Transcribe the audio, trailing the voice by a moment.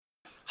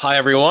Hi,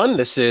 everyone.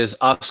 This is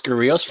Oscar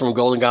Rios from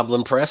Golden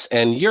Goblin Press,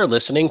 and you're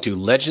listening to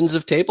Legends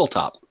of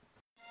Tabletop.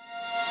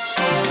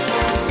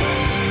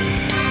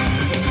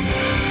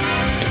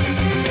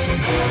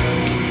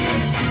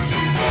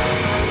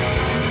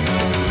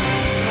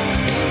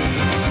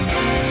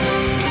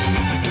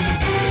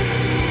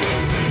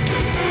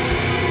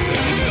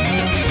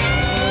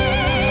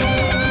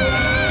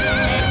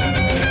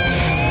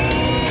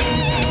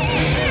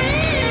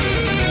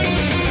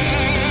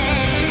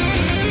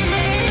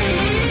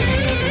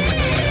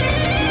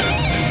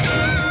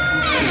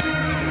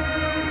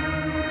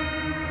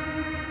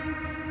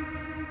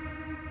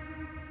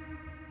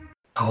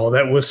 Oh,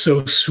 that was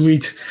so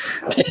sweet.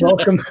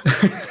 Welcome,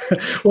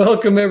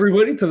 welcome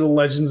everybody to the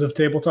Legends of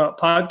Tabletop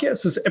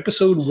podcast. This is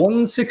episode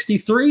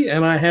 163,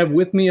 and I have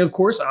with me, of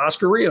course,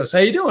 Oscar Rios. How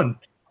you doing?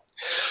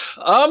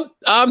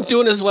 I'm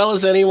doing as well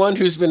as anyone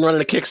who's been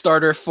running a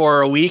Kickstarter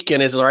for a week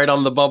and is right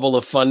on the bubble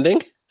of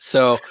funding.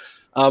 So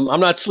I'm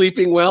not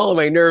sleeping well.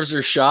 My nerves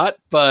are shot,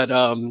 but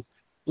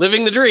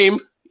living the dream.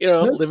 You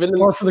know, living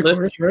more for the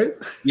course, right?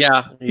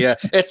 Yeah.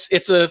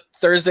 It's a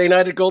Thursday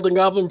night at Golden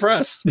Goblin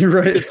Press. You're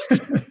right.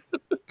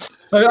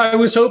 I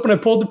was hoping. I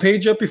pulled the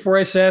page up before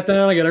I sat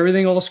down. I got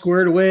everything all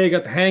squared away. I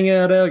got the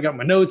Hangout out. I got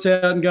my notes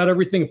out and got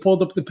everything. I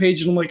pulled up the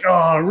page and I'm like,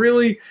 oh,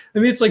 really? I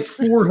mean, it's like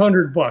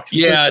 $400.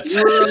 Yeah, it's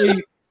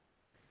really.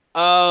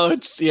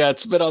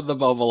 It's been on the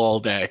bubble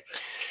all day.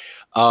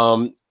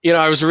 I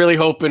was really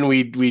hoping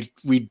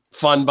we'd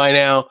fund by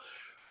now.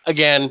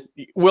 Again,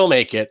 we'll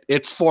make it.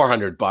 It's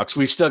 $400.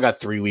 We've still got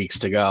 3 weeks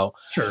to go.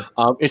 Sure.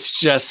 It's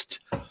just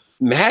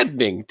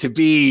maddening to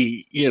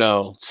be,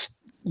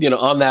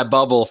 on that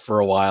bubble for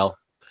a while.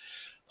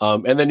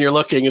 And then you're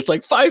looking, it's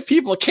like 5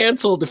 people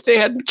canceled. If they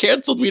hadn't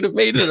canceled, we'd have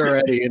made it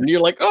already. And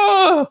you're like,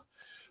 oh,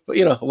 but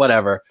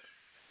whatever.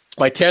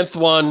 My 10th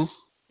one,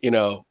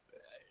 I've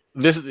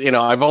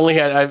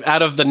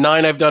out of the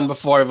 9 I've done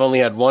before, I've only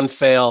had 1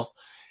 fail.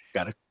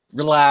 Got to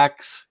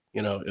relax.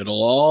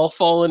 It'll all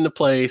fall into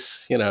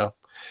place.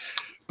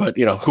 But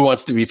who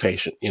wants to be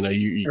patient?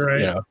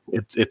 Right.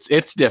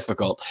 It's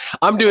difficult.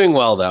 I'm doing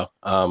well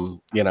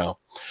though.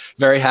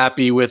 Very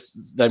happy with.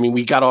 I mean,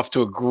 we got off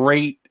to a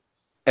great,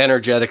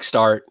 energetic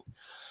start.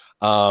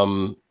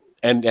 And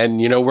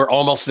we're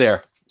almost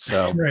there.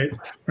 So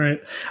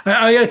right.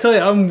 I gotta tell you,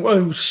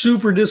 I'm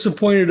super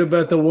disappointed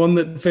about the one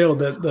that failed.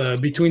 That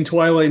Between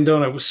Twilight and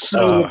Dawn. I was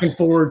so looking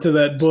forward to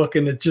that book,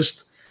 and it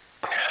just.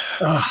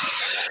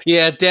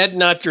 Yeah, dead,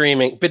 not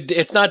dreaming. But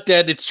it's not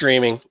dead. It's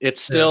dreaming.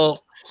 It's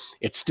still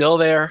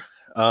there.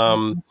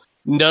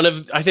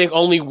 I think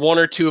only 1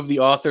 or 2 of the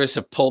authors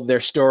have pulled their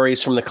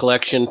stories from the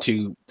collection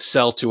to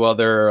sell to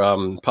other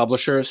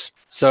publishers.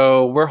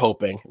 So we're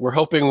hoping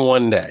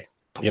one day,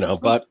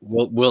 but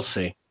we'll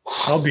see.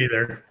 I'll be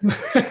there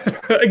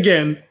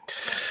again.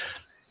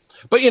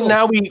 But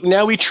now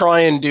we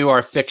try and do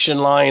our fiction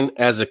line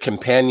as a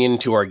companion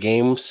to our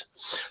games.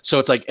 So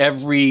it's like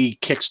every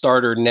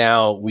Kickstarter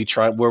now we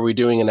try where we're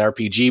doing an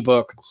RPG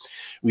book.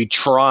 We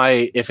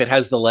try, if it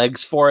has the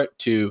legs for it,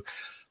 to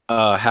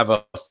have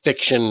a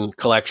fiction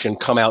collection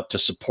come out to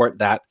support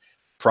that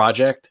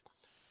project.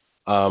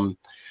 The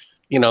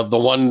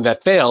one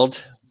that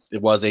failed,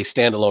 it was a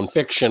standalone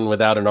fiction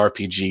without an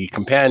RPG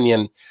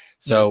companion.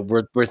 So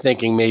we're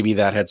thinking maybe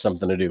that had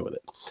something to do with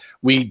it.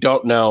 We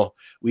don't know.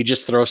 We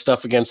just throw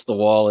stuff against the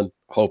wall and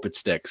hope it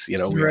sticks.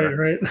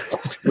 Right.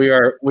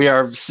 We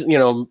are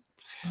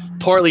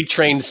poorly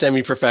trained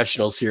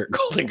semi-professionals here at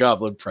Golden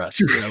Goblin Press.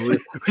 We're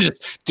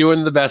just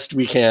doing the best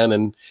we can,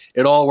 and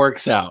it all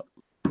works out.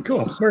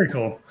 Cool. Very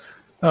cool.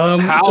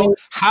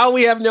 How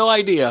we have no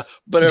idea,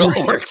 but it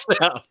all works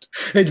out.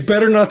 It's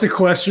better not to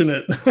question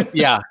it.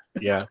 Yeah.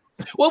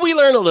 Well, we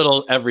learn a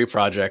little every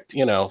project.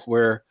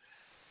 I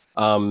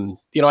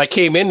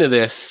came into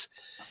this.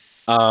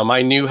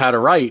 I knew how to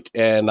write,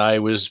 and I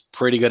was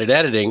pretty good at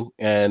editing,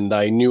 and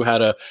I knew how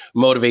to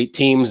motivate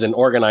teams and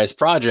organize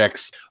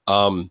projects.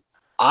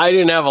 I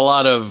didn't have a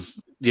lot of,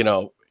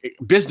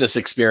 business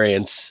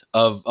experience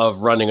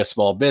of running a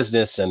small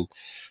business, and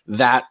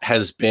that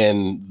has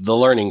been the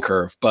learning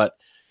curve. But,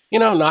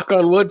 knock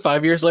on wood,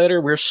 5 years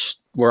later,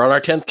 we're on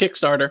our 10th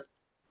Kickstarter.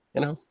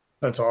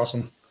 That's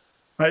awesome.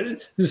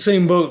 The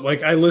same boat.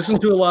 Like, I listen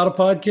to a lot of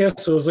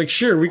podcasts, so I was like,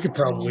 sure, we could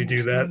probably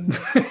do that.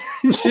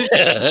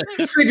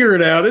 Figure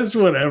it out. It's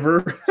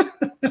whatever.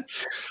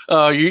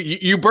 Oh,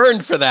 you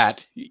burned for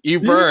that. You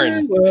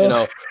burned. Yeah,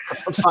 well.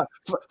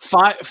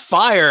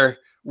 Fire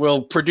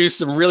will produce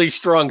some really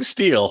strong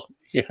steel.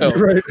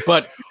 Right.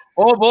 But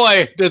oh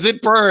boy, does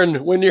it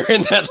burn when you're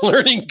in that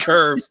learning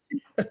curve.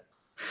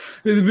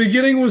 The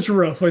beginning was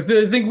rough. I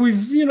think we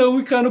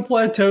kind of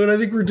plateaued. I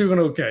think we're doing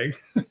okay.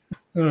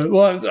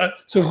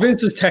 So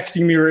Vince is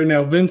texting me right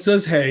now. Vince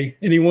says, hey,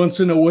 and he wants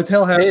to know what the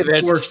hell happened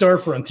to our Star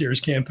Frontiers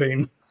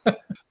campaign.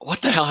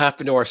 What the hell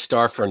happened to our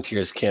Star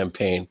Frontiers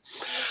campaign?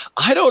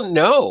 I don't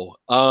know.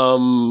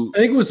 I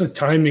think it was a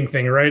timing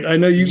thing, right? I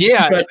know you.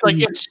 Yeah,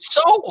 it's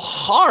so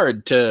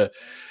hard to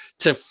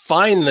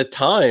find the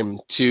time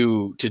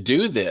to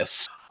do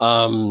this.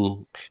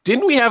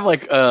 Didn't we have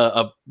like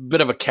a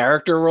bit of a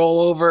character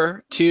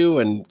rollover too?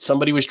 And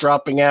somebody was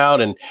dropping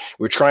out, and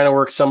we're trying to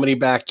work somebody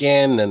back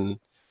in. And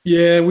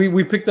yeah,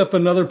 we picked up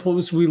another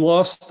place. We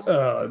lost,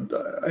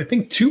 I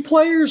think, 2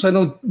 players. I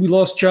know we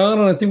lost John,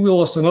 and I think we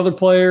lost another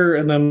player.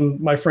 And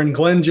then my friend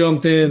Glenn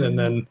jumped in, and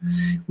then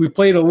we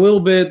played a little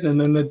bit. And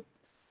then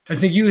I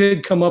think you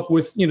had come up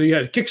with, you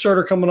had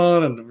Kickstarter coming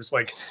on, and there was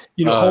like,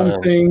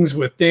 home things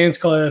with dance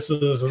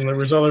classes, and there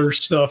was other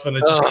stuff, and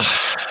it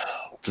just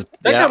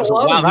that got a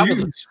lot of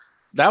views.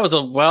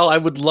 I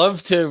would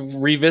love to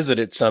revisit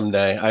it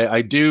someday.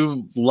 I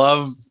do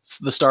love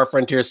the Star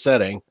Frontier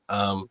setting.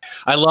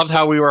 I loved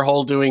how we were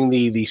doing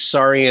the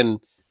Saurian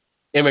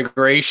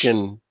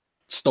immigration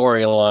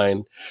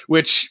storyline,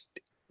 which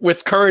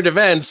with current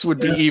events would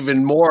be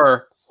even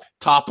more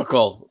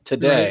topical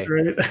today.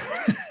 Right.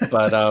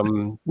 But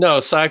no,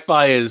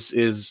 sci-fi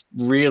is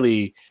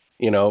really,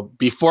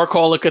 before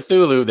Call of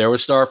Cthulhu, there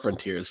was Star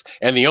Frontiers.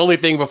 And the only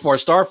thing before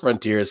Star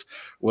Frontiers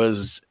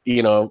was,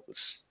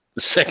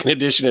 second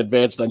edition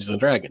Advanced Dungeons and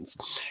Dragons,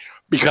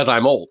 because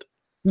I'm old.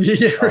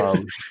 Yeah,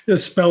 the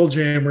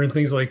Spelljammer and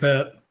things like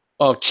that.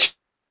 Oh,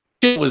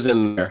 Chill was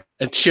in there,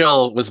 and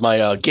Chill was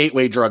my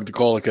gateway drug to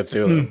Call of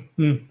Cthulhu.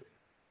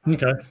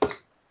 Okay.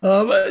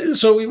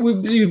 So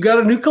you've got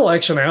a new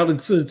collection out.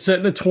 It's set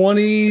in the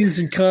 20s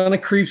and kind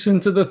of creeps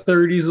into the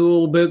 30s a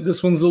little bit.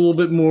 This one's a little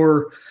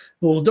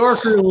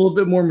darker, a little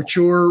bit more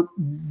mature.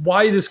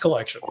 Why this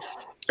collection?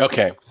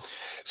 Okay.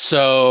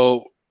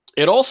 So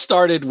it all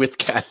started with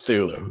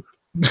Cthulhu.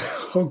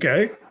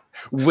 Okay.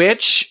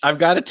 Which I've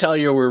got to tell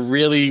you, we're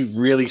really,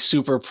 really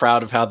super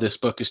proud of how this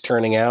book is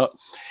turning out.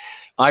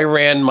 I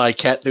ran my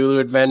Cthulhu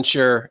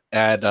adventure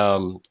at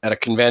a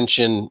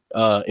convention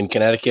in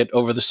Connecticut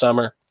over the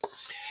summer.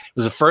 It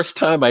was the first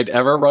time I'd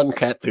ever run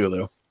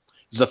Cthulhu. It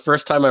was the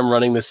first time I'm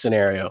running this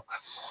scenario.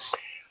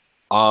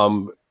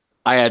 I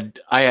had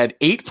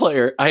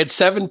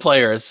 7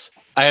 players.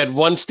 I had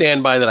one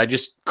standby that I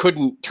just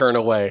couldn't turn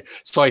away.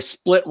 So I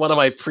split one of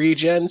my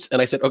pre-gens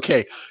and I said,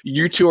 okay,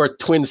 you 2 are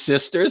twin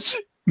sisters.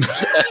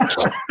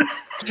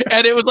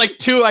 And it was like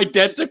 2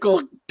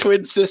 identical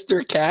twin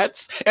sister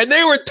cats, and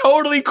they were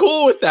totally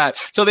cool with that.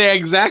 So they had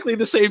exactly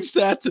the same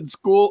stats and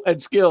school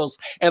and skills,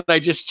 and I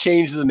just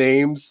changed the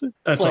names.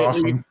 That's slightly.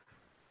 Awesome.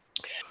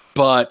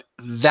 But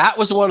that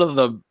was one of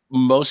the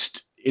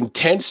most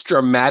intense,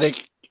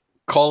 dramatic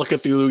Call of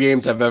Cthulhu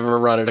games I've ever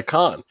run at a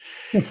con.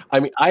 I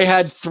mean, I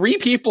had 3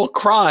 people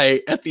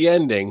cry at the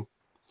ending.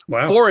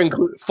 Wow.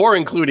 4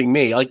 including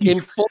me, like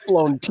in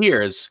full-blown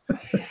tears.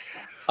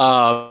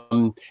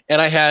 And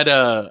I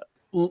had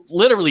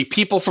literally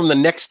people from the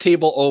next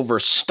table over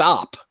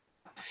stop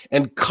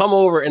and come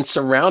over and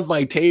surround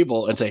my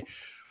table and say,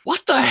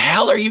 "What the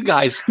hell are you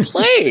guys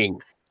playing?"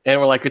 And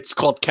we're like, "It's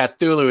called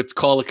Cthulhu. It's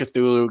Call of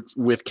Cthulhu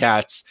with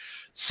cats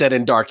set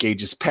in Dark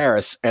Ages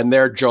Paris." And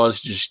their jaws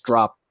just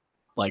dropped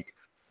like,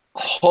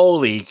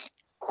 holy,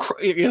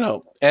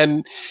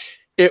 and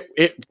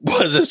it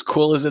was as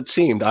cool as it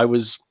seemed. I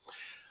was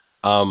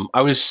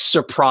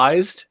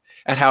surprised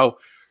at how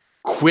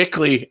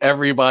quickly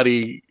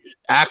everybody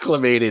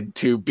acclimated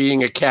to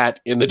being a cat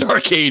in the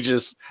Dark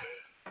Ages.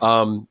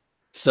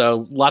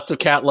 So lots of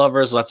cat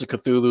lovers, lots of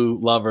Cthulhu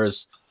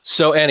lovers.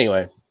 So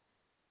anyway,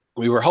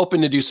 we were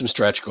hoping to do some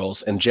stretch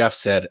goals, and Jeff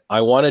said,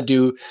 I want to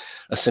do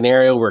a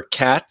scenario where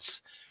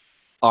cats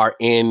are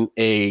in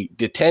a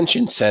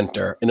detention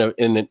center, in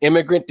an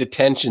immigrant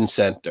detention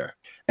center,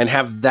 and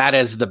have that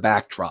as the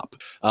backdrop.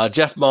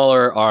 Jeff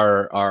Muller,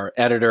 our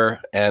editor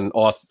and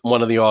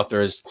one of the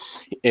authors,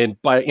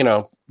 by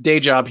day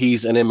job,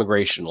 he's an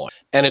immigration lawyer,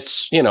 and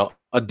it's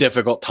a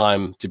difficult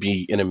time to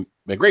be an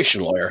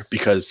immigration lawyer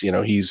because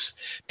he's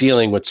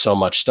dealing with so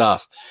much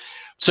stuff.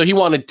 So he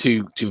wanted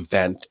to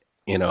vent.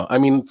 I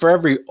mean, for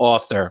every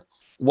author,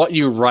 what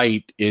you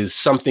write is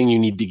something you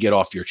need to get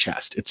off your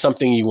chest. It's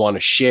something you want to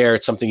share.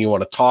 It's something you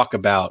want to talk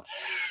about.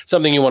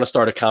 Something you want to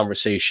start a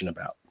conversation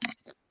about.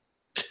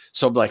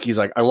 So he's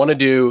like, I want to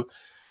do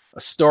a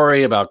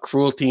story about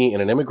cruelty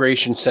in an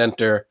immigration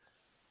center,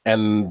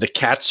 and the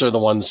cats are the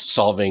ones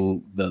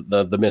solving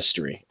the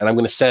mystery. And I'm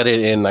going to set it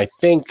in, I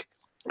think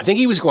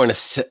he was going to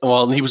set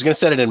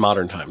it in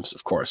modern times,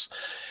 of course.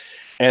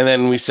 And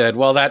then we said,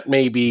 well, that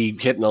may be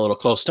hitting a little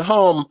close to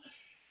home.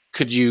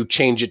 Could you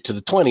change it to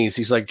the 20s?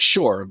 He's like,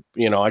 sure.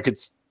 I could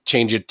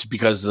change it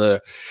because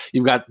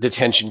you've got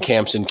detention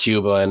camps in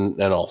Cuba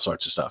and all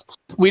sorts of stuff.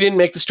 We didn't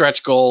make the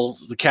stretch goal.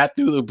 The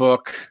Cthulhu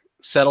book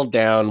settled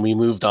down. We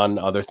moved on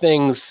to other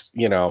things,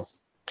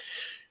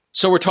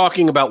 So we're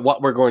talking about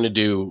what we're going to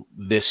do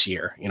this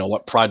year,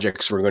 what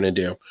projects we're going to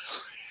do.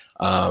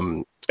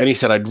 And he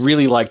said, I'd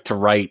really like to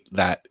write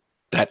that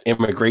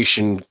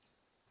immigration,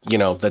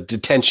 the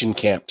detention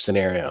camp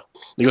scenario.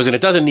 He goes, and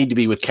it doesn't need to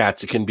be with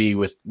cats. It can be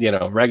with,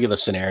 regular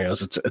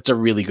scenarios. It's a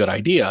really good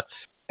idea.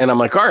 And I'm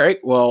like, all right,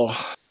 well,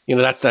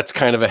 that's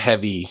kind of a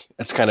heavy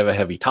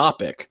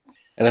topic.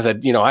 And I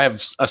said, I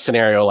have a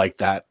scenario like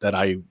that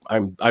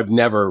I've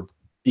never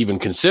even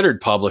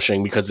considered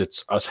publishing because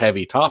it's a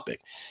heavy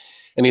topic.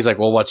 And he's like,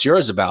 well, what's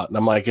yours about? And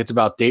I'm like, it's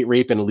about date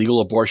rape and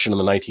illegal abortion in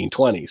the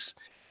 1920s.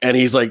 And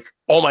he's like,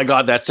 oh my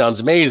God, that sounds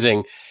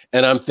amazing.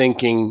 And I'm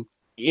thinking,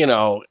 you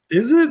know,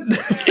 is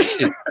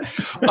it?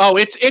 oh,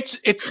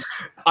 it's,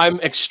 I'm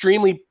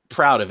extremely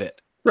proud of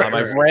it. Right,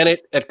 I've ran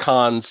it at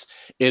cons.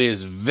 It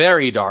is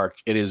very dark.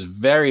 It is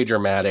very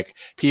dramatic.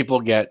 People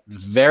get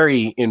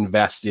very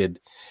invested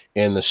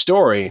in the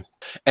story,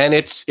 and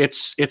it's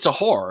a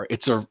horror.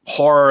 It's a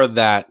horror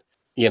that,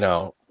 you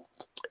know,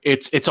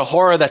 it's a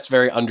horror that's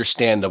very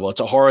understandable. It's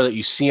a horror that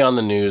you see on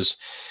the news.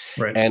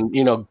 Right. And,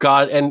 you know,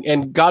 God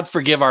and God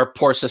forgive our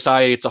poor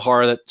society. It's a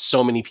horror that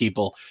so many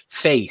people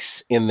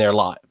face in their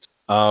lives.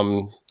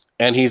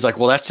 And he's like,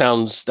 well, that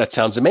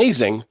sounds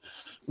amazing.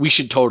 We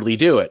should totally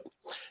do it.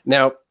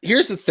 Now,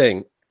 here's the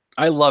thing.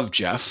 I love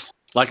Jeff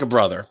like a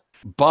brother,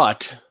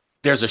 but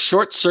there's a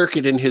short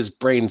circuit in his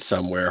brain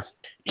somewhere.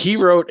 He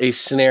wrote a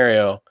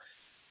scenario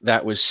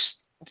that was,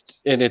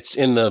 and it's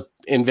in the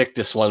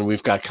Invictus one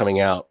we've got coming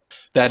out,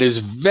 that is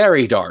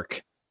very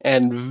dark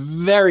and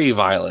very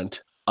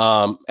violent.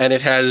 And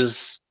it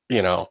has,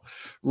 you know,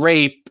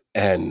 rape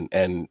and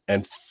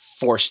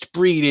forced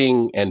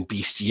breeding and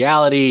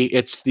bestiality.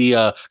 It's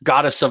the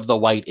goddess of the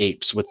white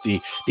apes with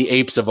the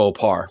apes of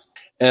Opar.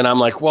 And I'm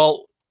like,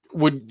 well,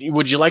 would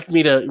you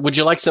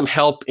like some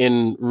help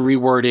in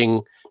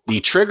rewording the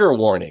trigger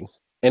warning?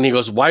 And he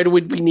goes, why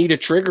would we need a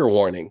trigger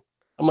warning?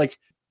 I'm like,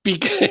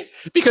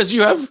 because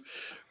you have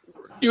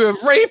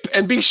rape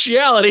and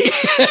bestiality.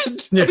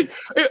 And, Yeah.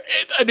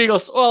 and he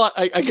goes, well,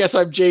 I guess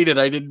I'm jaded.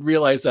 I didn't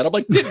realize that. I'm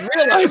like, didn't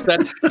realize that.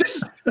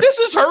 This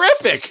is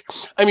horrific.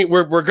 I mean,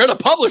 we're going to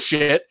publish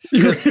it.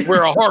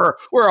 We're a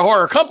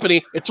horror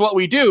company. It's what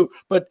we do.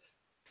 But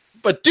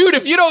dude,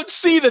 if you don't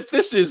see that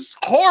this is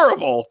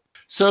horrible.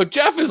 So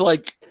Jeff is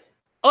like,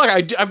 look,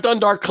 I've done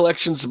dark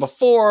collections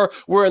before.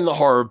 We're in the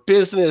horror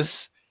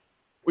business.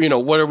 You know,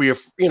 what are we,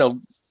 you know,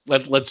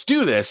 let's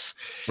do this.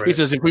 Right. He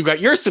says, if we've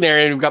got your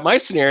scenario and we've got my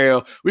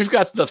scenario, we've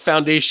got the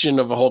foundation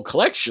of a whole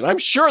collection. I'm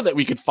sure that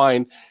we could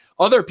find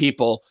other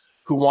people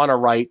who want to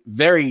write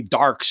very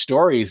dark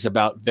stories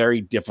about very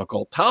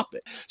difficult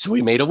topics. So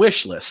we made a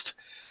wish list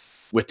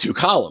with 2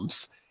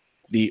 columns,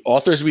 the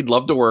authors we'd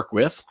love to work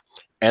with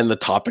and the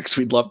topics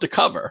we'd love to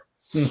cover.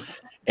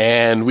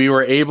 And we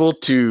were able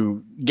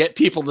to get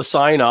people to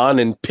sign on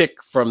and pick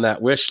from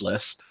that wish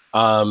list.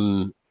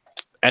 And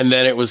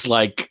then it was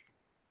like,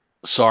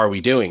 so are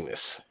we doing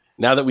this?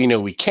 Now that we know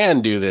we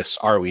can do this,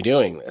 are we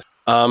doing this?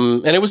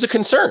 And it was a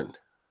concern,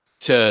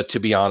 to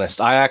be honest.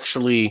 I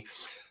actually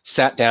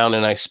sat down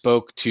and I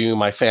spoke to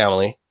my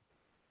family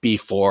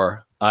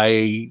before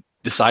I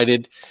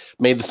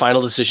made the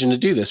final decision to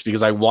do this,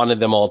 because I wanted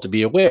them all to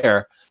be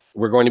aware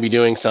we're going to be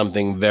doing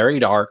something very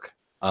dark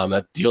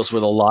that deals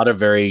with a lot of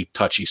very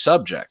touchy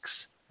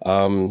subjects.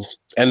 And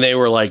they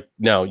were like,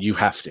 no, you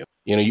have to.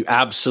 You know, you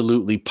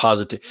absolutely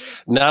positive.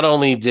 Not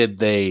only did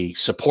they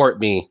support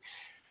me,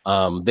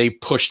 they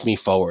pushed me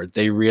forward.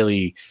 They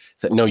really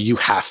said, no, you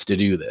have to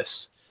do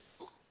this.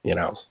 You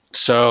know,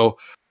 so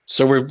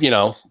we're, you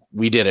know,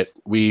 we did it.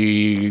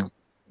 We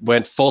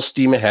went full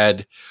steam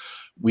ahead.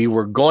 We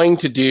were going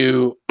to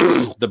do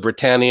the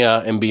Britannia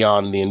and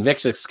Beyond, the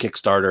Invictus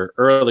Kickstarter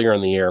earlier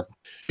in the year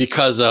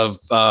because of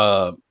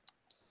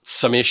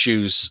some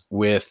issues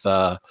with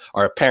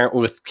our parent,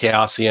 with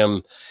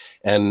Chaosium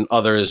and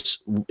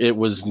others.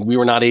 We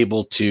were not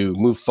able to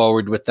move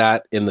forward with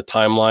that in the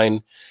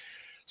timeline.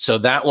 So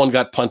that one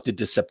got punted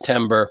to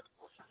September,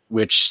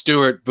 which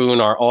Stuart Boone,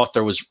 our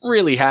author, was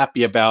really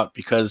happy about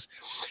because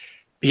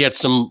he had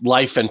some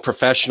life and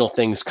professional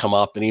things come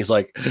up. And he's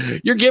like,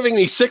 you're giving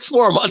me 6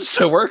 more months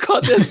to work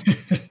on this?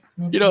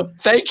 You know,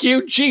 thank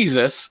you,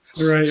 Jesus.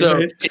 Right. So,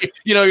 right.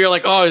 You know, you're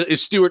like, oh,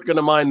 is Stuart going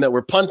to mind that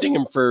we're punting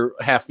him for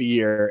half a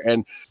year?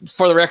 And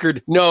for the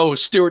record, no,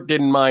 Stuart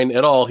didn't mind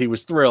at all. He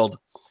was thrilled.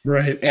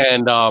 Right.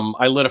 And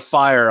I lit a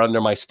fire under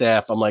my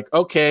staff. I'm like,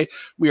 okay,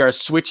 we are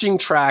switching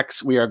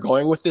tracks. We are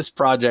going with this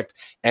project,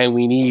 and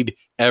we need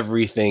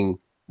everything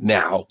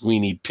now. We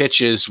need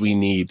pitches. We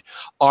need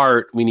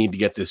art. We need to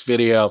get this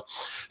video.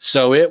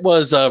 So it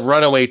was a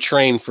runaway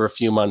train for a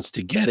few months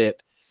to get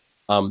it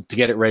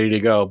ready to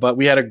go. But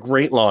we had a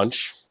great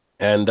launch.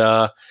 And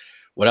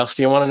what else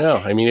do you want to know?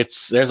 I mean,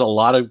 there's a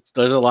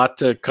lot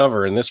to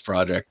cover in this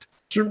project.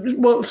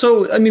 Well,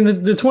 so, I mean,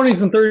 the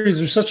 20s and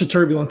 30s are such a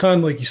turbulent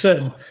time, like you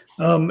said,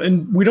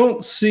 and we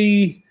don't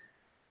see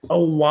a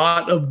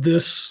lot of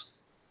this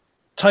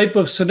type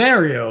of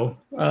scenario.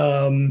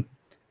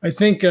 I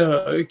think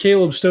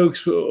Caleb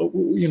Stokes,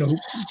 you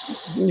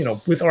know,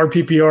 with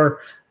RPPR,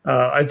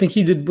 I think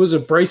he was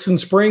it Bryson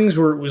Springs,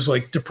 where it was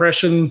like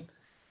Depression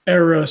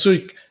era. So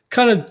he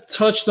kind of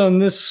touched on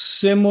this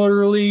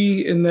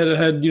similarly in that it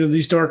had, you know,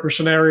 these darker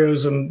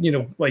scenarios and, you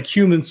know, like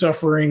human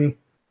suffering,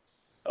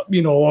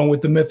 you know, along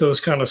with the mythos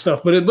kind of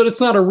stuff, but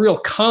it's not a real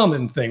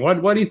common thing.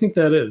 Why do you think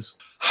that is?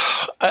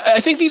 I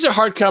think these are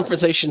hard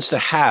conversations to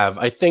have.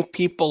 I think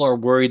people are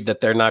worried that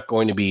they're not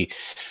going to be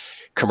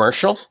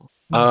commercial.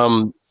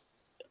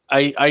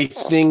 I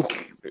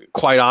think,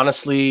 quite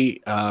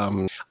honestly,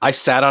 I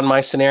sat on my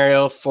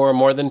scenario for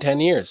more than 10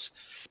 years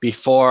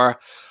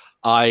before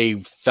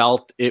I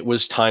felt it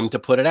was time to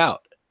put it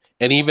out.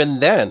 And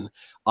even then,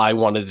 I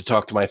wanted to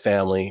talk to my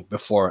family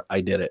before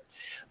I did it.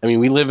 I mean,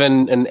 we live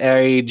in an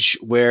age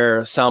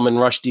where Salman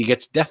Rushdie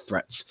gets death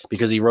threats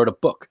because he wrote a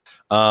book.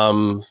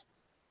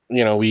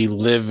 We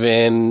live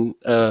in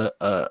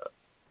a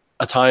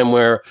time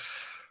where,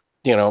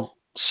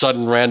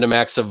 sudden random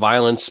acts of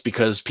violence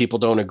because people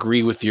don't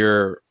agree with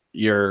your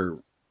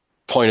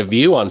point of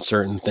view on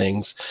certain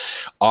things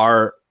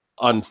are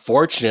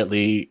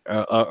unfortunately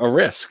a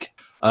risk.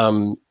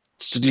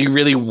 So do you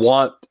really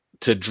want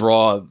to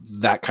draw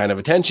that kind of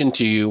attention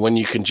to you when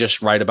you can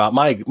just write about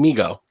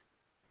Migo?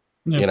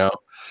 Yeah.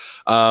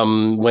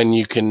 When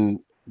you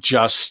can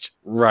just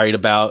write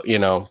about,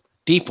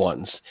 deep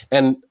ones.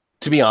 And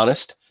to be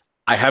honest,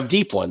 I have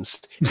deep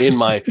ones in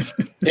my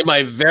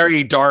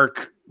very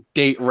dark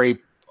date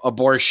rape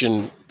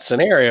abortion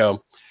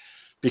scenario,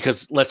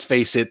 because let's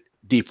face it,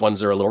 deep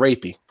ones are a little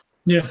rapey.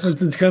 Yeah,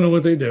 it's kind of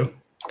what they do.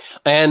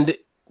 And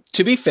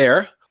to be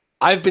fair,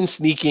 I've been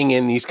sneaking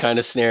in these kind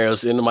of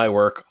scenarios into my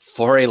work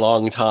for a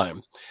long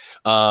time.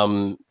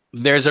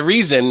 There's a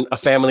reason A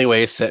Family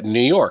Way is set in New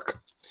York,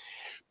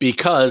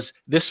 because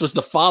this was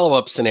the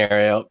follow-up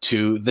scenario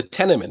to The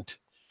Tenement,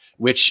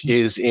 which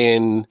is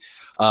in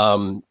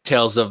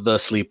Tales of the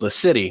Sleepless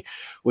City,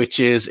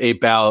 which is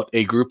about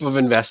a group of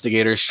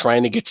investigators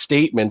trying to get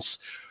statements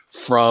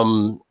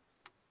from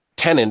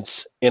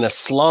tenants in a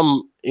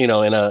slum, in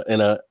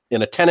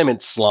a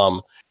tenement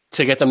slum,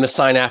 to get them to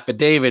sign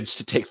affidavits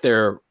to take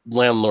their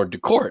landlord to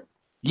court.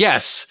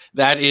 Yes,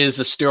 that is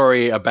a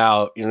story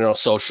about,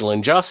 social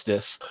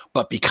injustice,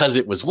 but because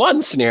it was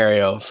one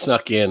scenario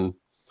snuck in,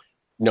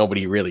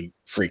 nobody really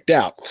freaked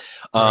out.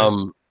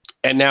 Right.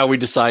 And now we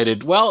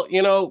decided, well,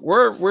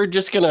 we're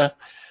just gonna,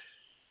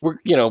 we're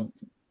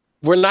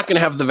not gonna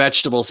have the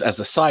vegetables as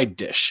a side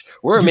dish.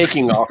 We're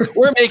making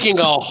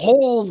a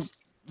whole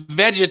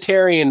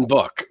vegetarian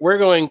book. We're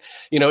going,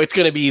 it's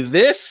going to be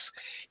this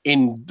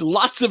in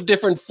lots of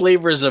different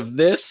flavors of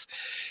this,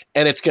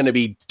 and it's going to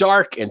be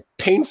dark and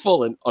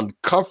painful and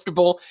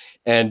uncomfortable,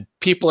 and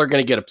people are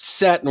going to get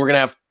upset, and we're going to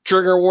have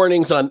trigger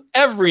warnings on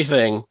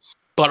everything,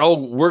 but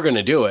we're going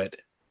to do it.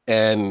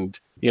 And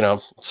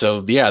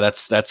so yeah,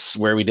 that's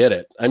where we did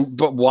it.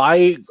 But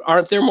why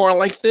aren't there more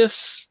like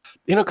this?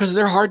 Because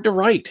they're hard to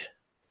write.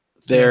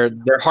 They're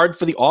hard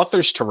for the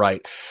authors to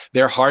write.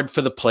 They're hard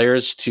for the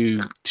players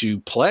to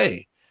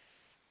play.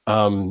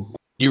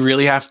 You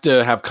really have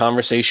to have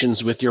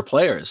conversations with your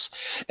players.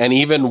 And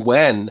even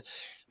when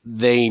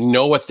they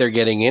know what they're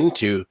getting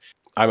into,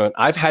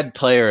 I've had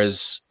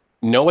players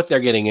know what they're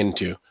getting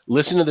into,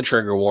 listen to the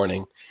trigger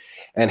warning,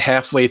 and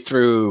halfway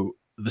through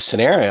the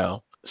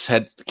scenario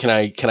said, can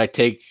we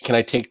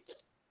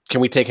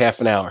take half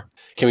an hour?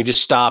 Can we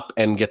just stop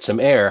and get some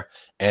air?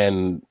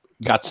 And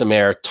got some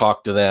air,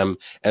 talked to them,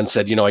 and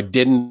said, I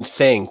didn't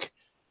think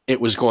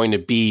it was going to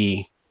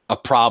be a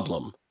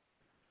problem,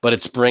 but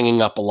it's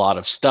bringing up a lot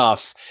of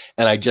stuff,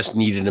 and I just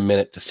needed a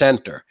minute to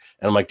center.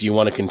 And I'm like, do you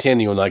want to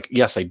continue? And like,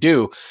 yes, I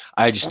do.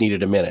 I just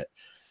needed a minute.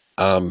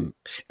 And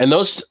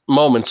those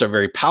moments are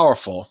very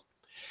powerful,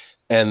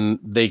 and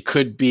there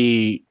could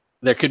be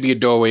a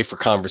doorway for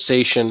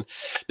conversation.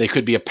 They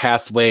could be a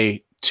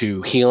pathway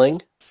to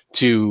healing,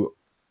 to,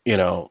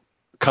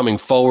 coming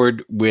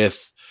forward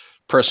with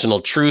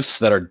personal truths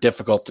that are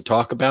difficult to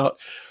talk about.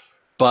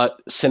 But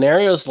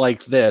scenarios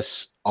like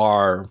this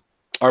are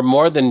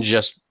more than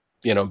just,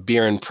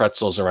 beer and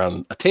pretzels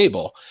around a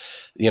table.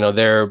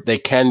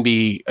 They can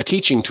be a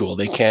teaching tool.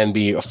 They can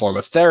be a form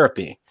of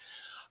therapy.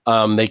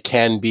 They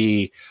can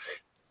be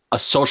a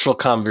social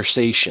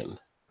conversation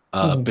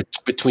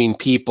between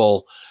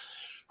people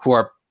who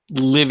are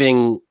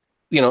living,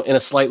 in a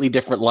slightly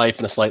different life,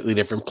 in a slightly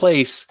different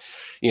place,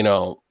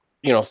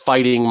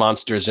 fighting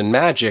monsters and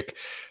magic,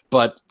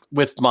 but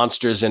with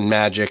monsters and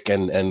magic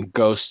and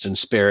ghosts and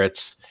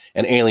spirits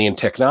and alien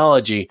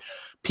technology,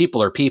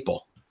 people are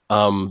people.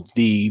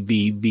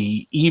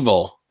 The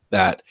evil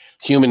that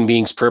human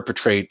beings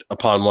perpetrate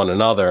upon one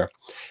another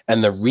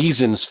and the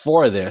reasons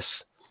for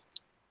this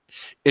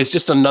is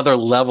just another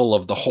level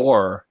of the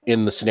horror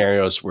in the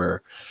scenarios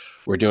we're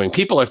doing.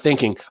 People are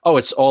thinking, oh,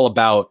 it's all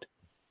about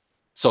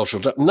social.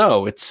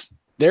 No,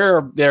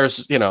 there's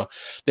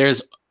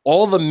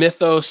all the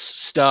mythos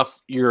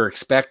stuff you're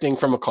expecting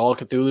from a Call of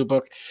Cthulhu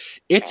book.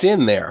 It's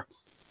in there.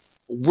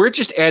 We're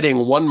just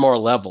adding one more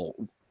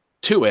level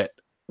to it.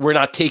 We're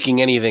not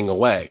taking anything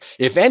away.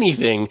 If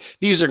anything,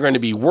 these are going to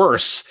be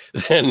worse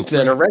than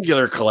a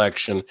regular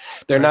collection.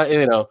 They're not,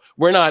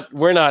 we're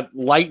not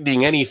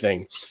lightening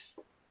anything.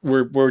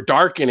 We're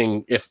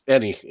darkening, if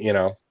any,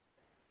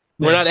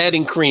 We're not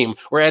adding cream.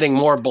 We're adding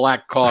more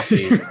black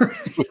coffee.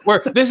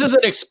 This is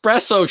an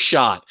espresso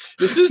shot.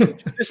 This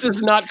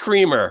is not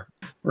creamer.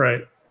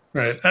 Right.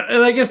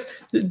 And I guess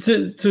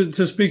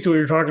to speak to what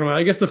you're talking about,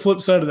 I guess the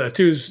flip side of that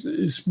too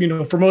is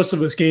for most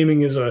of us,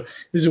 gaming is a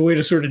way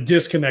to sort of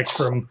disconnect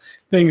from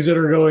things that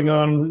are going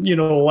on.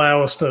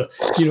 Allow us to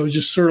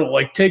just sort of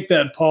like take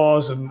that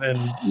pause and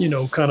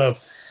kind of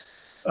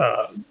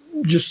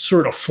just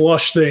sort of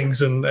flush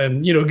things and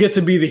get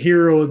to be the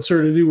hero and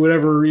sort of do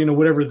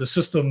whatever the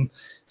system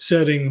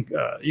setting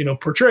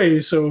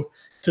portrays. So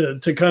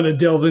to kind of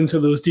delve into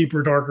those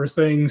deeper, darker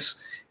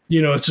things.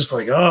 It's just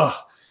like,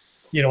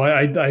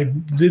 I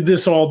did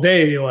this all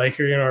day, like,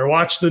 I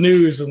watched the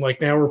news and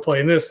like now we're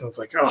playing this, and it's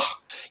like,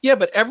 yeah.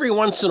 But every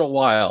once in a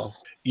while,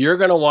 you're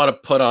gonna want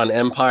to put on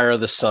Empire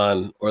of the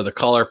Sun or The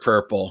Color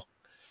Purple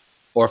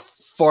or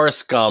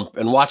Forrest Gump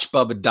and watch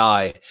Bubba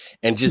die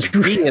and just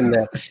be in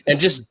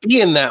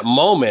that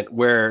moment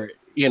where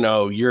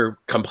you're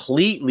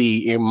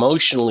completely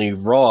emotionally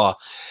raw,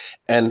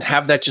 and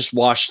have that just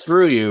wash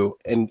through you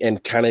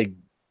and kind of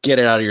get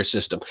it out of your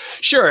system.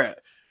 Sure,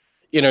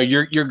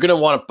 you're gonna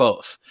want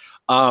both.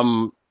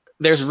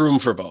 There's room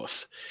for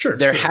both. Sure.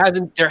 There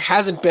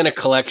hasn't been a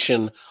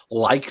collection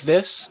like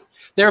this.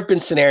 There have been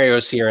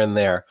scenarios here and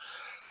there,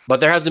 but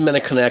there hasn't been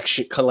a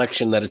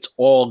collection that it's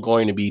all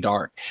going to be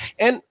dark.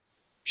 And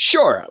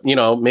sure,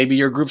 maybe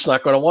your group's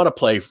not going to want to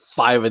play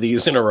 5 of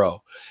these in a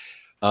row.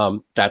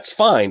 That's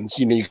fine.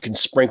 You can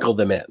sprinkle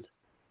them in.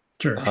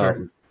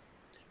 Sure.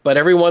 But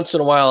every once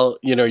in a while,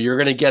 you're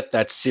going to get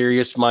that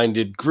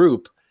serious-minded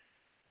group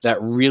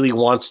that really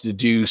wants to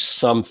do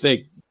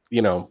something,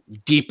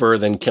 deeper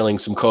than killing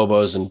some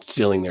Kobos and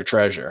stealing their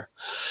treasure.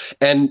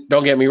 And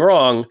don't get me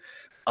wrong,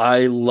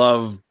 I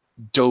love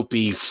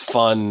dopey,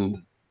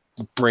 fun,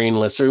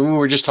 brainless. We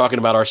were just talking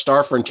about our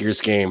Star Frontiers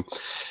game.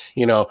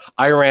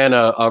 I ran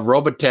a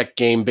Robotech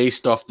game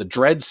based off the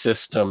Dread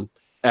system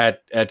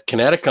at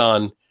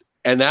Kineticon,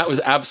 and that was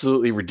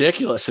absolutely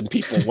ridiculous, and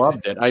people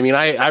loved it. I mean,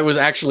 I was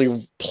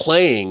actually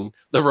playing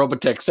the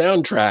Robotech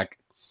soundtrack.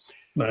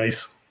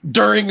 Nice.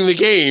 During the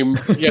game.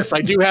 Yes, I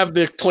do have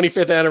the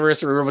 25th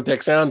anniversary Robotech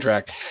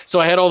soundtrack.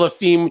 So I had all the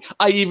theme.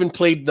 I even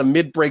played the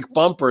mid-break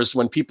bumpers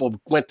when people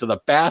went to the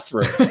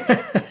bathroom.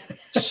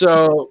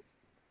 So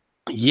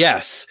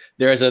yes,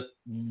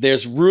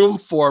 there's room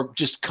for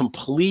just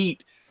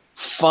complete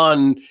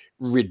fun,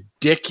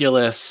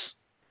 ridiculous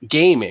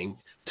gaming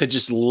to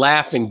just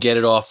laugh and get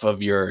it off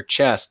of your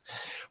chest.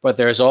 But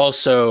there's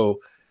also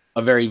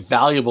a very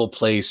valuable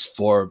place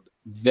for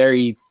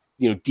very,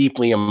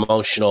 deeply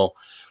emotional,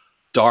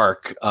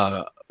 dark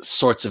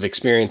sorts of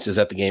experiences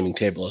at the gaming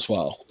table as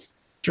well.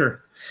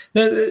 Sure.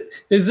 Now,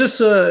 is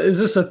this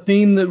a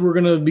theme that we're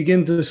going to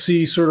begin to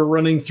see sort of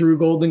running through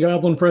Golden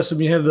Goblin Press? I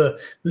mean, you have the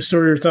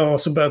story you're telling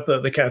us about the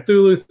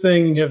Cthulhu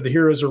thing, and you have the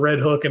Heroes of Red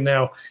Hook, and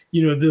now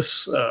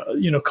this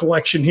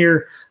collection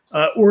here,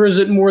 or is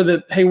it more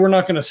that, hey, we're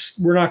not going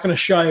to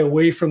shy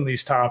away from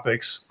these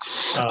topics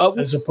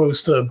as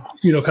opposed to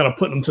kind of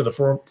putting them to the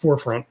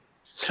forefront?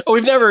 Oh,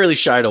 we've never really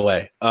shied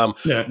away.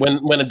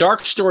 When a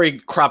dark story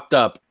cropped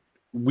up,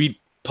 we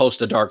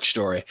post a dark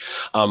story.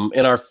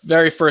 In our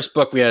very first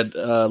book, we had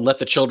Let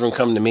the Children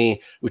Come to Me,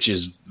 which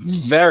is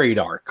very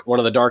dark, one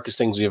of the darkest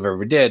things we've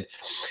ever did.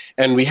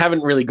 And we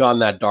haven't really gone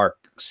that dark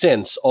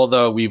since,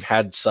 although we've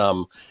had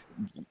some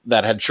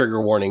that had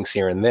trigger warnings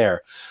here and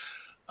there.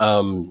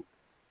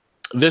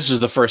 This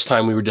is the first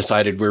time we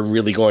decided we're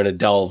really going to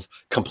delve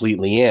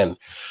completely in.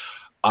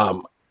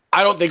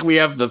 I don't think we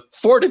have the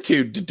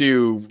fortitude to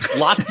do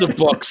lots of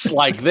books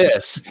like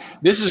this.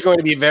 This is going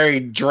to be very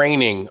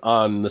draining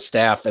on the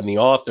staff and the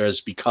authors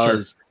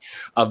because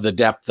of the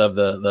depth of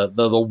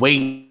the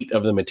weight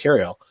of the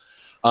material.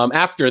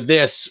 After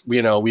this,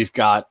 we've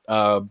got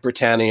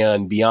Britannia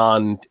and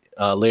Beyond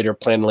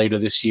planned later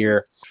this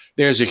year.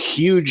 There's a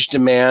huge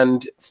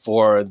demand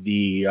for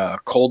the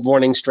Cold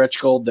Warning stretch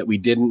goal that we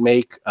didn't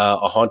make,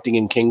 A Haunting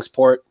in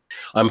Kingsport.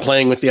 I'm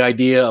playing with the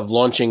idea of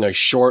launching a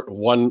short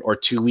 1 or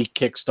 2 week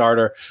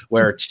Kickstarter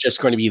where it's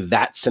just going to be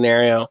that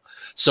scenario.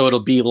 So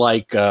it'll be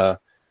like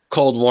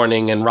Cold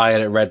Warning and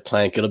Riot at Red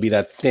Plank. It'll be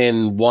that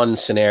thin one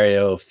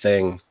scenario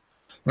thing.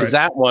 Because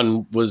that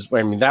one was,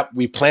 that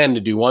we planned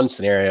to do one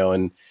scenario,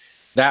 and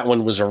that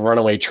one was a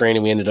runaway train,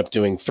 and we ended up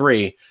doing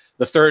 3.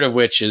 The third of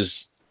which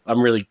is,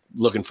 I'm really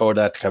looking forward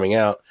to that coming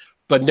out.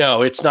 But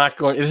no, it's not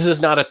going. This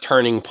is not a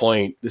turning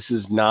point. This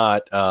is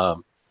not,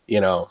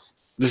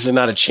 this is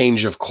not a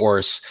change of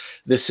course.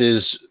 This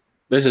is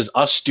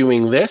us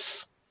doing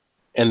this,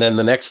 and then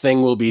the next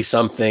thing will be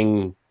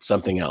something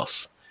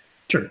else.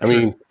 Sure. I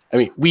mean,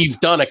 we've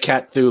done a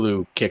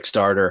Cthulhu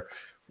Kickstarter.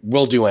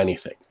 We'll do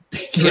anything.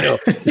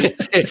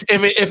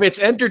 If it's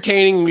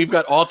entertaining, we've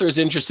got authors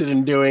interested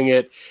in doing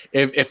it.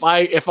 If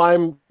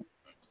I'm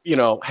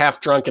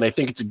half drunk and I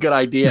think it's a good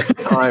idea at the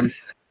time,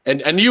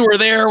 and you were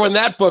there when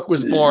that book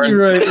was born,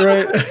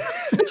 right.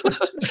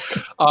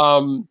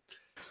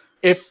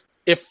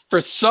 If for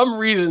some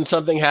reason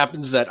something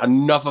happens that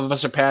enough of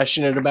us are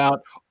passionate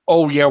about,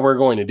 oh yeah, we're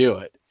going to do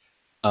it.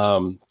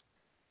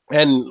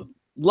 And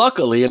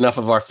luckily, enough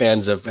of our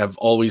fans have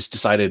always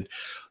decided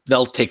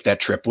they'll take that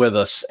trip with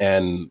us,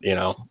 and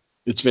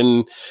it's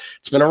been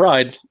a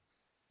ride.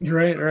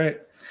 Right.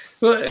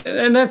 Well,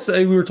 and that's,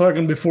 we were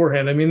talking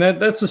beforehand. I mean,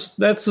 that's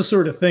the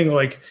sort of thing.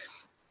 Like,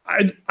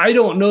 I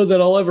don't know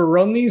that I'll ever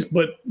run these,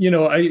 but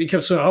I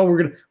kept saying, oh,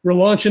 we're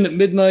launching at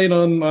midnight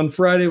on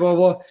Friday, blah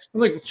blah. I'm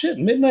like, shit,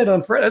 midnight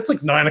on Friday. That's like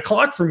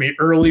 9:00 for me,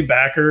 early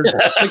backer.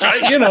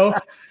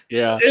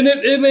 Yeah. And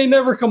it may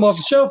never come off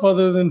the shelf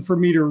other than for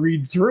me to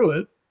read through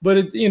it. But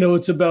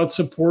it's about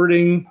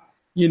supporting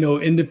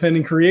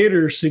independent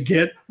creators to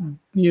get,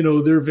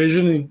 their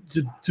vision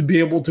and to be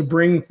able to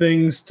bring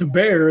things to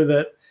bear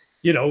that,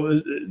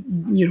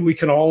 we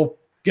can all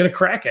get a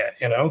crack at,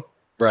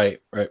 Right.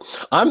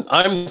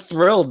 I'm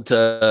thrilled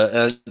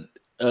to,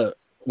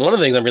 one of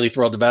the things I'm really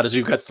thrilled about is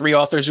we've got 3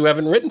 authors who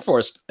haven't written for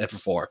us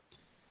before.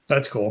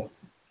 That's cool.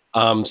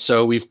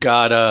 So we've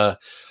got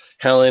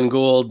Helen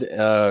Gould,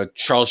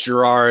 Charles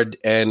Gerard,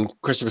 and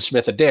Christopher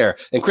Smith Adair.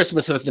 And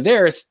Christopher Smith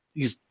Adair,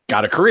 he's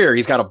got a career.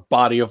 He's got a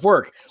body of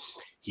work.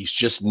 He's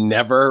just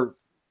never,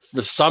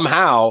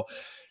 somehow,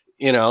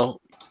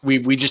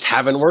 we just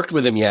haven't worked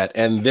with him yet.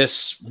 And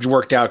this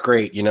worked out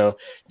great,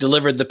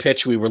 delivered the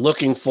pitch we were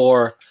looking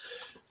for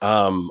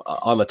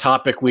on the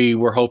topic we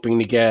were hoping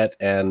to get.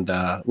 And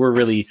we're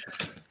really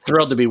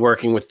thrilled to be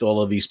working with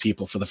all of these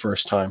people for the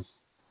first time.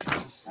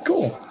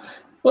 Cool.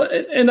 Well,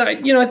 and I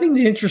think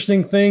the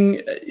interesting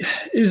thing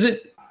is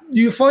do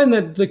you find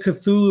that the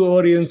Cthulhu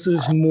audience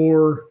is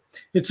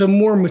it's a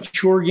more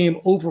mature game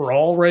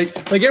overall,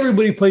 right? Like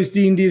everybody plays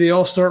D&D. They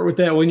all start with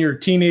that when you're a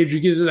teenager.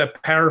 It gives you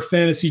that power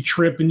fantasy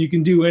trip and you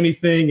can do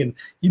anything and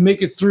you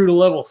make it through to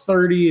level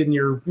 30 and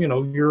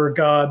you're a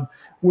god.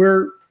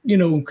 Where,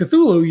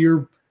 Cthulhu,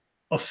 you're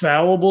a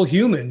fallible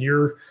human.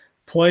 You're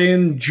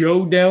playing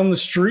Joe down the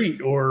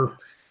street or,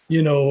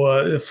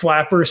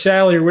 Flapper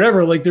Sally or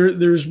whatever. Like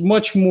there's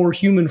much more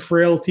human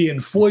frailty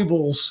and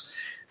foibles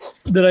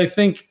that I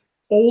think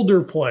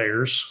older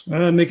players,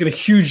 I'm making a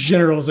huge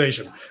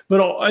generalization, but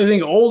I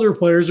think older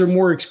players or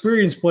more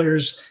experienced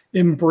players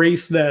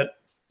embrace that,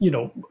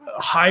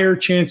 higher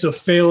chance of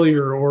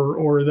failure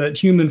or that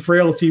human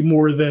frailty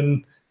more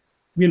than,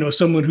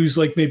 someone who's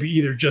like maybe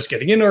either just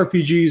getting into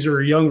RPGs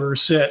or a younger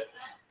set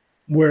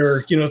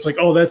where, it's like,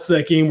 oh, that's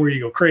that game where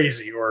you go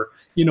crazy or,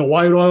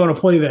 why do I want to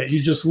play that? You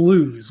just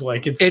lose.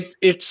 Like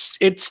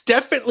it's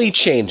definitely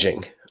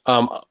changing.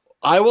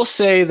 I will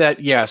say that,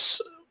 yes,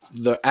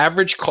 the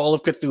average Call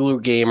of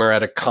Cthulhu gamer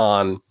at a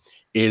con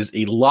is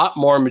a lot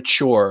more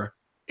mature.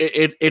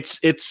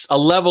 It's a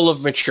level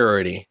of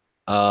maturity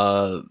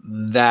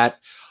that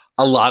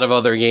a lot of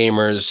other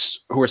gamers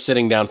who are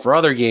sitting down for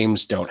other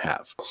games don't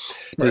have.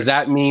 Does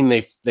that mean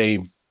they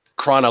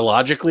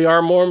chronologically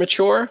are more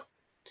mature?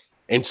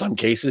 In some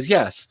cases,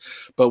 yes.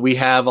 But we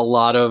have a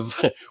lot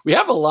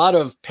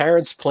of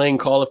parents playing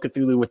Call of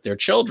Cthulhu with their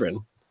children,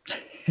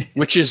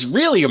 which is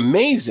really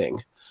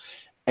amazing.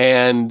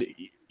 And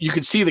you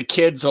can see the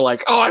kids are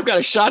like, "Oh, I've got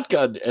a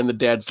shotgun," and the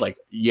dad's like,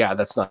 "Yeah,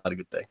 that's not a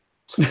good thing.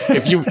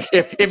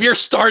 If you're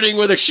starting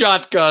with a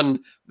shotgun,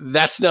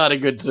 that's not a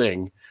good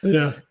thing."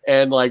 Yeah.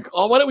 And like,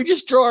 "Oh, why don't we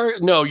just draw?"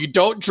 No, you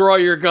don't draw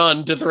your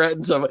gun to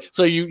threaten someone.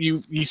 So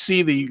you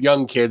see the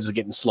young kids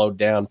getting slowed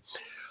down.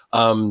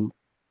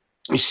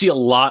 You see a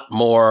lot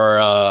more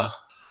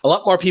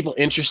people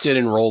interested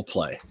in role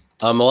play.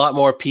 A lot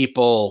more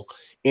people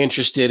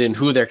interested in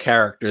who their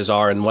characters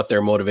are and what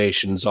their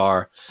motivations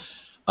are.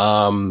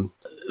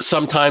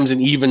 Sometimes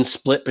an even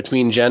split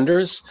between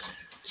genders,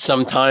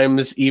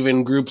 sometimes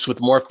even groups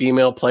with more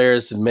female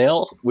players than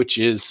male, which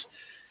is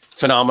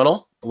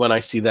phenomenal when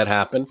I see that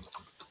happen.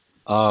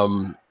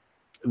 And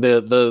I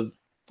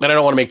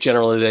don't want to make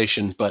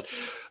generalizations, but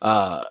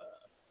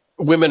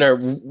women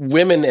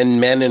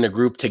and men in a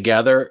group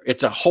together.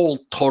 It's a whole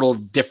total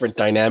different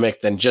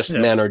dynamic than just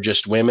men or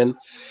just women.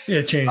 Yeah,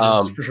 it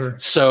changes for sure.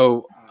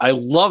 So I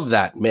love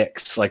that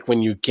mix. Like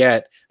when you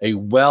get a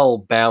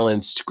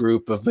well-balanced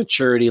group of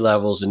maturity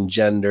levels and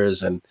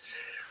genders and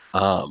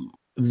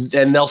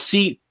they'll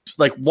see,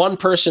 like one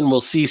person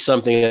will see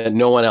something that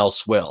no one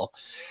else will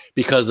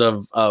because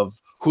of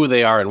who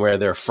they are and where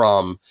they're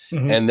from.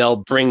 Mm-hmm. And they'll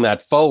bring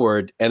that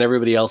forward and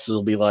everybody else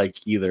will be like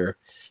either,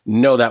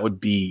 no, that would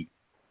be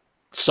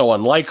so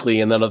unlikely.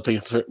 And then,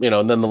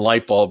 and then the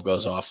light bulb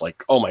goes off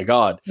like, oh my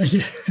God.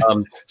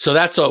 So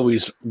that's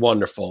always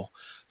wonderful.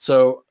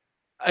 So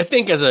I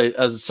think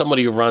as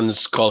somebody who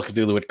runs Call of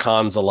Cthulhu at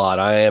cons a lot,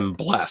 I am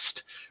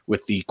blessed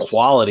with the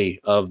quality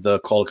of the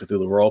Call of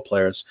Cthulhu role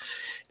players.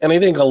 And I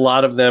think a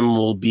lot of them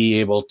will be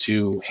able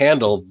to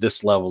handle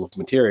this level of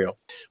material.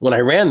 When I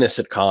ran this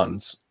at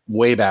cons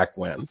way back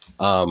when,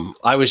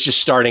 I was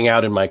just starting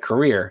out in my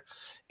career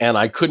and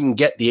I couldn't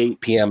get the 8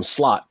 p.m.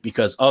 slot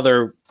because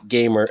other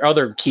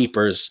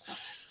keepers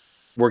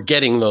were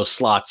getting those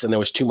slots and there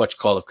was too much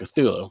Call of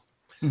Cthulhu.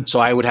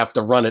 So I would have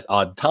to run at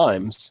odd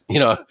times.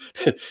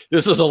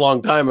 This was a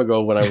long time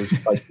ago when I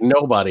was like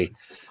nobody.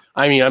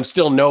 I mean, I'm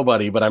still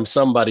nobody, but I'm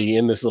somebody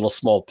in this little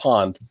small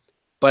pond.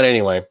 But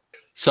anyway,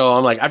 so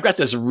I'm like, I've got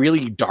this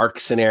really dark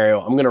scenario.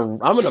 I'm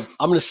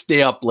gonna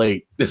stay up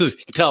late. You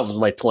can tell it was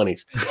my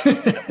 20s,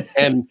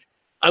 and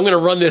I'm gonna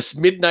run this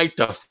midnight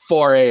to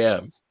 4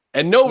 a.m.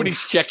 And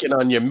nobody's checking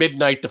on you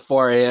midnight to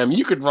 4 a.m.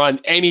 You could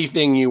run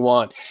anything you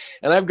want.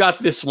 And I've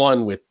got this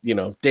one with,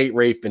 date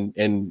rape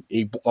and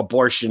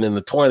abortion in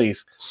the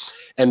 20s.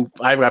 And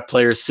I've got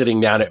players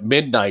sitting down at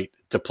midnight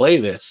to play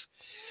this.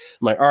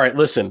 I'm like, all right,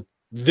 listen,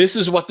 this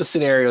is what the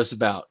scenario is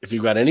about. If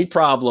you've got any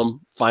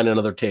problem, find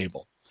another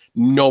table.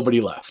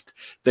 Nobody left.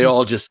 They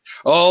all just,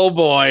 oh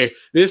boy,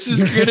 this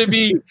is going to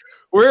be,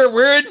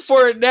 we're in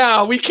for it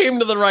now. We came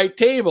to the right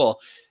table.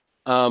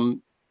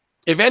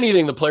 If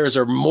anything, the players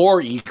are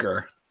more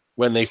eager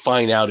when they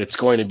find out it's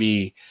going to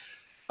be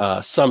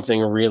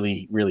something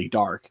really, really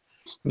dark.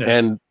 Yeah.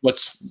 And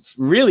what's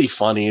really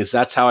funny is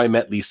that's how I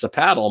met Lisa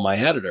Paddle, my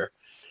editor.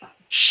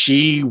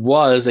 She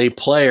was a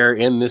player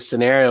in this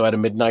scenario at a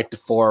Midnight to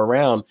 4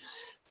 round,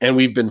 and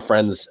we've been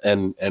friends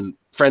and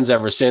friends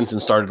ever since,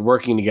 and started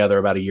working together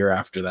about a year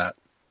after that.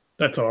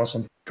 That's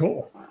awesome.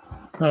 Cool.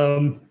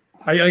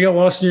 I got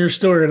lost in your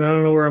story, and I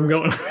don't know where I'm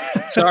going.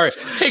 Sorry.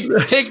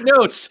 Take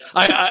notes.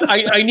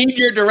 I need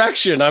your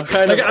direction. I'm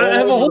kind of. I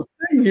have a whole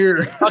thing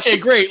here. Okay,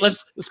 great.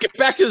 Let's get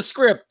back to the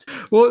script.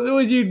 Well,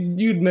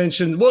 you'd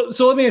mentioned. Well,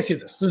 so let me ask you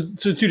this. So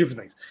two different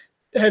things.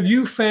 Have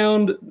you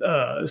found,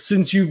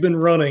 since you've been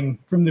running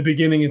from the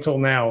beginning until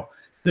now,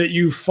 that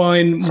you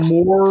find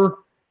more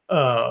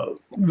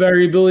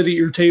variability at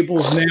your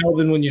tables now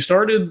than when you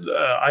started?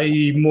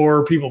 I.e.,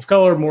 more people of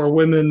color, more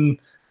women,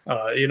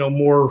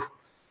 more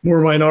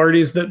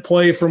minorities that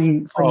play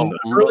from the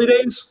early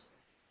days?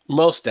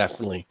 Most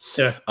definitely.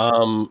 Yeah.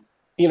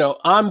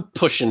 I'm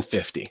pushing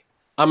 50.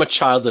 I'm a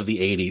child of the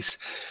 80s.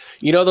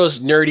 You know those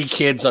nerdy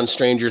kids on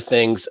Stranger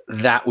Things?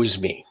 That was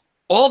me.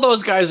 All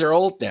those guys are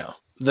old now.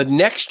 The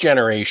next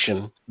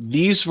generation,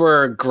 these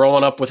were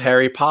growing up with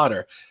Harry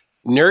Potter.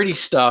 Nerdy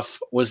stuff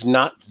was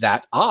not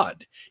that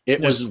odd. It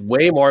was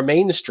way more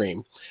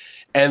mainstream.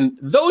 And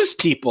those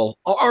people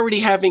are already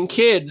having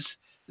kids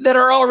that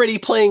are already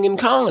playing in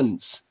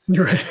cons.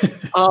 Right.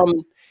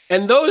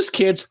 And those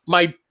kids,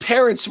 my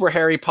parents were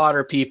Harry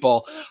Potter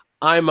people.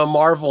 I'm a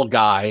Marvel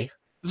guy.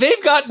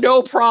 They've got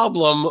no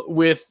problem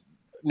with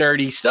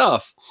nerdy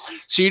stuff.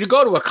 So you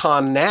go to a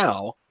con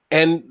now,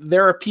 and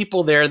there are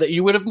people there that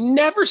you would have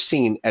never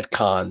seen at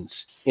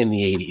cons in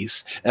the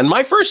 80s. And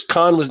my first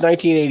con was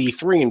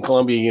 1983 in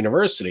Columbia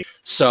University.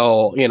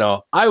 So,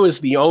 I was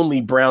the only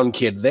brown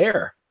kid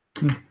there.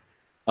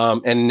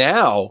 And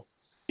now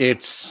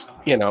it's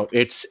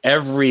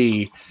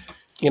every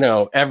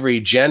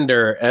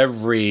gender,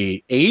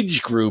 every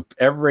age group,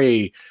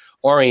 every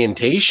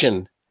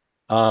orientation,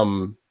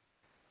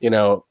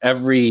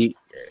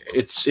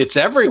 it's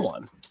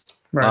everyone.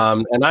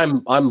 Right. And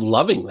I'm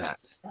loving that.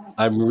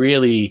 I'm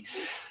really,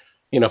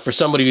 for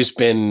somebody who's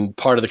been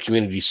part of the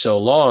community so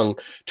long,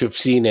 to have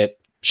seen it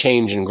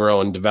change and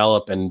grow and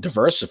develop and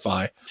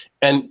diversify.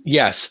 And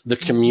yes, the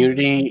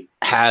community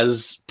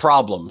has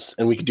problems,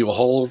 and we could do a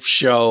whole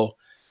show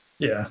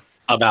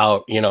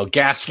about,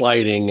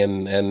 gaslighting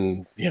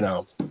and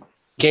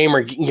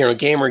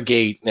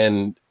Gamergate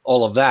and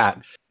all of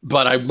that.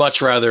 But I'd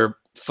much rather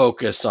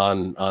focus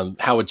on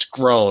how it's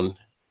grown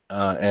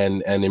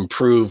and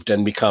improved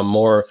and become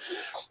more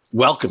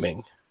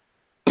welcoming.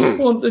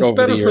 Well, it's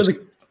better for the.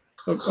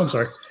 I'm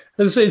sorry.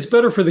 As I say, it's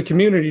better for the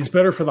community. It's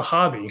better for the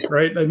hobby,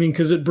 right? I mean,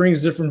 because it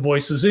brings different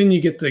voices in. You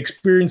get to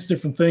experience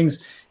different things.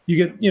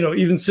 You get,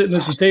 even sitting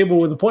at the table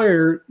with a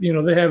player,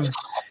 they have,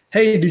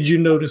 hey, did you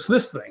notice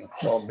this thing?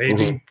 Well,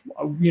 maybe,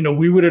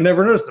 we would have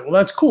never noticed it. Well,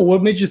 that's cool.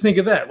 What made you think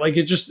of that? Like,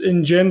 it just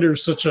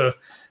engenders such a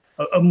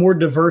more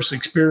diverse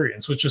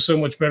experience, which is so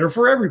much better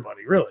for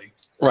everybody, really.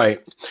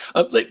 Right.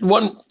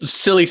 One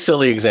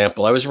silly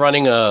example. I was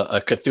running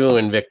a Cthulhu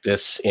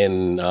Invictus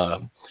in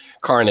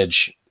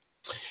Carnage,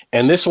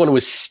 and this one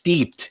was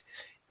steeped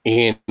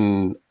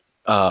in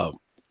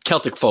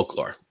Celtic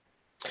folklore.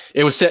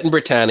 It was set in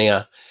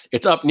Britannia.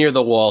 It's up near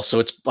the wall, so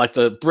it's like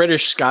the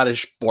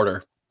British-Scottish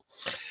border.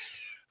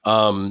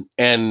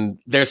 And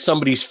there's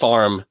somebody's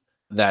farm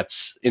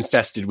that's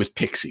infested with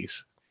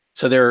pixies.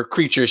 So there are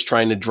creatures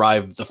trying to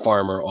drive the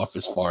farmer off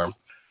his farm.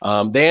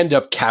 They end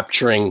up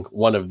capturing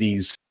one of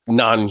these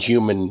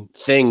non-human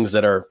things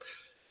that are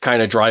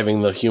kind of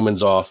driving the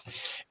humans off.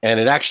 And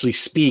it actually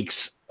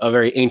speaks a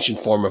very ancient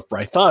form of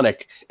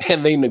Brythonic.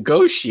 And they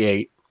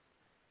negotiate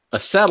a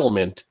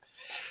settlement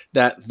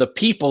that the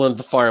people in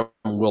the farm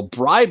will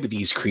bribe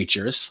these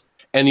creatures,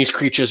 and these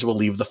creatures will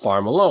leave the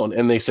farm alone.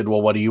 And they said,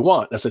 well, what do you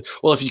want? I said,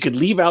 well, if you could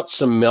leave out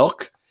some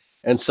milk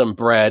and some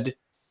bread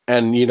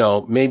and,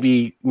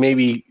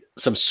 maybe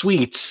some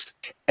sweets.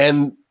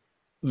 And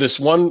this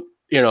one,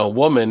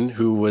 woman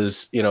who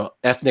was,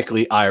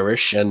 ethnically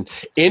Irish and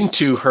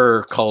into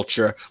her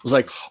culture was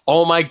like,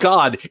 oh my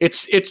God,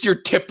 it's your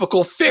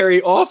typical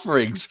fairy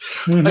offerings.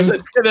 Mm-hmm. I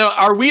said,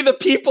 are we the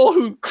people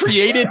who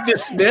created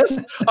this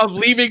myth of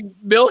leaving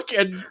milk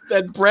and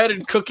bread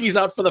and cookies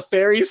out for the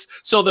fairies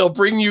so they'll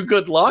bring you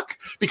good luck?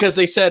 Because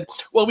they said,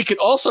 well, we could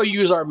also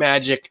use our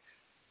magic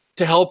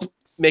to help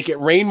make it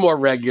rain more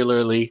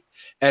regularly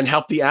and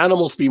help the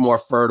animals be more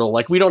fertile.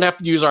 Like, we don't have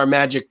to use our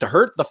magic to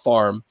hurt the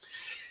farm.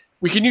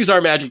 We can use our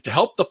magic to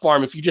help the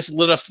farm if you just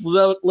let us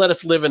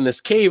live in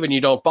this cave and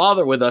you don't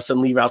bother with us and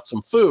leave out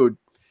some food.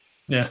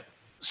 Yeah.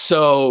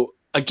 So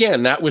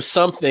again, that was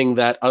something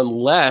that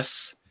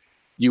unless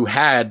you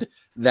had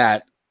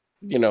that,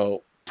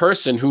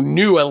 person who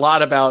knew a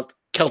lot about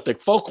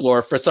Celtic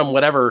folklore for some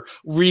whatever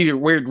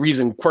weird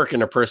reason, quirk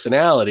in her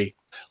personality,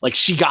 like,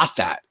 she got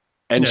that.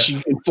 And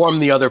she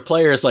informed the other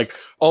players, like,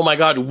 oh my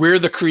God, we're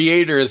the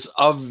creators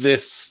of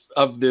this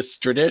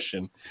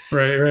tradition.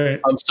 Right.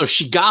 So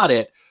she got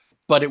it.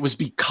 but it was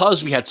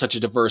because we had such a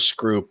diverse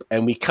group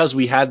and because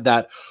we had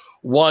that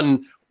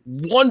one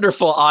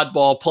wonderful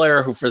oddball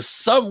player who for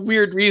some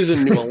weird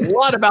reason knew a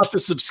lot about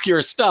this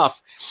obscure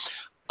stuff.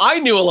 I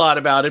knew a lot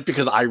about it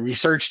because I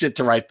researched it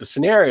to write the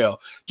scenario.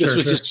 This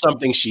was just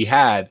something she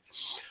had.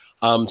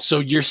 So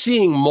you're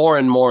seeing more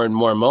and more and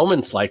more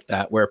moments like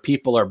that where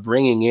people are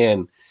bringing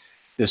in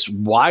this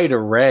wide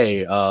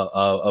array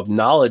of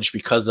knowledge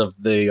because of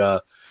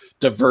the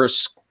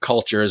diverse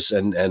cultures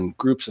and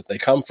groups that they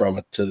come from.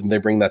 They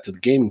bring that to the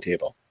gaming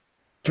table.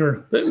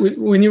 Sure.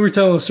 When you were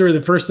telling the story,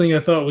 the first thing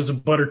I thought was a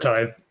butter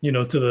tie, to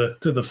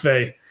the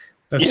Fae,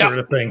 that sort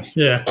of thing.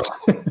 Yeah.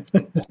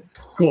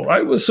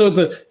 Cool. So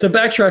to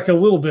backtrack a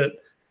little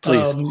bit,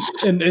 please.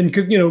 And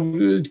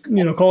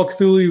Call of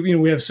Cthulhu,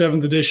 we have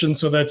 7th edition,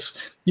 so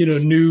that's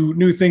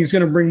new things,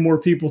 going to bring more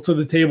people to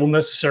the table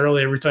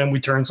necessarily every time we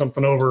turn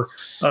something over.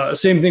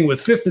 Same thing with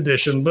 5th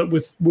edition, but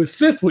with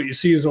 5th, what you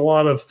see is a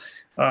lot of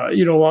a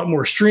lot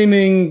more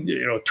streaming,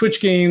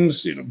 Twitch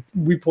games.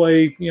 We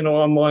play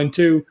online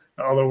too,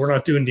 although we're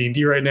not doing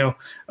D&D right now.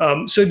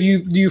 So do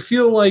you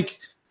feel like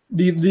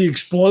the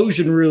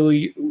explosion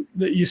really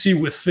that you see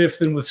with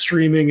 5th and with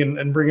streaming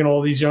and bringing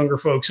all these younger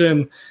folks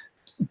in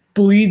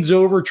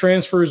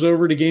transfers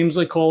over to games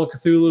like Call of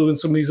Cthulhu and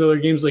some of these other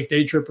games like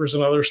Day Trippers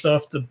and other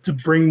stuff to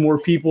bring more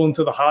people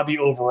into the hobby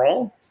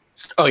overall?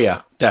 Oh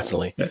yeah,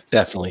 definitely. Yeah.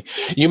 Definitely.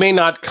 You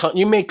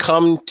may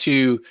come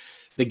to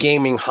the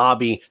gaming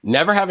hobby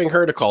never having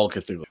heard of Call of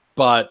Cthulhu,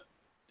 but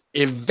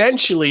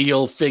eventually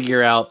you'll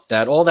figure out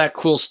that all that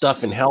cool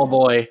stuff in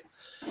Hellboy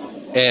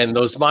and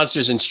those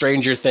monsters in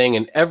Stranger Thing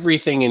and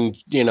everything in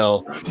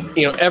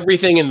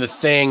everything in The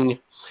Thing,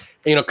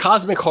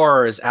 cosmic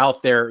horror is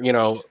out there,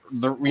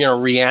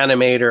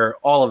 Reanimator,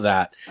 all of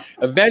that.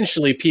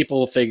 Eventually people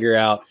will figure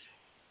out,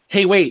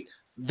 hey, wait,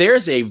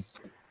 there's a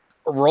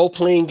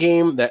role-playing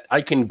game that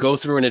I can go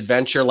through an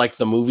adventure like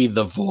the movie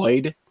The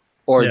Void,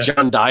 or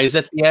John dies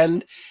at the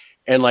end,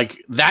 and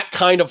like that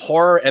kind of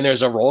horror, and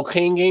there's a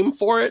role-playing game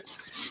for it.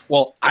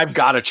 Well, I've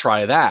got to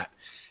try that.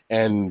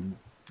 And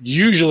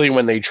usually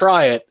when they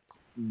try it,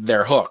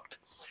 they're hooked.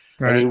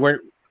 Right. I mean,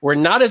 we're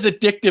not as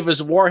addictive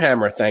as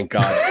Warhammer, thank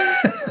God.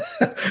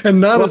 And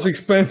not as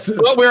expensive.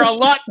 But we're a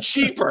lot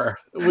cheaper.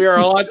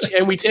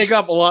 And we take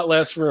up a lot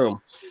less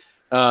room.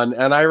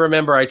 And I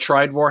remember I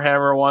tried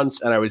Warhammer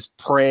once, and I was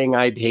praying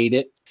I'd hate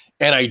it.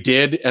 And I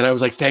did, and I was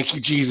like, "Thank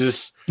you,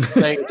 Jesus."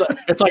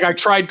 It's like I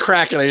tried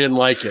crack and I didn't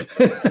like it.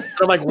 And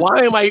I'm like, "Why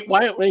am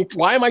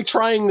I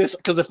trying this?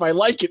 Because if I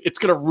like it, it's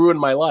gonna ruin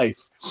my life."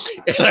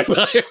 And I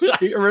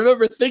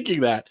remember thinking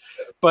that.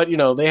 But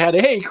they had,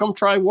 "Hey, come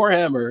try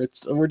Warhammer.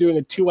 We're doing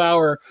a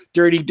 2-hour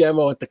dirty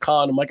demo at the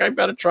con." I'm like, "I've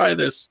got to try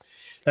this."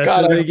 That's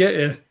God, they get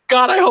you.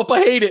 God, I hope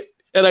I hate it,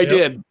 and I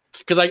did,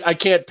 because I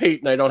can't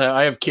paint and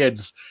I have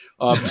kids,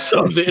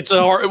 so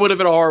it would have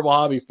been a horrible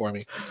hobby for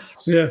me.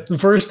 Yeah, the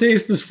first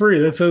taste is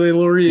free. That's how they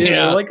lure you in.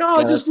 They're like,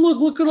 just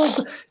look at all.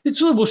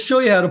 We'll show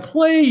you how to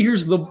play.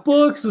 Here's the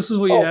books. This is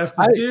what you have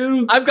to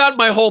do. I've got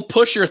my whole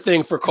pusher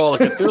thing for Call of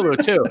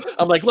Cthulhu too.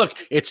 I'm like, look,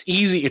 it's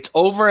easy. It's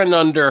over and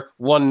under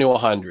 1 to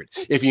 100.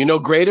 If you know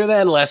greater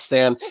than, less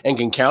than, and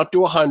can count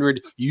to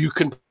 100, you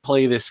can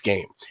play this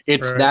game.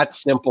 It's that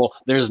simple.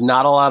 There's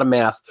not a lot of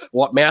math.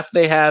 What math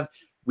they have,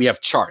 we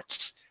have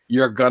charts.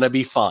 You're gonna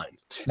be fine.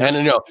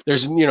 And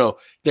there's no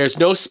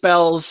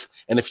spells.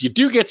 And if you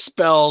do get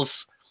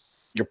spells,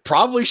 you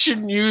probably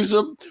shouldn't use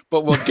them,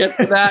 but we'll get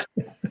to that.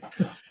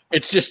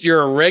 It's just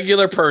you're a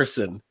regular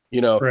person,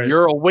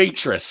 you're a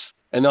waitress.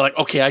 And they're like,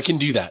 okay, I can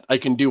do that. I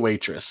can do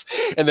waitress.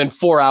 And then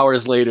 4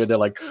 hours later, they're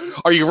like,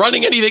 are you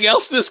running anything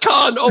else this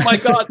con? Oh my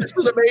God, this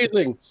was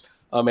amazing.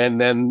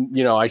 And then,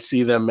 I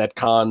see them at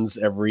cons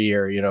every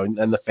year,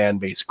 and the fan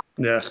base.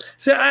 Yeah.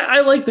 See,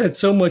 I like that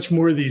so much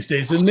more these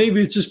days. And maybe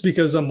it's just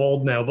because I'm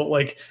old now, but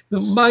like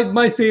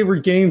my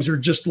favorite games are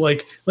just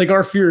like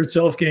our Fear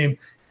Itself game.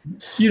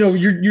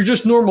 You're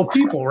just normal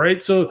people,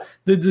 right? So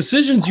the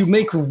decisions you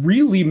make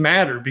really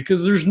matter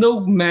because there's no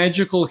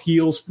magical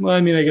heals.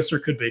 I mean, I guess there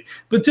could be,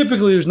 but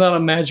typically there's not a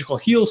magical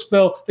heal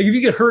spell. Like if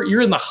you get hurt,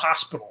 you're in the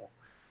hospital.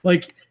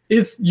 Like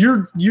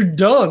you're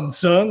done,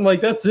 son.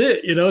 Like that's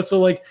it, So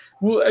like,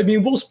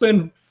 we'll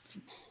spend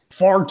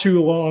far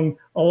too long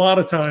a lot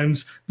of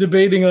times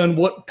debating on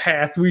what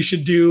path we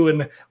should do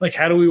and like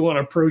how do we want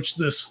to approach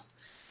this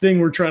thing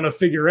we're trying to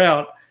figure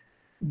out.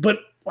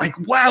 But like,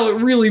 wow,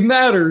 it really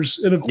matters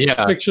in a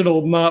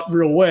fictional, not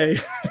real way.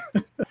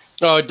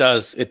 Oh, it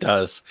does. It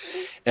does.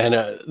 And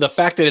the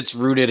fact that it's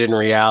rooted in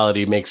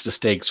reality makes the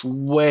stakes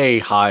way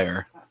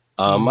higher.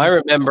 I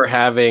remember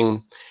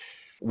having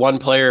one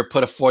player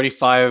put a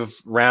 45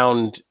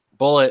 round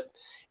bullet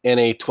in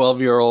a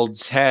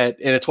 12-year-old's head,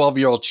 in a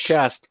 12-year-old's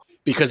chest,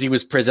 because he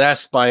was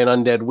possessed by an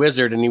undead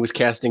wizard and he was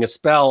casting a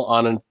spell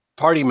on a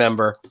party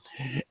member.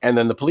 And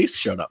then the police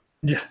showed up.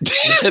 Yeah.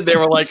 They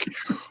were like,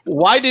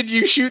 why did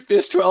you shoot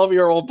this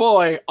 12-year-old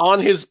boy on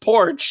his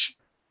porch?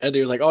 And he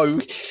was like, oh,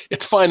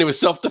 it's fine. It was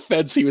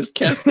self-defense. He was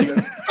casting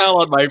a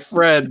spell on my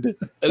friend.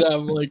 And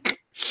I'm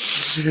like,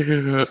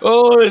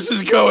 oh, this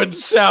is going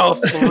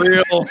south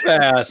real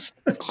fast.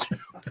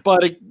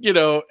 But,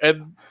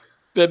 and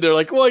then they're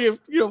like, well, you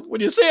know,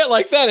 when you say it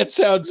like that, it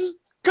sounds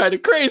kind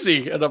of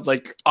crazy. And I'm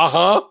like,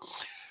 uh-huh.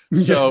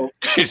 So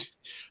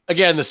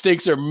again, the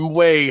stakes are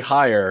way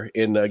higher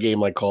in a game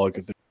like Call of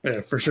Cthulhu.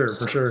 Yeah, for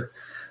sure.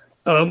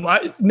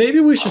 Maybe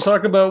we should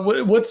talk about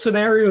what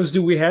scenarios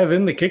do we have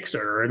in the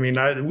Kickstarter. I mean,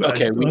 I don't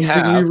think we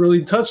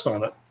really touched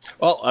on it.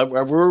 Well,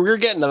 we're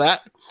getting to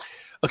that.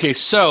 Okay,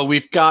 so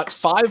we've got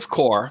 5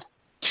 core,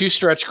 2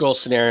 stretch goal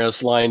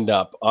scenarios lined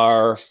up.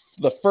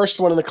 The first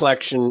one in the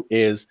collection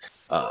is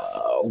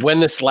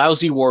When This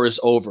Lousy War Is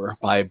Over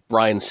by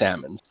Brian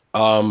Sammons.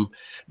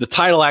 The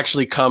title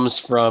actually comes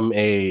from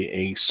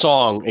a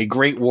song, a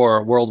Great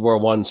War, World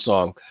War I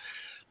song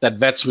that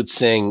vets would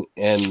sing,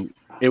 and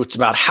it's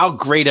about how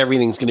great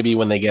everything's going to be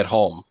when they get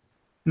home.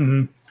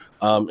 Mm-hmm.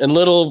 And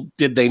little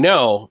did they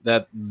know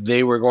that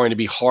they were going to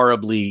be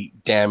horribly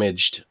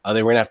damaged.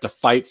 They were going to have to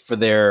fight for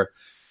their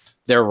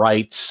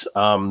rights.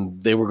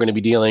 They were going to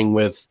be dealing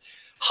with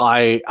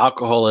high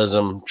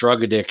alcoholism,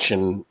 drug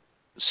addiction,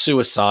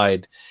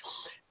 suicide,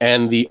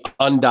 and the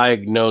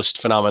undiagnosed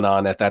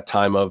phenomenon at that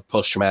time of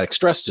post-traumatic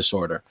stress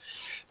disorder.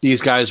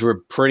 These guys were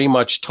pretty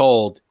much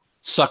told,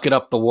 suck it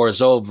up, the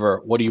war's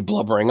over. What are you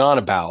blubbering on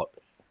about?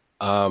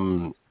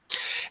 And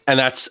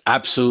that's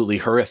absolutely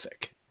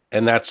horrific.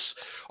 And that's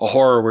a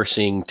horror we're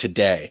seeing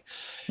today.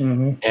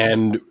 Mm-hmm.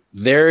 And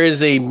there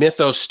is a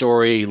mythos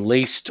story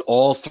laced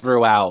all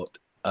throughout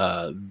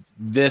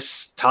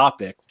this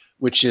topic,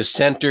 which is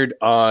centered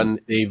on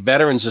a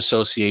veterans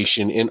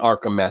association in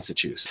Arkham,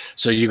 Massachusetts.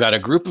 So you got a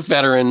group of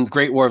veterans,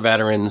 Great War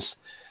veterans,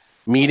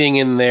 meeting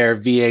in their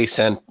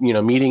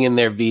meeting in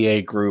their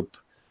VA group,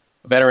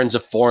 Veterans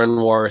of Foreign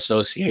War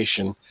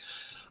Association.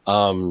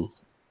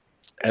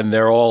 And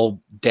they're all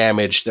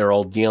damaged. They're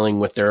all dealing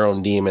with their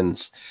own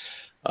demons.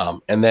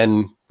 And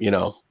then,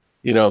 the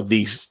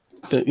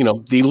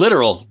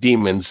literal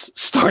demons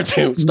start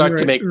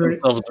to make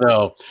themselves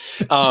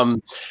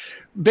known.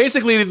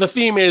 Basically, the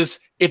theme is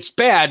it's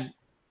bad,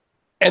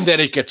 and then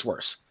it gets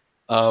worse.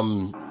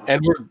 And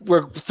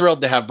we're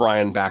thrilled to have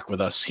Brian back with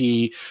us.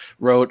 He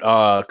wrote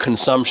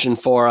Consumption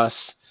for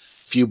us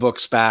a few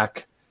books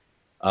back.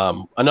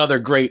 Another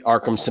great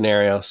Arkham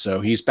scenario. So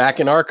he's back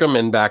in Arkham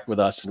and back with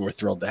us, and we're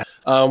thrilled to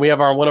have. We have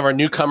one of our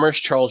newcomers,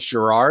 Charles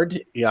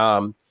Gerard.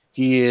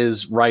 He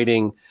is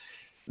writing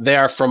They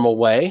Are From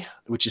Away,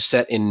 which is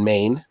set in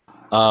Maine.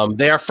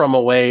 They Are From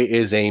Away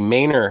is a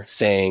Mainer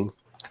saying,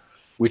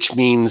 which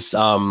means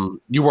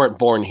you weren't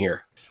born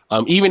here.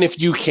 Even if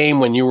you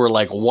came when you were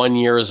like 1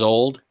 year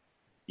old,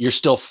 you're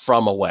still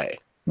from away.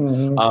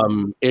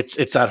 Mm-hmm.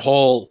 It's that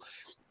whole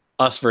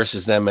us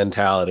versus them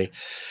mentality.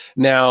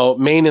 Now,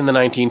 Maine in the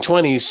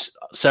 1920s,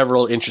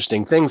 several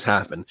interesting things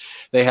happened.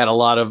 They had a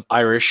lot of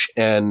Irish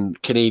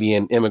and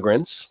Canadian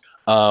immigrants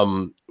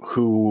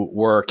who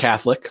were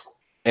Catholic,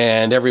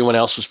 and everyone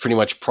else was pretty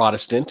much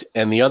Protestant.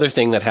 And the other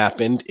thing that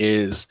happened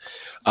is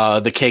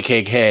the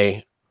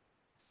KKK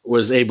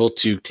was able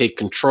to take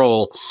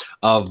control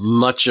of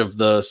much of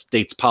the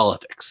state's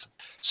politics.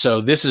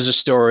 So this is a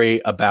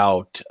story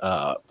about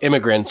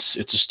immigrants.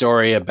 It's a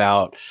story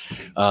about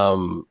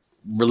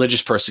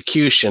religious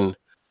persecution,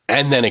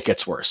 and then it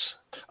gets worse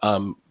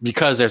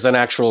because there's an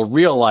actual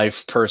real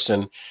life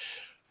person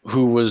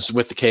who was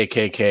with the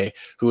KKK,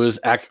 who was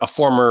a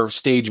former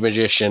stage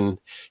magician,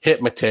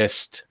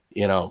 hypnotist,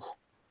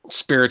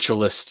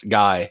 spiritualist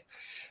guy,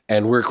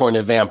 and we're going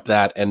to vamp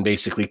that and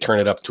basically turn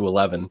it up to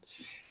 11.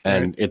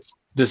 And it's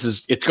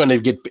going to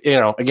get,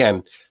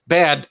 again,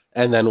 bad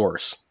and then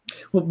worse.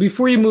 Well,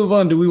 before you move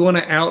on, do we want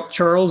to out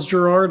Charles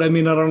Gerard? I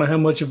mean, I don't know how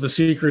much of a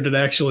secret it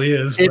actually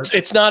is.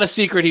 It's not a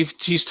secret.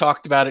 He's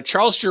talked about it.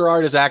 Charles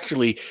Gerard is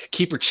actually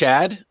Keeper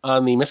Chad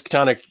on the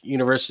Miskatonic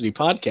University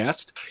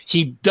podcast.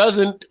 He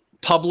doesn't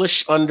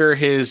publish under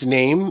his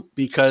name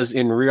because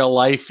in real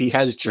life he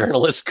has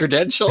journalist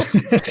credentials,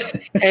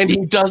 and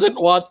he doesn't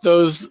want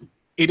those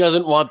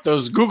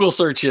Google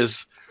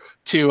searches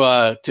to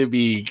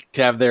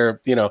have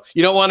their, you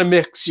don't want to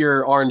mix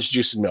your orange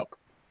juice and milk.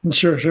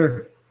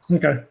 Sure.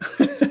 Okay.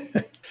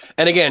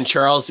 And again,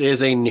 Charles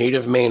is a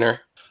native Mainer,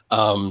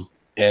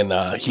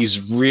 and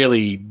he's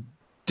really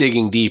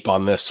digging deep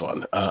on this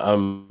one.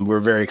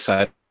 We're very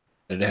excited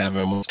to have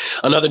him.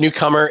 Another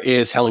newcomer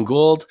is Helen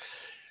Gould,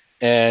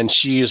 and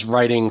she is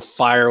writing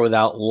Fire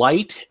Without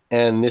Light,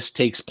 and this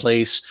takes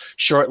place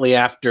shortly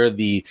after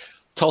the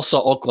Tulsa,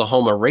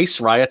 Oklahoma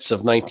race riots of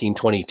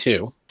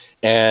 1922.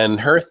 And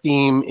her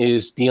theme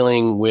is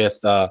dealing with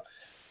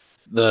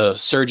the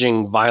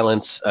surging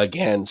violence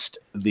against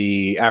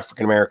the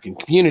African-American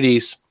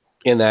communities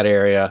in that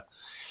area.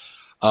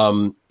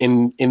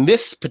 In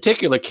this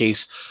particular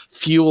case,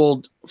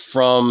 fueled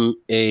from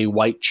a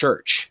white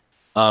church.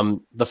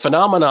 The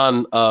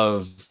phenomenon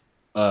of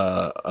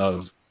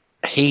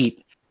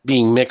hate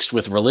being mixed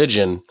with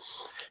religion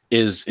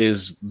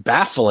is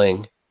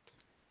baffling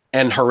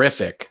and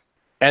horrific.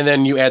 And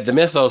then you add the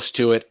mythos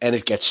to it, and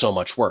it gets so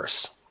much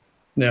worse.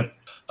 Yeah.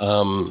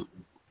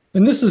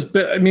 And this is,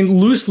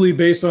 loosely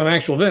based on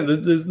actual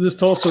event. This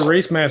Tulsa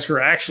race massacre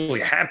actually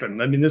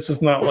happened. I mean, this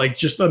is not like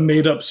just a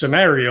made up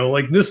scenario.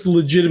 Like, this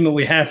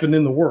legitimately happened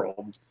in the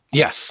world.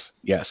 Yes,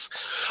 yes.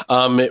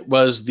 It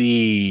was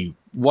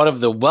one of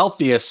the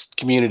wealthiest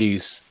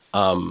communities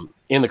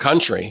in the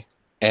country,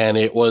 and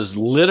it was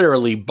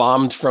literally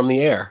bombed from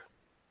the air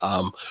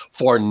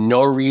for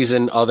no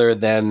reason other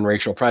than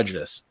racial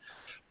prejudice.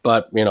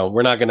 But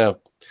we're not gonna.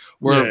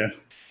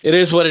 It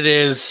is what it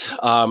is.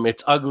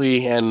 It's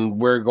ugly, and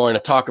we're going to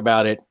talk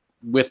about it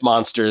with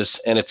monsters,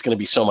 and it's going to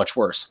be so much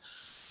worse.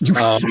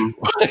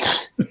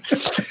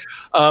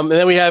 And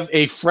then we have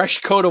A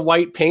Fresh Coat of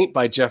White Paint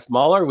by Jeff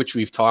Mahler, which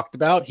we've talked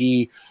about.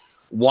 He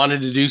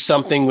wanted to do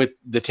something with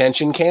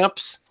detention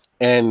camps,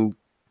 and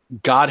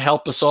God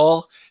help us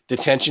all,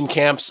 detention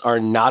camps are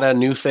not a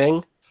new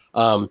thing.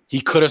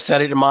 He could have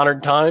said it in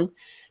modern time.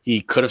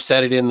 He could have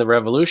said it in the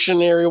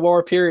Revolutionary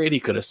War period. He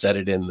could have said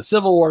it in the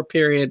Civil War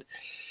period.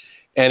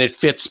 And it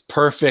fits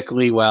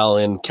perfectly well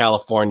in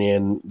California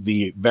in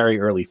the very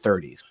early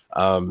 30s.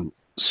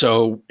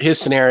 So his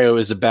scenario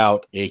is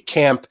about a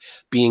camp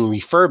being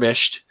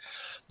refurbished,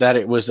 that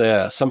it was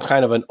some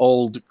kind of an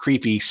old,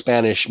 creepy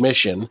Spanish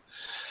mission,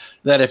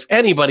 that if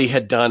anybody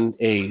had done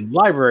a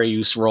library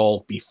use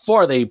role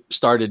before they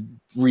started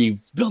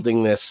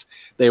rebuilding this,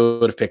 they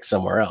would have picked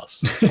somewhere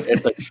else.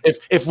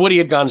 if Woody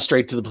had gone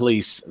straight to the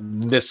police,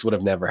 this would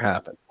have never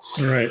happened.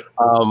 Right.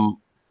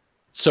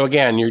 So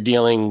again, you're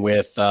dealing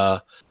with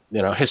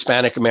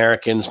Hispanic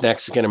Americans,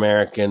 Mexican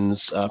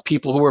Americans,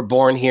 people who were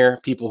born here,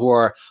 people who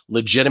are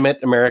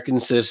legitimate American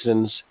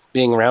citizens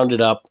being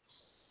rounded up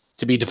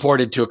to be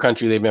deported to a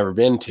country they've never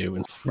been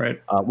to, right?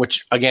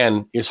 Which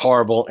again is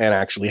horrible and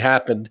actually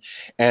happened.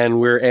 And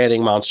we're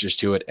adding monsters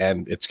to it,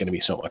 and it's going to be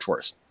so much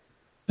worse.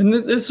 And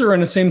this is around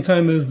the same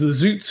time as the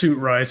Zoot Suit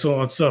riots, all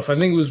that stuff. I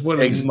think it was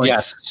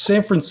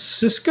San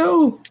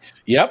Francisco.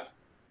 Yep.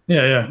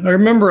 Yeah. I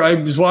remember I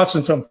was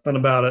watching something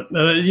about it.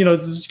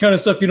 It's the kind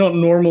of stuff you don't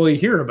normally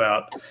hear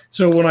about.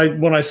 So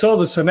when I saw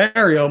the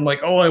scenario, I'm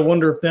like, oh, I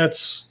wonder if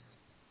that's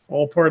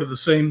all part of the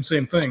same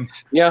thing.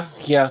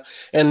 Yeah.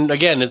 And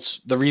again,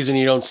 it's the reason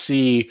you don't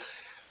see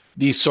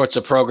these sorts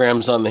of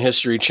programs on the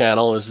History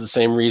Channel is the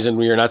same reason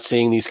we are not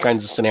seeing these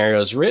kinds of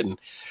scenarios written.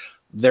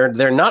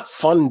 They're not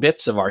fun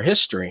bits of our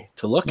history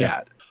to look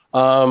at.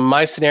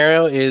 My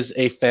scenario is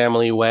A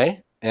Family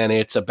Way, and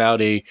it's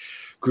about a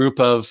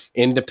group of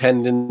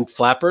independent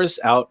flappers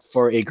out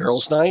for a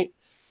girls' night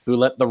who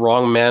let the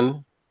wrong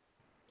men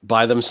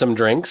buy them some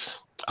drinks.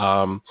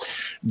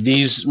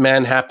 These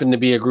men happen to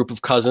be a group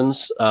of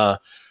cousins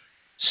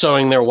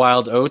sowing their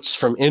wild oats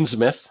from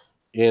Innsmouth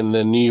in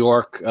the New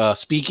York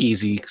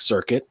speakeasy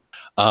circuit.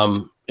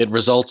 It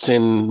results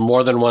in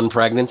more than one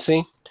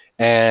pregnancy,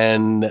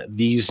 and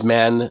these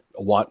men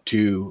want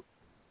to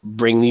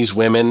bring these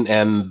women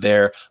and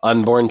their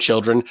unborn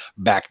children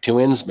back to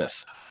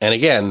Innsmouth. And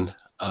again,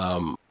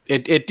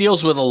 it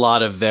deals with a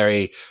lot of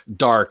very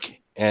dark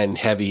and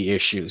heavy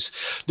issues.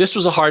 This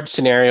was a hard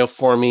scenario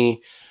for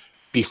me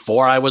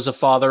before I was a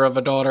father of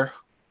a daughter,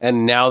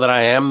 and now that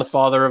I am the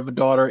father of a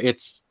daughter,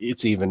 it's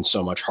even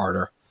so much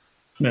harder.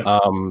 Yeah.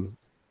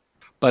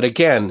 But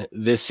again,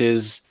 this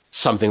is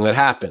something that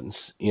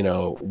happens.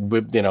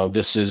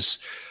 This is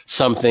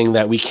something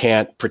that we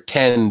can't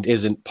pretend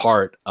isn't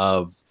part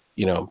of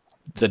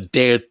the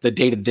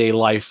day-to-day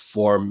life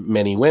for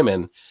many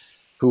women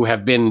who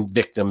have been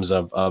victims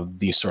of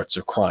these sorts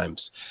of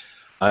crimes.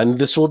 And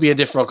this will be a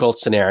difficult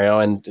scenario,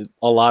 and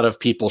a lot of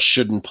people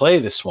shouldn't play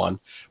this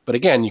one. But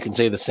again, you can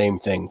say the same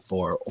thing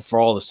for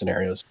all the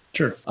scenarios.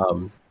 Sure.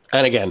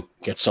 And again,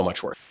 it gets so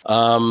much worse.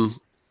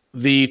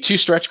 The two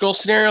stretch goal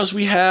scenarios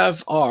we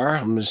have are,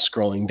 I'm just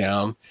scrolling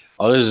down.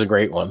 Oh, this is a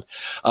great one.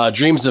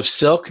 Dreams of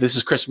Silk. This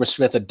is Christopher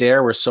Smith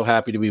Adair. We're so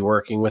happy to be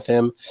working with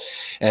him.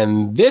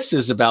 And this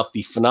is about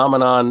the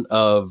phenomenon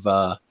of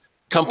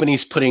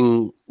companies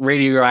putting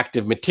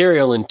radioactive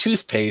material in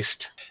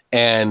toothpaste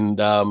and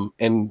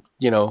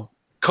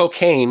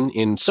cocaine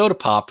in soda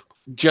pop,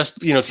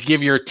 just to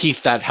give your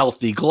teeth that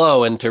healthy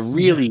glow and to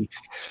really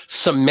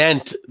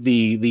cement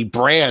the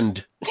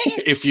brand,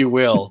 if you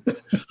will,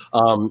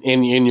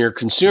 in your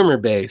consumer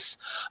base.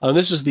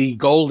 This was the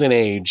golden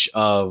age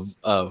of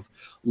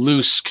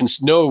loose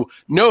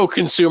no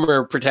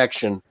consumer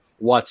protection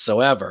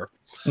whatsoever.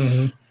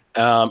 Mm-hmm.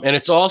 And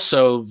it's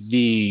also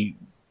the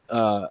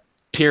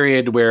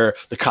period where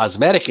the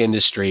cosmetic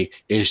industry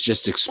is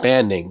just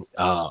expanding.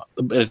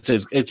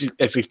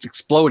 It's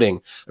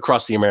exploding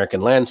across the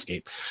American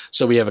landscape.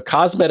 So we have a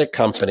cosmetic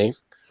company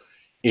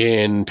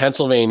in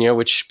Pennsylvania,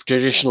 which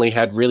traditionally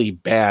had really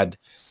bad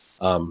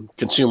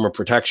consumer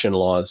protection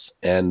laws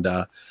and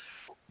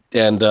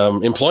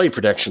employee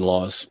protection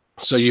laws.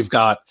 So you've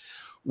got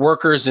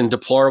workers in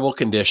deplorable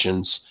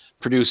conditions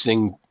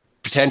producing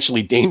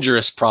potentially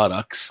dangerous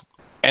products.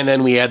 And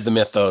then we add the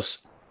mythos,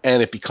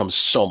 and it becomes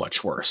so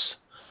much worse.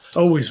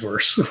 Always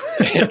worse.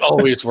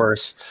 Always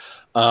worse.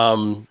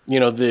 It's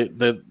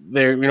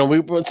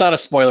not a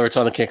spoiler. It's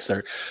on the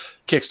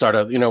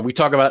Kickstarter. We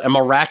talk about a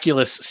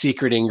miraculous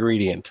secret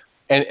ingredient,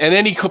 and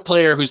any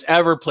player who's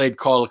ever played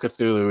Call of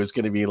Cthulhu is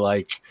going to be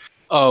like,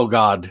 oh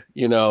God,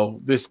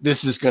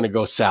 this is going to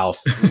go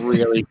south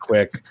really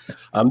quick.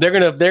 They're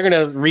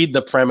gonna read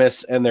the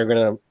premise, and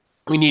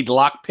we need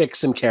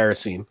lockpicks and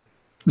kerosene.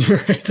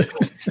 Right.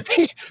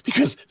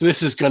 Because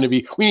this is going to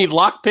be, we need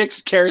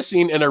lockpicks,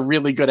 kerosene, and a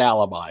really good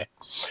alibi.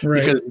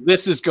 Right. Because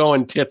this is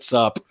going tits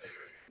up.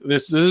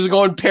 This is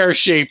going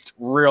pear-shaped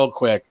real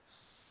quick.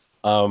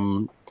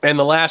 And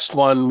the last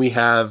one we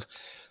have,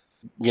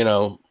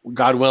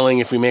 God willing,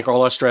 if we make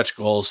all our stretch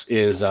goals,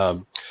 is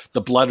the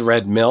Blood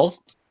Red Mill,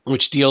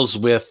 which deals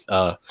with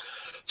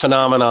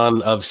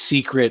phenomenon of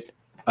secret.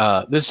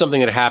 This is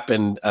something that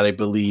happened at, I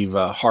believe,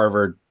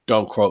 Harvard.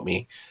 Don't quote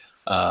me.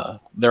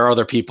 There are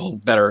other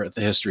people better at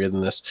the history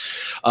than this,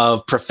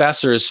 of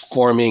professors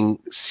forming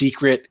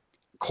secret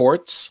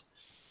courts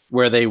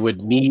where they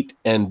would meet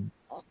and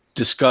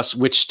discuss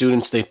which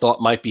students they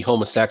thought might be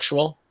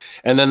homosexual.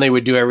 And then they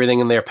would do everything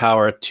in their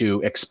power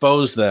to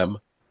expose them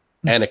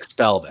and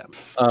expel them.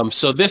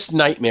 So this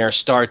nightmare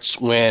starts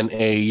when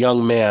a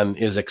young man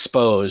is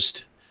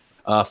exposed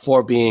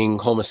for being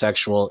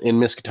homosexual in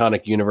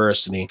Miskatonic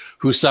University,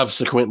 who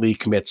subsequently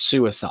commits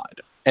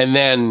suicide. And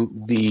then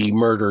the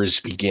murders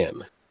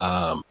begin.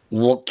 Don't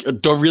want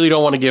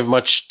to give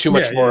too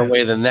much more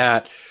away than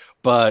that,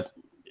 but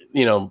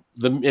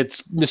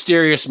it's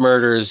mysterious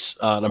murders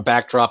on a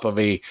backdrop of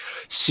a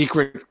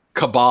secret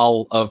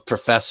cabal of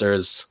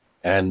professors,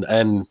 and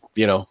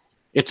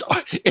it's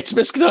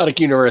Miskatonic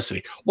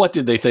University. What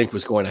did they think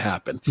was going to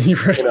happen?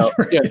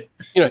 Right.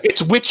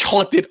 It's witch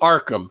haunted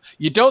Arkham.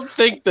 You don't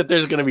think that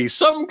there's going to be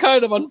some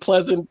kind of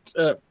unpleasant,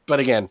 but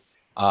again,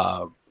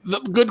 the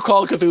good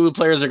Call of Cthulhu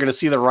players are going to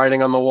see the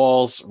writing on the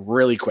walls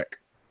really quick.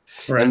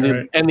 Right,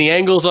 and the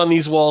angles on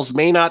these walls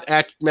may not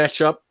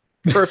match up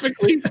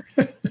perfectly,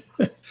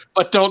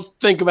 but don't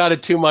think about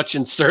it too much,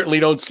 and certainly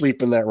don't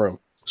sleep in that room.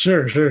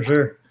 Sure.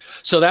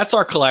 So that's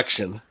our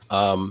collection.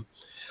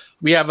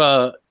 We have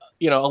a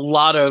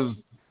lot of,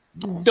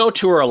 no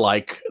two are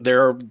alike.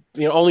 There are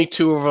only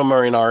 2 of them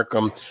are in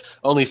Arkham,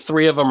 only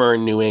 3 of them are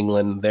in New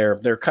England.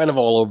 They're kind of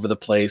all over the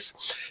place,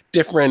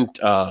 different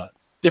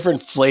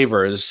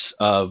flavors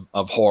of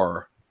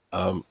horror.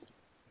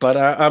 But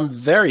I'm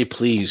very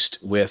pleased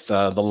with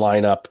the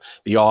lineup,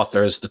 the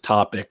authors, the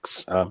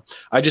topics.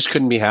 I just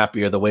couldn't be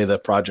happier the way the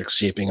project's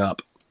shaping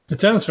up. It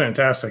sounds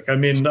fantastic. I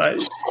mean,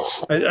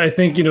 I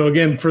think,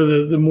 again, for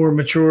the more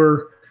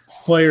mature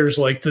players,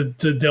 like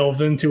to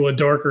delve into a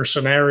darker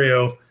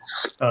scenario,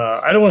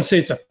 I don't want to say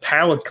it's a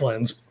palate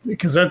cleanse,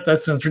 because that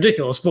sounds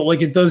ridiculous, but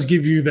like it does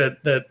give you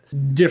that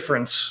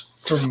difference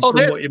from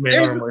what you may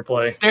normally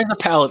play. There's a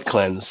palate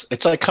cleanse.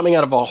 It's like coming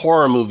out of a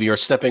horror movie or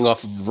stepping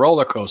off of a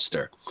roller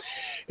coaster.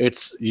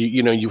 It's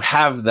you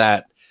have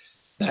that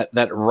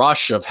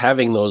rush of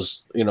having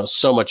those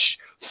so much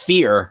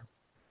fear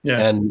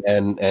and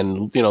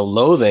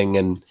loathing,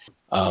 and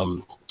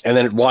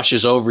then it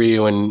washes over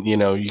you, and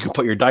you can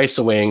put your dice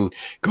away and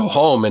go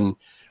home, and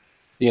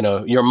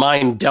your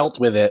mind dealt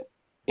with it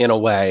in a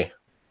way,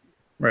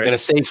 right, in a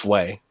safe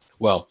way.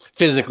 Well,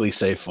 physically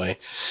safe way.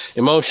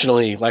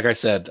 Emotionally, like I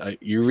said,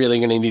 you're really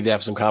going to need to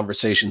have some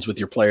conversations with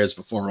your players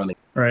before running.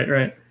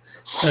 Right.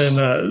 And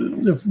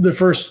the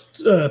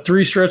first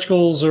 3 stretch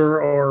goals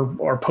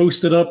are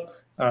posted up.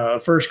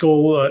 First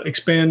goal,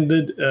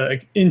 expanded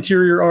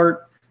interior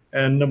art,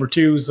 and number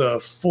 2 is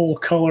a full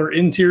color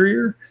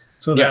interior.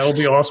 So that'll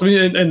be awesome.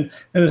 And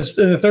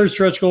the third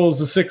stretch goal is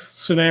the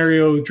 6th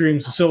scenario,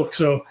 Dreams of Silk.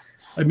 So,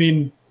 I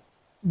mean,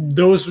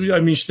 you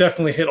should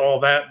definitely hit all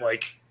that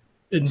like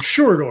in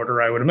short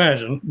order, I would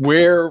imagine.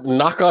 We're,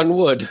 knock on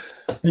wood.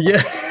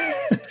 Yeah.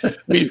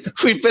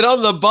 We've been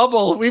on the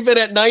bubble. We've been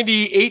at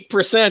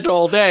 98%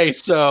 all day.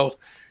 So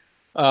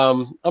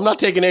I'm not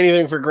taking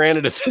anything for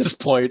granted at this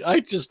point. I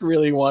just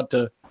really want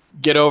to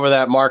get over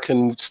that mark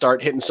and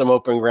start hitting some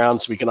open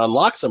ground so we can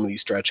unlock some of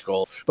these stretch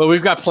goals. But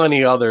we've got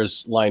plenty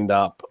others lined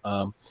up.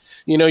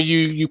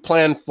 You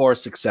plan for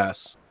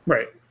success.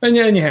 Right. And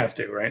you have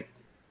to, right?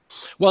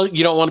 Well,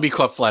 you don't want to be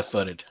caught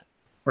flat-footed.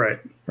 Right.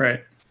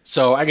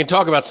 So I can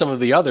talk about some of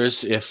the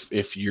others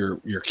if you're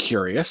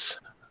curious.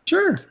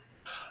 Sure.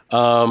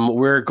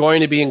 We're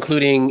going to be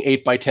including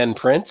 8x10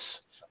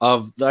 prints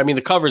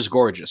the cover's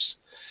gorgeous.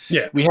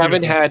 Yeah. We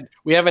haven't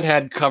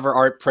had cover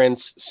art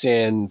prints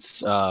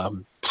since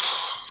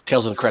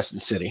Tales of the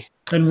Crescent City.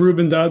 And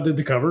Ruben Dodd did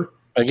the cover.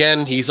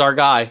 Again, he's our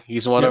guy.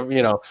 He's one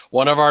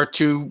of our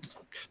 2.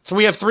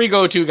 We have 3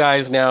 go-to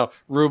guys now.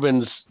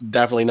 Ruben's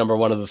definitely number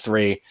 1 of the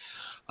 3.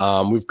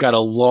 We've got a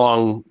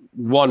long,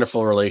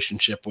 wonderful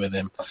relationship with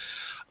him.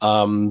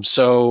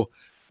 So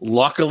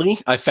luckily,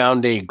 I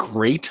found a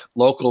great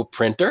local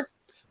printer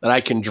that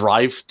I can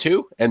drive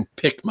to and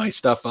pick my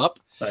stuff up.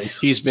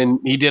 Nice.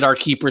 He did our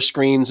keeper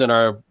screens and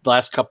our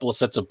last couple of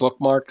sets of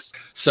bookmarks.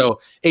 So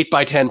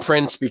 8x10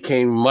 prints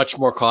became much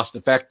more cost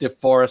effective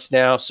for us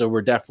now. So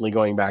we're definitely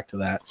going back to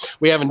that.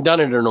 We haven't done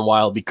it in a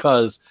while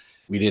because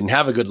we didn't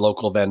have a good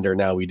local vendor.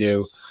 Now we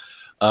do.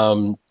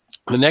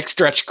 The next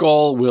stretch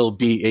goal will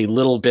be a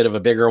little bit of a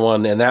bigger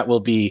one, and that will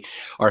be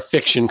our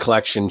fiction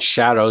collection,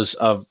 Shadows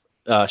of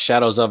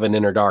an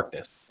Inner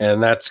Darkness.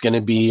 And that's going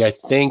to be, I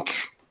think,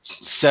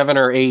 7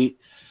 or 8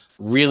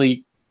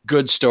 really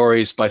good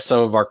stories by some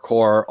of our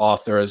core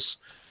authors.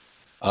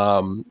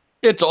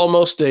 It's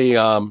almost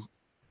a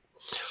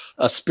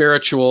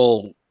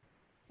spiritual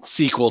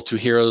sequel to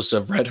Heroes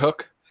of Red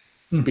Hook,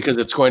 because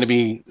it's going to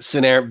be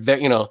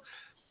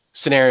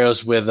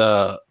scenarios with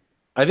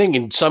I think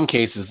in some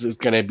cases it's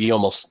going to be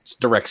almost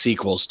direct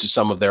sequels to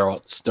some of their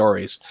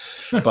stories,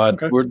 but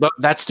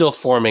that's still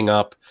forming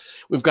up.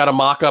 We've got a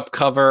mock-up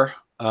cover.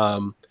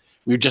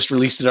 We just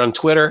released it on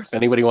Twitter. If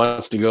anybody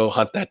wants to go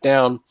hunt that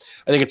down,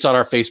 I think it's on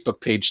our Facebook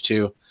page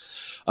too.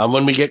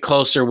 When we get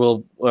closer,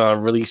 we'll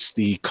release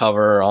the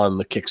cover on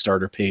the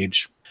Kickstarter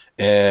page,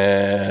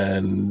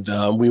 and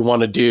we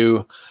want to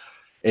do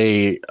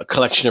a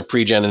collection of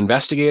pre-gen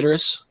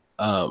investigators.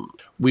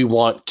 We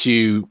want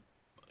to.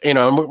 We're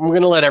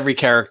going to let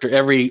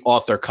every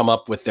author come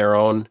up with their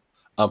own.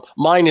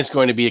 Mine is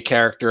going to be a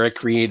character I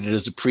created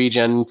as a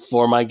pre-gen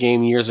for my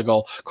game years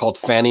ago called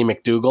Fanny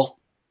McDougal.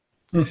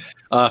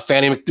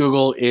 Fanny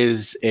McDougal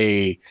is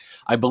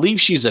I believe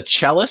she's a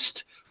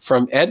cellist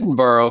from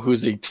Edinburgh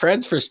who's a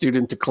transfer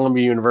student to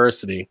Columbia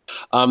University,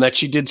 that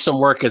she did some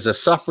work as a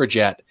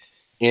suffragette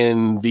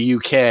in the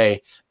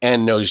UK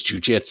and knows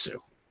jujitsu.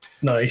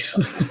 Nice.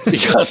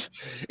 Because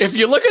if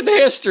you look at the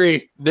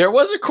history, there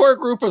was a core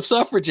group of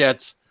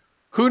suffragettes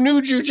who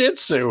knew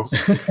jujitsu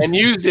and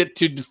used it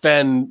to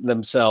defend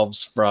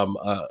themselves from,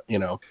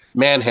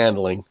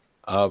 manhandling.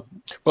 But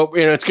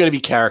it's going to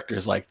be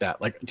characters like that,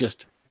 like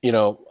just,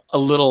 a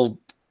little.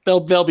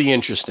 They'll be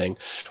interesting.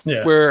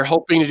 Yeah. We're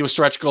hoping to do a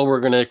stretch goal. We're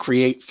going to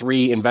create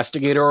 3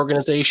 investigator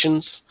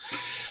organizations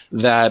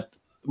that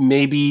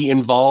may be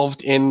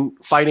involved in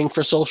fighting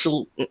for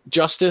social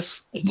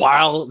justice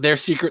while they're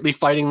secretly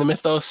fighting the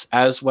mythos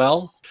as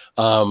well.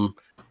 Those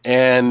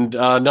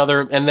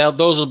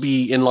will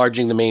be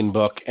enlarging the main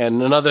book.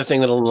 And another thing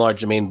that'll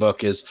enlarge the main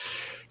book is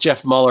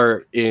Jeff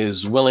Muller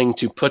is willing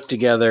to put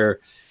together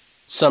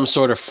some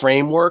sort of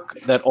framework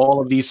that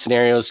all of these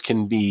scenarios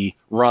can be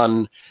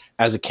run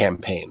as a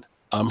campaign.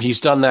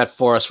 He's done that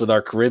for us with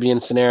our Caribbean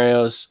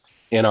scenarios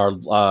in our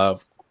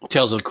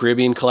Tales of the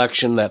Caribbean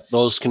collection, that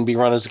those can be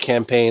run as a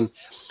campaign.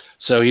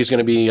 So he's going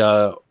to be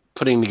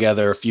putting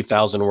together a few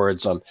thousand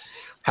words on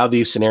how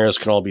these scenarios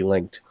can all be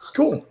linked.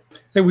 Cool.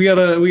 Hey, we got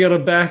a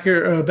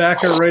backer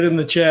right in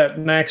the chat.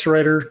 Max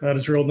Ryder, not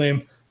his real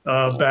name,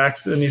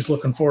 backed, and he's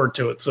looking forward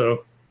to it.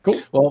 So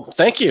cool. Well,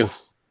 thank you.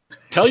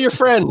 Tell your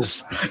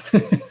friends.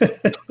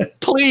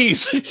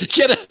 Please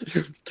get it.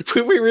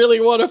 We really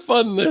want to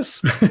fund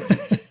this.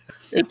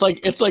 It's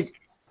like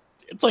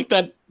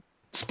that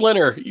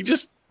Splinter. You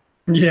just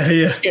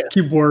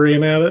keep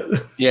worrying at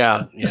it.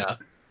 Yeah.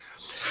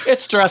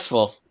 It's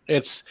stressful.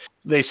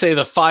 They say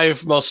the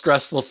 5 most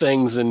stressful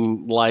things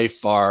in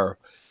life are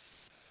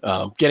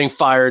getting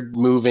fired,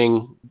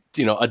 moving,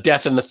 a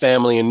death in the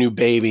family, a new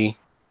baby,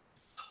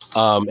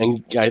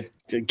 and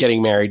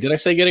getting married. Did I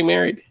say getting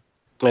married?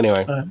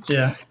 Anyway,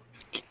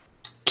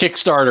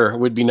 Kickstarter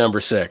would be number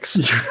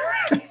 6.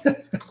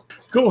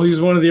 Cool. He's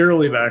one of the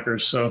early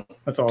backers, so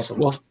that's awesome.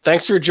 Well,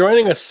 thanks for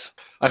joining us.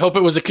 I hope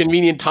it was a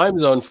convenient time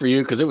zone for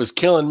you, because it was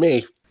killing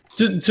me.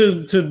 To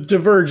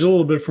diverge a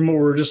little bit from what we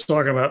were just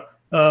talking about,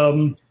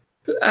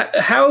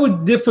 how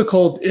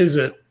difficult is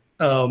it?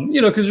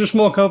 Because you're a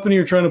small company,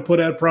 you're trying to put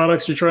out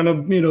products, you're trying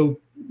to,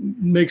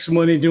 make some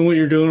money doing what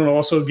you're doing, and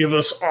also give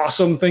us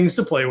awesome things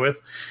to play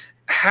with.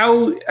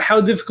 How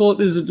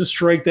difficult is it to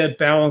strike that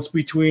balance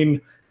between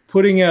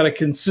putting out a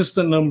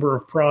consistent number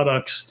of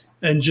products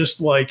and just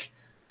like,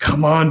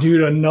 come on,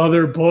 dude,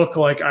 another book?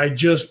 Like, I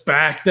just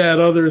backed that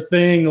other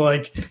thing.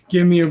 Like,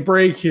 give me a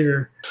break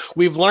here.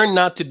 We've learned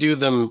not to do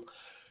them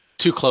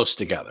too close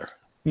together.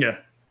 Yeah.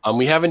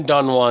 We haven't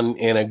done one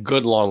in a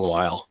good long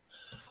while.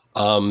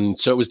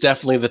 So it was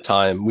definitely the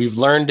time. We've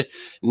learned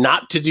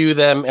not to do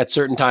them at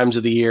certain times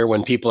of the year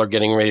when people are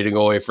getting ready to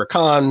go away for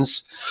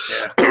cons,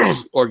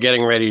 or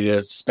getting ready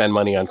to spend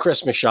money on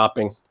Christmas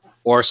shopping,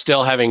 or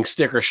still having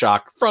sticker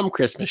shock from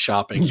Christmas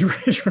shopping,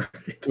 right.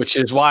 Which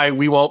is why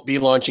we won't be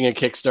launching a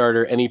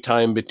Kickstarter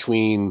anytime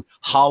between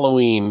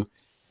Halloween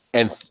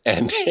and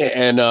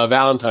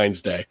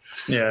Valentine's Day.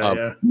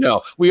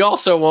 No, we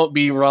also won't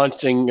be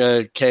launching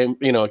a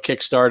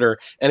Kickstarter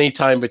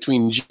anytime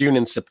between June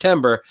and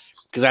September,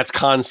 because that's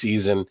con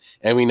season,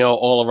 and we know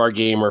all of our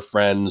gamer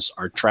friends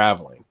are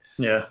traveling.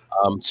 Yeah.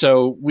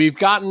 So we've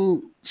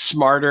gotten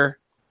smarter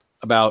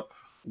about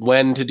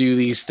when to do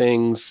these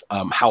things,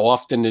 how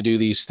often to do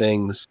these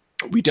things.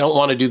 We don't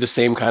want to do the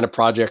same kind of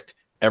project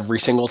every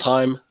single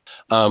time.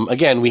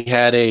 Again, we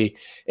had a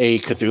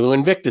Cthulhu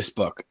Invictus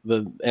book,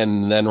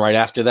 and then right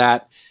after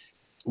that,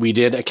 we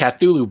did a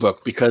Cthulhu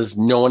book, because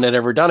no one had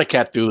ever done a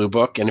Cthulhu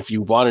book, and if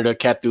you wanted a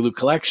Cthulhu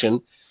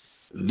collection,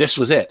 this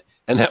was it.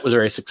 And that was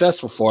very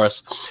successful for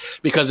us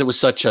because it was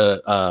such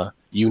a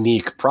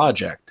unique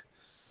project.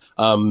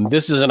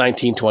 This is a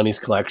 1920s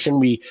collection.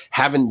 We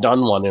haven't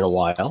done one in a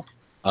while.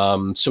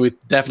 So we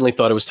definitely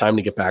thought it was time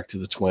to get back to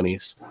the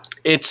 20s.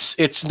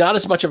 It's not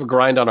as much of a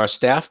grind on our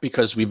staff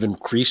because we've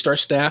increased our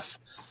staff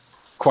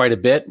quite a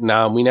bit.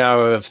 We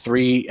now have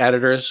 3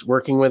 editors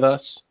working with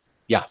us.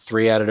 Yeah,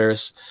 3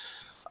 editors,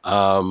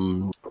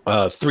 3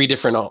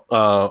 different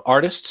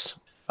artists.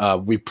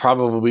 We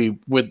probably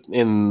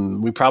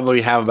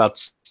have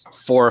about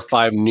 4 or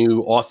 5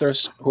 new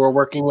authors who are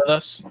working with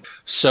us,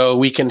 so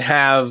we can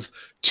have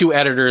 2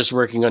 editors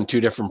working on 2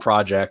 different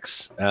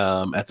projects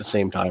at the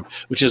same time,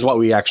 which is what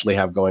we actually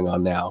have going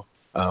on now.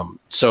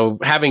 So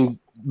having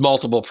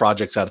multiple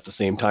projects out at the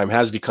same time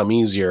has become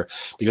easier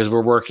because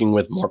we're working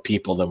with more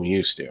people than we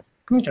used to.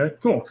 Okay,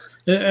 cool.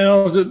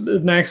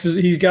 And Max,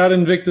 he's got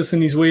Invictus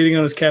and he's waiting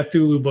on his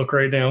Cthulhu book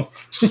right now.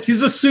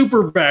 He's a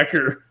super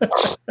backer.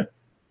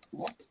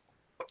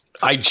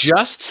 I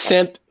just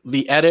sent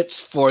the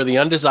edits for The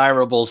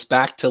Undesirables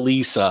back to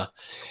Lisa,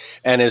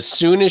 and as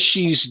soon as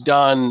she's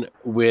done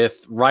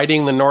with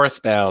writing the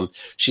Northbound,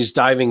 she's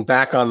diving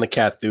back on the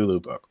Cthulhu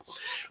book.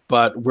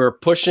 But we're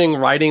pushing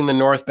writing the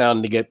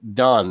Northbound to get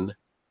done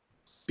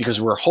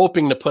because we're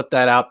hoping to put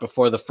that out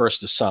before the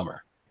 1st of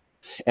summer.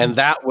 And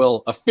that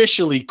will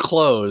officially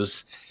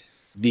close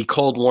the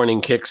Cold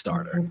Warning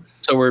Kickstarter.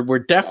 So we're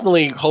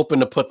definitely hoping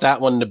to put that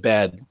one to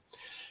bed,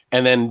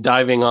 and then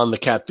diving on the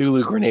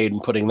Cthulhu Grenade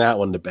and putting that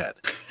one to bed.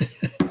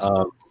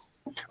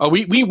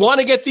 We want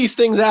to get these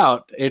things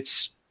out.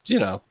 It's,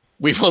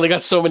 we've only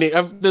got so many.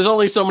 There's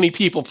only so many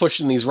people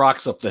pushing these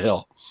rocks up the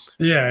hill.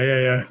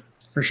 Yeah,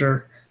 for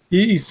sure.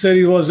 He said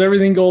he loves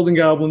everything Golden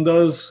Goblin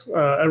does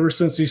ever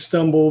since he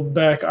stumbled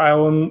back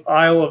Isle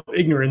of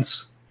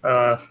Ignorance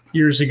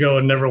years ago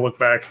and never looked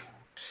back.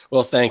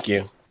 Well, thank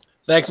you.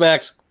 Thanks,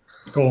 Max.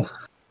 Cool.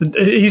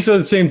 He said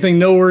the same thing.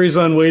 No worries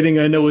on waiting.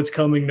 I know it's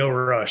coming. No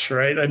rush.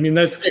 Right. I mean,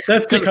 that's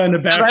the kind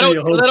of backer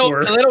you hope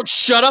for. They don't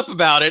shut up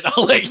about it.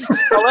 I'll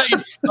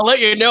let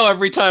you know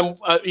every time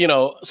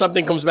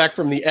something comes back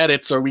from the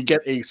edits or we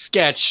get a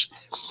sketch.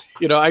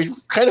 I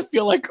kind of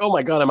feel like, oh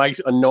my God, am I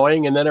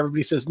annoying? And then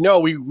everybody says, no,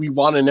 we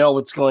want to know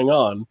what's going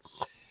on,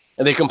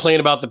 and they complain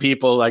about the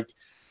people like,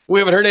 we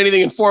haven't heard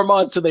anything in 4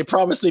 months, and they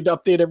promised they'd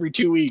update every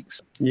 2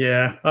 weeks.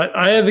 Yeah,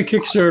 I have a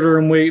Kickstarter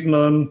I'm waiting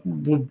on.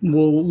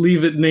 We'll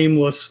leave it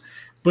nameless,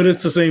 but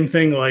it's the same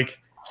thing.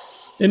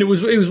 And it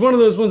was one of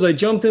those ones I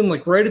jumped in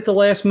right at the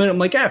last minute. I'm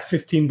like,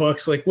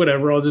 $15, like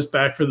whatever. I'll just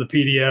back for the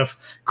PDF.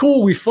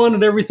 Cool, we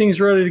funded,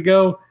 everything's ready to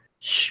go.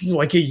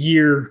 Like a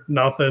year,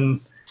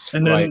 nothing.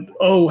 And then, right.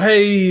 Oh,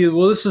 hey,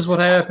 well, this is what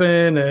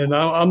happened, and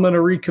I'm going to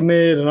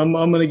recommit, and I'm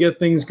going to get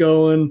things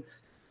going,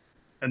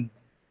 and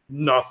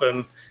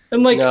nothing.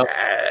 And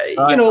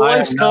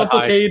life's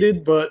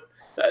complicated, but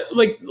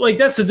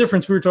that's the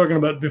difference we were talking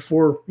about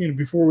before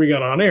we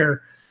got on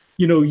air.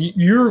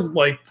 You're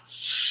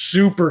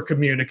super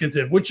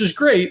communicative, which is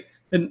great.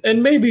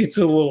 And maybe it's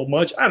a little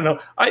much. I don't know.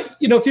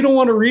 If you don't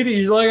want to read it,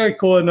 you're like, I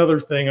call it another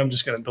thing. I'm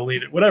just going to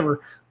delete it,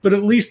 whatever. But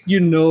at least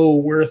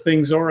where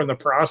things are in the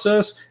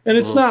process. And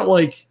it's not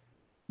like,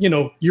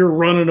 you're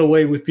running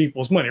away with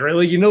people's money,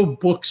 right?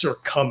 Books are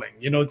coming,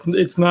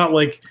 it's not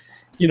like,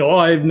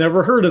 I've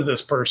never heard of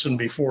this person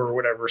before or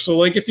whatever.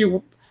 So I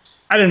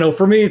don't know,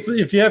 for me, it's,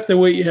 if you have to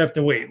wait, you have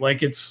to wait.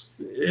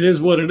 It is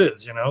what it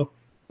is,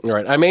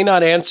 Right. I may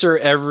not answer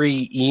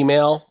every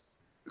email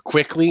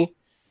quickly,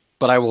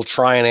 but I will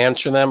try and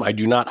answer them. I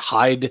do not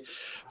hide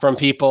from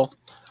people.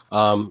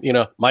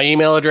 My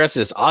email address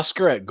is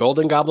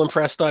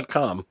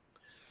oscar@goldengoblinpress.com.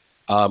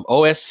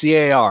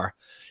 OSCAR.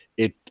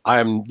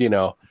 I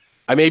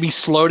may be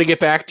slow to get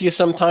back to you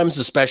sometimes,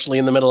 especially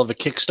in the middle of a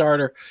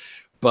Kickstarter,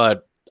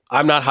 but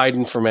I'm not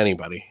hiding from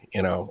anybody.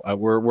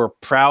 We're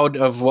proud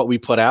of what we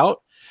put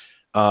out.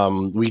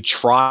 We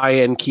try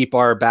and keep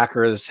our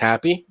backers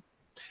happy.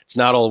 It's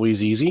not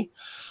always easy,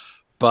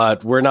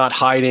 but we're not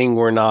hiding.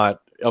 We're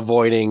not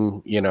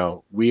avoiding.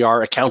 We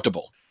are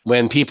accountable.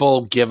 When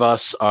people give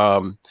us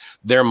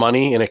their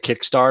money in a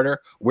Kickstarter,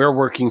 we're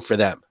working for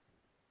them,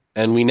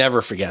 and we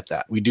never forget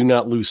that. We do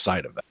not lose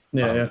sight of that.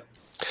 Yeah.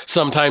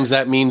 Sometimes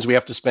that means we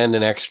have to spend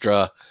an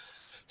extra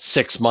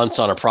 6 months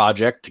on a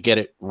project to get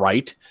it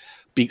right,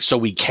 so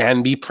we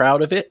can be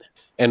proud of it.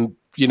 And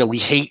we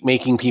hate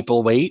making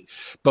people wait,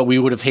 but we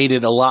would have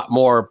hated a lot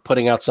more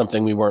putting out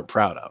something we weren't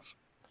proud of.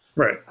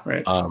 Right.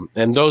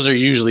 And those are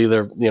usually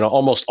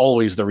almost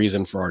always the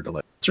reason for our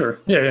delay. Sure.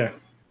 Yeah,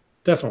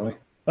 definitely.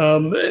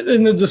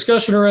 In the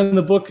discussion around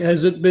the book,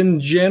 has it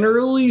been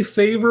generally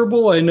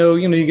favorable? I know,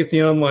 you get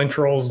the online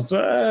trolls,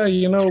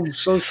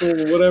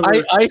 social, whatever.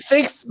 I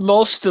think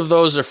most of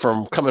those are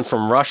coming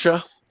from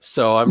Russia.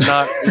 So I'm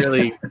not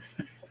really,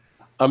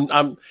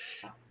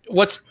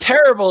 what's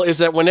terrible is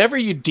that whenever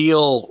you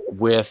deal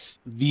with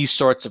these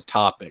sorts of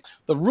topics,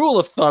 the rule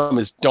of thumb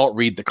is don't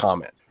read the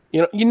comment.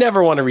 You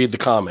never want to read the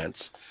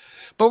comments,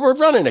 but we're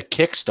running a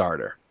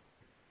Kickstarter.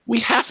 We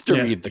have to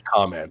read the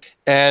comment.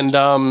 And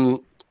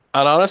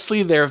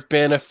honestly, there have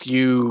been a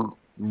few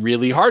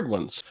really hard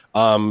ones,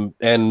 and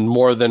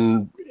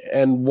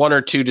 1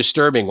 or 2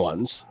 disturbing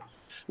ones.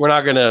 We're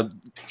not going to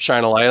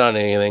shine a light on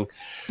anything.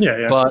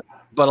 Yeah.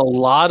 But a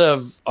lot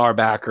of our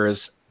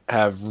backers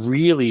have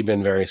really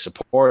been very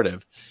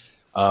supportive.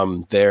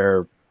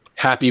 They're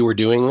happy we're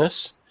doing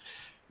this.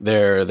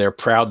 They're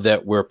proud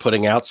that we're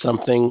putting out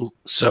something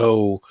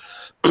so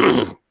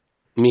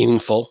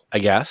meaningful, I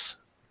guess.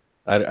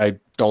 I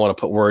don't want to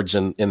put words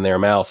in their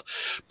mouth,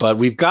 but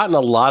we've gotten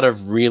a lot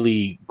of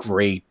really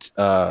great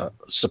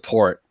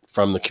support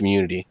from the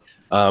community.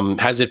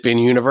 Has it been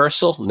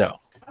universal? No.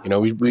 You know,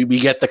 we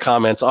get the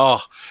comments, oh,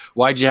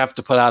 why'd you have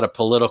to put out a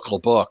political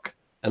book?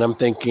 And I'm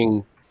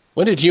thinking,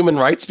 when did human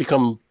rights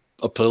become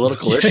a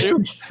political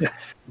issue?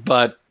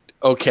 But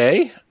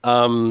okay,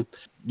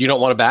 you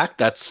don't want to back,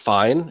 that's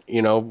fine.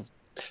 You know,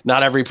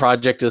 not every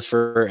project is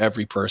for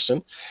every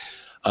person.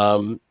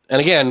 And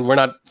again, we're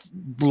not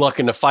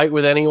looking to fight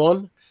with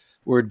anyone.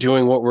 We're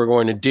doing what we're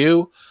going to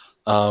do.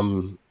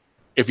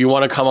 If you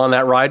want to come on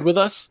that ride with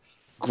us,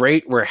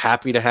 great. We're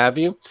happy to have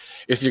you.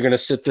 If you're going to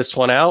sit this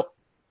one out,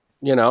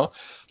 you know,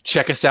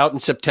 check us out in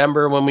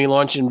September when we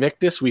launch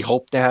Invictus. We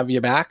hope to have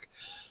you back.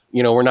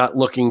 You know, we're not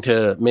looking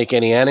to make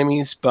any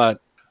enemies,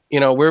 but, you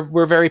know,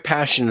 we're very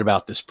passionate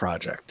about this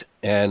project,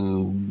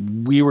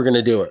 and we were going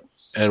to do it.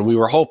 And we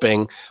were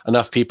hoping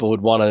enough people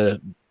would want to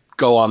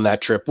go on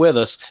that trip with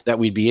us that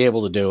we'd be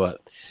able to do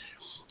it.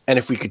 And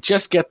if we could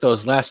just get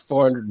those last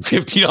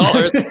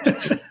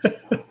 $450,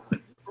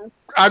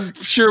 I'm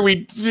sure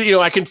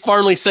I can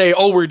finally say,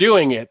 oh, we're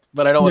doing it,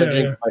 but I don't want to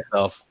jinx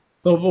myself.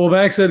 Well,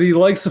 Max said he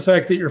likes the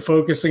fact that you're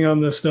focusing on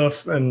this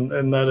stuff and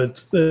that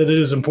it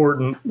is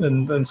important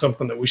and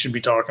something that we should be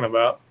talking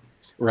about.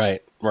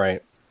 Right.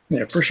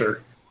 Yeah, for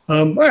sure.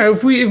 All right,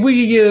 if we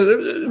could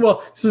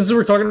get, since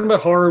we're talking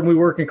about horror and we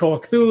work in Call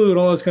of Cthulhu and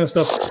all this kind of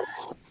stuff,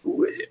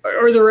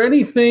 are there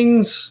any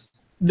things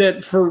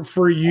that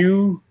for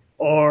you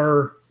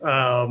are,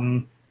 I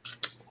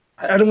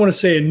don't want to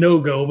say a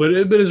no-go, but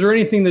is there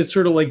anything that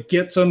sort of like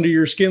gets under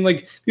your skin?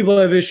 Like people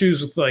have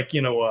issues with like,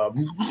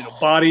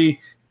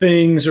 body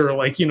things or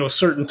like,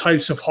 certain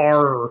types of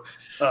horror,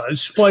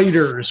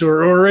 spiders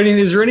or anything.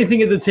 Is there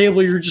anything at the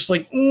table you're just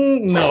like,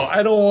 no,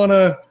 I don't want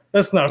to,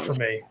 that's not for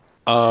me.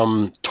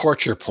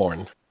 Torture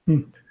porn.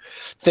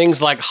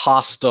 Things like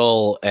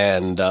Hostel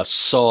and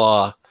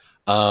Saw,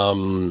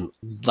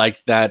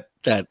 like that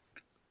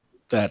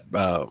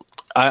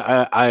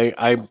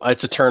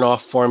it's a turn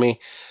off for me.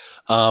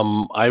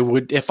 I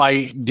would, if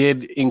I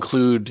did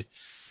include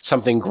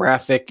something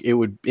graphic, it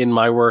would, in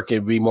my work,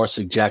 it'd be more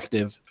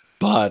subjective.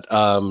 But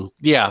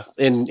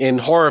in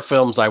horror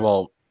films, I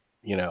won't.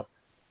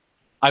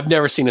 I've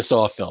never seen a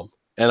Saw film,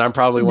 and I'm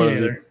probably one of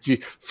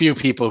the few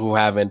people who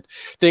haven't.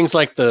 Things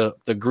like the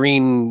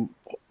green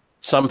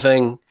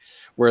something,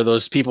 where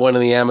those people went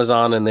in the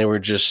Amazon and they were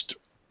just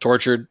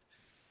tortured.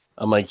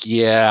 I'm like,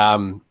 yeah,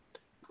 I'm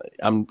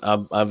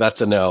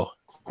that's a no.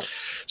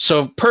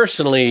 So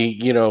personally,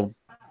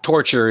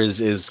 torture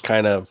is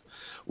kind of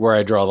where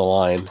I draw the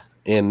line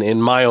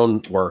in my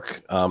own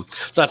work.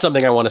 It's not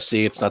something I want to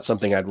see. It's not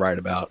something I'd write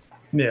about.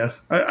 Yeah.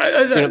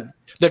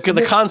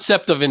 The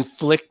concept of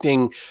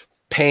inflicting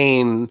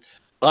pain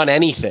on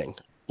anything,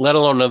 let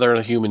alone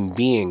another human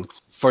being,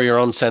 for your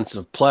own sense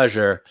of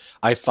pleasure,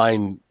 I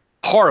find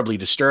horribly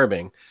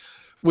disturbing.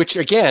 Which,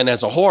 again,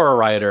 as a horror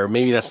writer,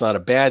 maybe that's not a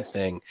bad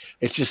thing.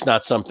 It's just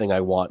not something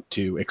I want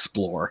to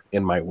explore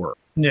in my work.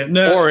 Yeah,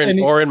 no,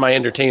 or in my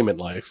entertainment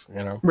life,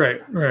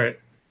 Right.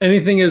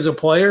 Anything as a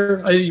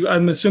player,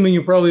 I'm assuming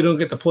you probably don't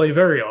get to play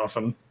very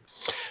often.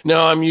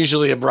 No, I'm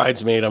usually a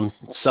bridesmaid. I'm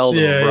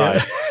seldom a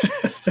bride.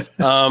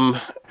 Yeah.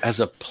 As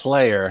a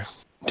player,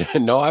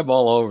 no, I'm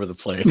all over the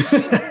place.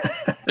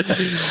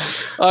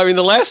 I mean,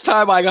 the last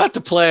time I got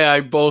to play, I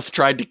both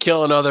tried to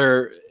kill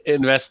another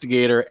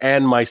investigator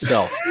and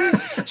myself.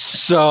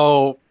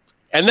 So,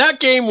 and that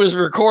game was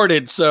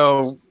recorded,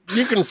 so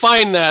you can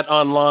find that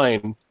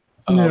online.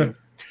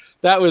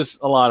 That was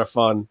a lot of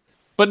fun.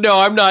 But no,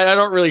 I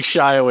don't really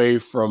shy away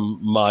from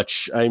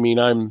much. I mean,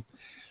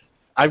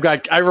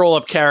 I roll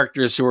up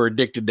characters who are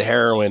addicted to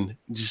heroin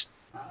just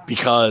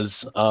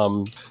because.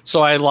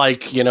 So I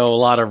like, a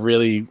lot of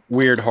really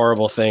weird,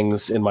 horrible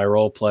things in my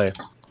role play.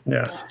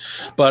 Yeah.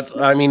 But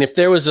I mean, if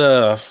there was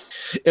a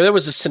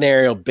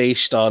scenario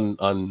based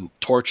on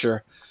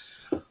torture,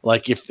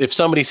 like if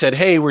somebody said,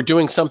 hey, we're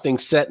doing something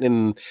set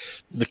in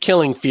the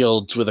killing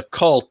fields with a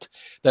cult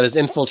that has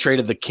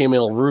infiltrated the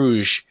Khmer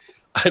Rouge,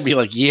 I'd be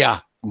like,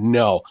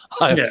 no,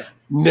 I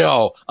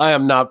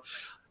am not.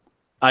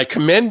 I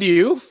commend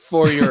you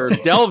for your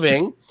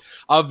delving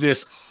of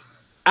this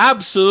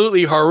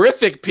absolutely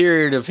horrific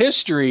period of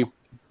history,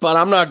 but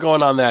I'm not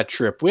going on that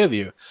trip with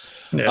you.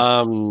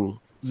 Yeah.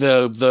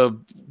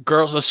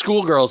 The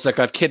schoolgirls that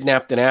got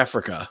kidnapped in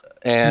Africa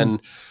and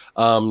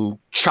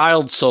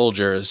child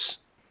soldiers,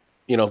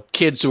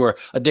 kids who are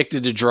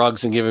addicted to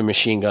drugs and given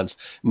machine guns.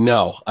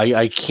 No,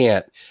 I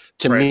can't.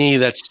 To me,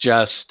 that's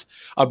just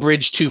a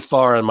bridge too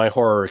far in my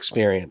horror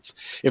experience.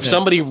 If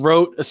somebody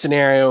wrote a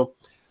scenario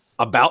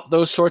about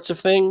those sorts of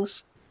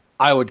things,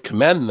 I would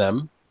commend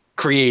them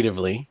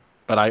creatively,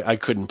 but I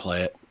couldn't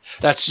play it.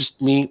 That's just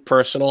me,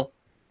 personal.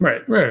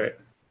 Right.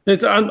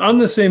 It's I'm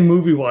the same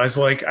movie wise.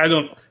 Like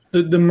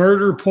the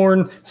murder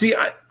porn. See,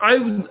 I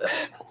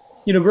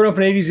growing up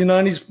in the 80s and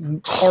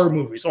 90s, horror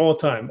movies all the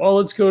time. Oh,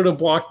 let's go to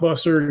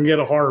Blockbuster and get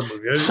a horror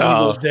movie.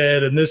 Evil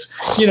Dead and this,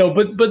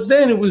 but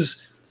then it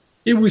was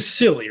it was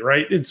silly,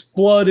 right? It's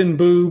blood and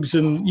boobs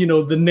and, you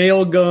know, the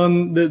nail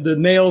gun, the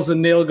nails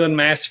and nail gun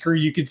massacre.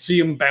 You could see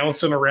them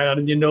bouncing around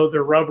and, you know,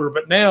 they're rubber.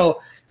 But now,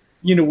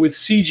 you know, with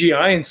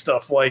CGI and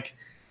stuff, like,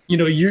 you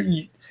know,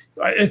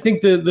 I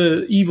think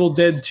the Evil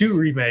Dead 2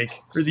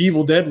 remake or the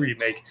Evil Dead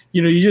remake,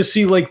 you know, you just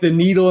see like the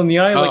needle in the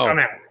eye. Like, I'm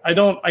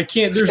out. I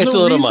can't, there's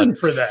no reason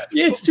for that.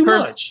 Yeah, it's too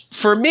much.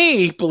 For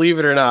me, believe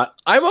it or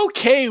not, I'm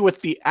okay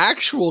with the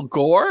actual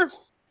gore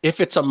if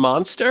it's a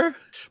monster.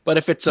 But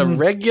if it's a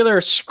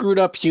regular screwed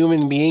up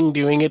human being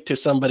doing it to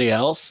somebody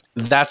else,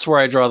 that's where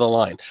I draw the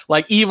line.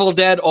 Like Evil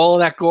Dead, all of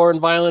that gore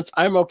and violence,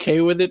 I'm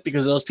okay with it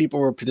because those people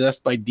were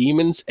possessed by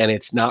demons and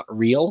it's not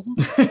real.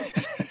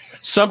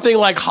 Something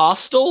like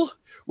Hostel,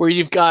 where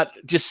you've got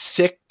just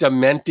sick,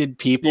 demented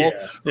people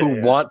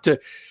who want to.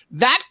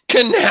 That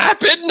can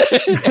happen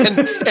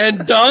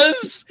and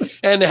does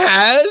and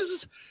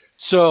has.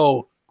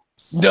 So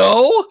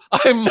no,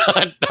 I'm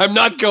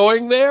not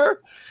going there.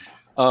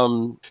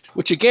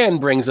 Which again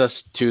brings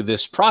us to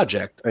this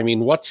project. I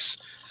mean, what's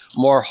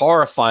more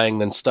horrifying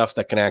than stuff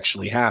that can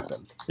actually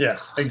happen? Yeah,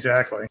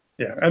 exactly.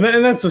 Yeah, and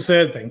that's a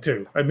sad thing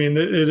too. I mean,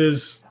 it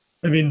is.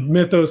 I mean,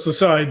 mythos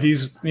aside,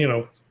 these, you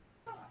know,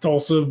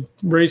 Tulsa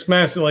race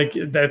massacre, like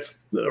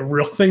that's a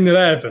real thing that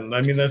happened.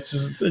 I mean,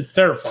 it's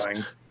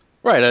terrifying.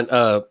 Right, and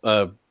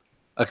a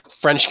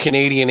French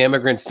Canadian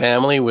immigrant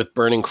family with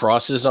burning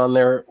crosses on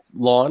their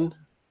lawn.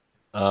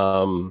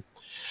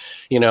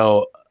 You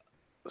know.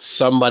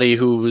 Somebody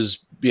who was,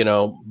 you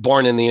know,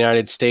 born in the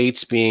United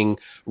States being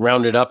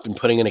rounded up and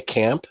putting in a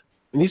camp.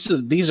 And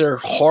these are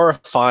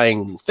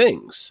horrifying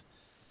things.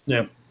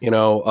 Yeah. You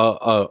know,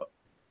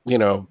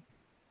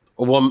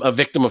 a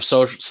victim of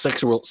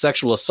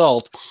sexual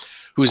assault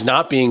who's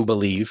not being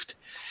believed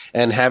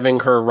and having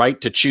her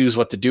right to choose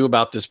what to do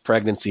about this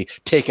pregnancy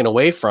taken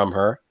away from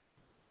her.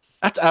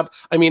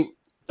 I mean,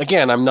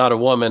 again, I'm not a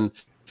woman.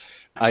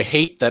 I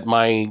hate that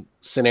my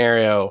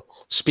scenario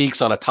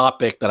speaks on a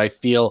topic that I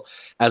feel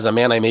as a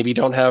man I maybe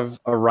don't have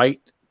a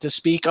right to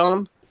speak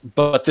on,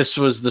 but this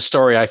was the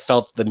story I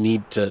felt the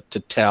need to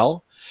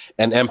tell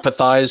and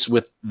empathize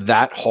with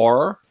that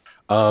horror.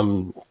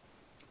 But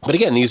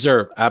again, these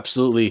are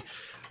absolutely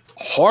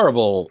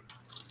horrible,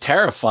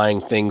 terrifying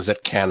things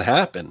that can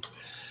happen.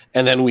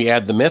 And then we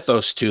add the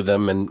mythos to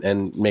them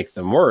and make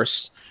them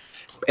worse.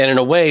 And in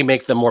a way,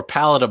 make them more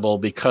palatable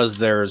because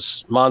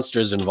there's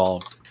monsters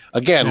involved.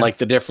 Again, like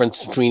the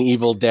difference between the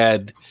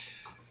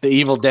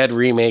Evil Dead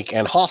remake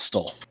and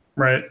Hostel.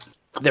 Right.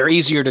 They're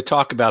easier to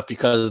talk about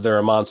because there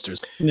are monsters.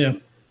 Yeah.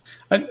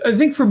 I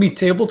think for me,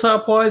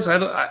 tabletop wise, I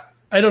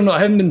don't know. I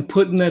haven't been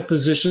put in that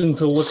position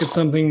to look at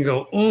something and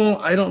go,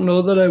 I don't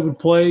know that I would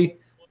play.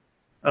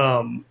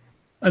 And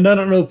I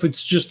don't know if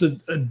it's just a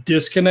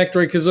disconnect,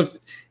 right? Because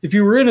if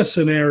you were in a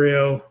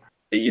scenario,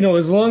 you know,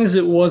 as long as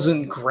it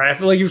wasn't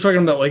graphic, like you were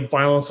talking about like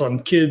violence on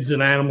kids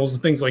and animals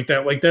and things like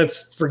that, like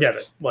that's, forget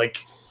it.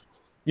 Like,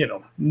 you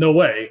know, no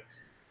way.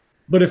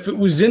 But if it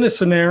was in a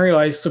scenario,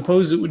 I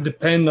suppose it would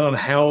depend on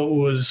how it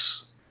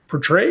was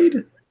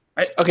portrayed.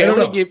 I'm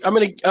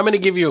gonna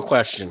give you a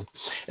question,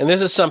 and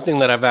this is something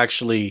that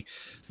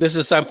this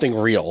is something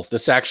real.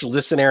 This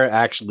scenario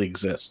actually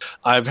exists.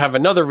 I have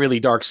another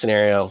really dark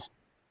scenario,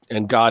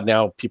 and God,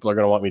 now people are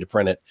gonna want me to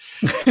print it.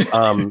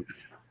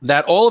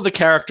 That all of the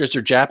characters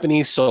are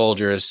Japanese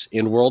soldiers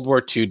in World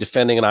War II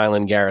defending an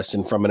island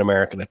garrison from an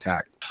American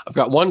attack. I've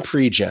got one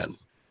pre-gen.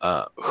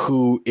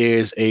 Who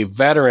is a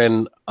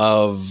veteran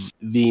of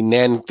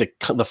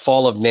the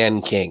fall of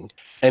Nanking,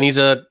 and he's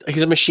a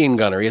machine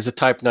gunner. He has a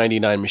Type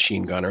 99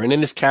 machine gunner, and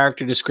in his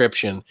character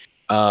description,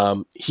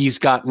 he's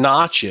got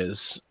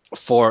notches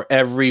for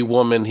every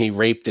woman he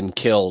raped and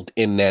killed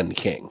in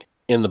Nanking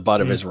in the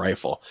butt of his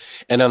rifle.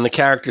 And then the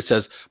character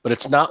says, "But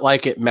it's not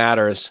like it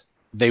matters.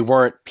 They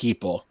weren't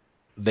people;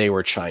 they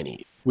were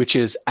Chinese," which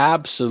is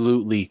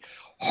absolutely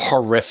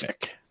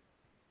horrific.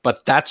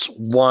 But that's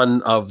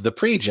one of the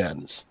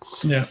pre-gens.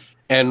 Yeah.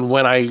 And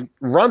when I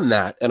run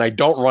that, and I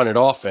don't run it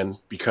often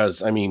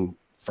because, I mean,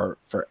 for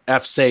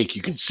F's sake,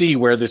 you can see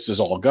where this is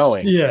all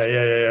going.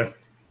 Yeah.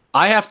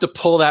 I have to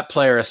pull that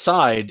player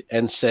aside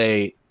and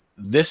say,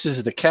 this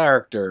is the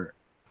character.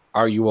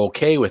 Are you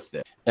okay with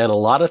it? And a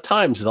lot of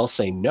times they'll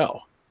say no.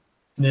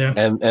 Yeah.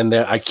 And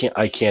I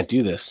can't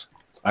do this.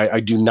 I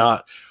do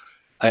not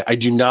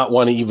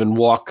want to even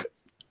walk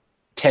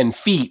 10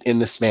 feet in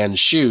this man's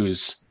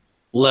shoes,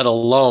 let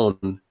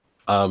alone,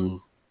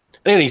 and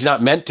he's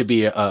not meant to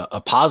be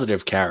a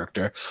positive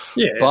character,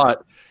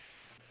 but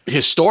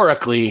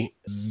historically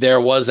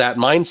there was that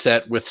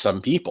mindset with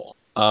some people.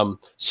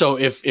 So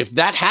if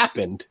that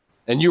happened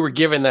and you were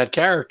given that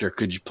character,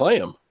 could you play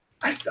him?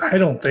 I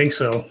don't think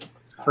so.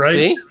 Right?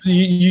 See? So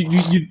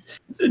you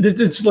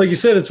it's like you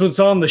said, it's what's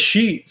on the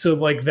sheet. So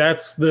like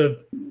that's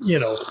the, you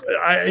know,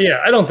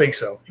 I don't think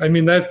so. I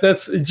mean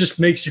that's it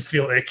just makes you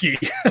feel icky.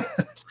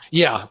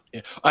 Yeah,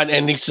 and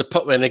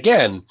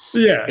again,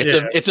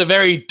 it's a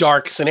very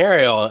dark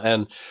scenario,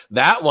 and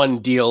that one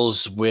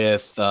deals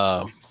with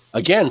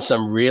again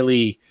some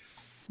really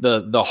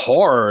the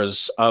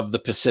horrors of the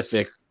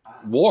Pacific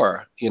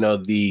War. You know,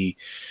 the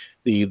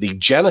the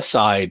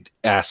genocide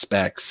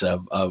aspects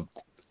of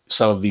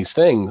some of these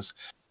things.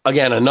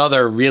 Again,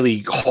 another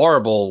really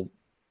horrible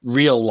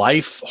real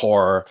life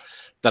horror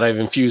that I've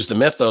infused the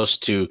mythos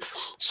to,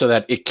 so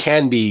that it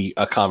can be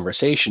a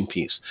conversation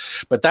piece.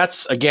 But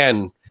that's,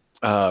 again,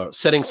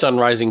 Setting Sun,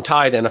 Rising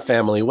Tide and A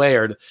Family Away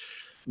are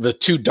the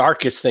two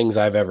darkest things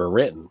I've ever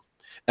written.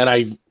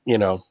 And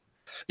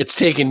it's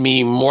taken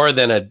me more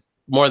than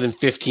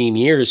 15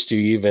 years to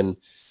even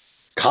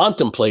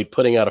contemplate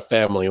putting out A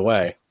Family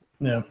Away.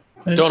 Yeah.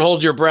 Don't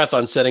hold your breath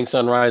on Setting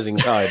Sun, Rising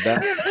Tide.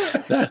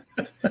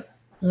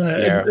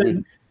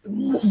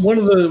 One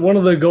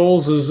of the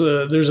goals is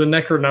there's a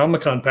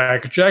Necronomicon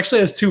package. It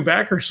actually has 2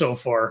 backers so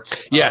far.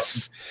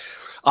 Yes.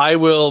 I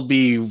will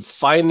be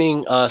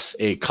finding us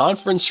a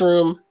conference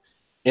room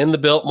in the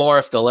Biltmore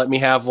if they'll let me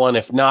have one.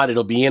 If not,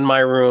 it'll be in my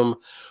room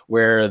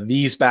where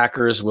these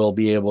backers will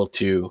be able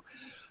to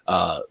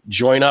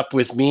join up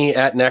with me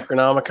at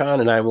Necronomicon,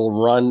 and I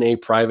will run a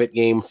private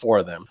game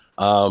for them.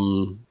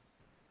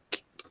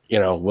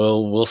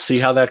 We'll see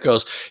how that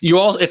goes.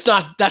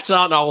 That's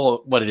not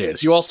all what it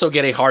is. You also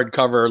get a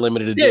hardcover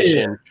limited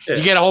edition. Yeah.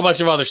 You get a whole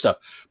bunch of other stuff.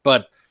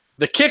 But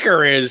the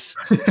kicker is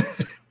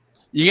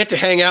you get to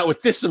hang out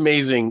with this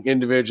amazing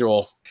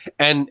individual,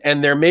 and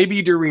there may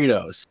be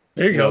Doritos.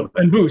 There you go.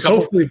 And booze.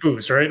 Hopefully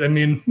booze, right? I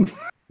mean,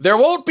 there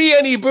won't be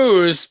any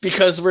booze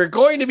because we're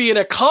going to be in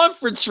a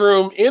conference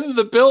room in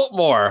the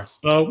Biltmore.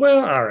 Oh,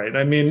 well, all right.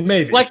 I mean,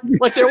 maybe. Like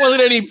there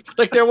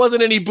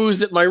wasn't any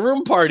booze at my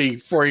room party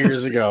 4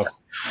 years ago.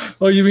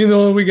 Oh, you mean the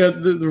one we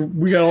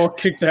got all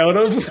kicked out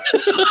of?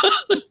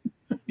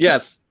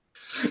 Yes.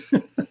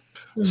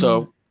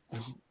 So,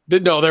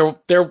 no,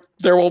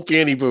 there won't be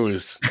any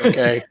booze.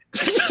 Okay.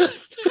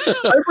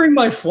 I bring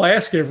my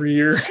flask every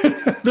year.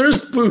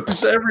 There's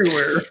booze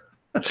everywhere.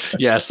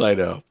 Yes, I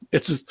know.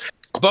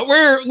 But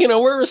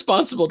we're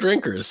responsible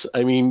drinkers.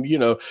 I mean,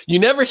 you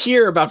never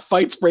hear about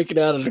fights breaking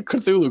out at a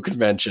Cthulhu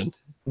convention.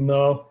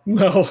 No.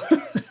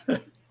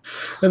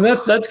 And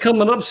that's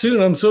coming up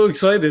soon. I'm so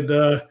excited.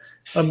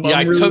 I'm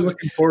really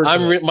looking forward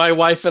to it. My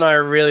wife and I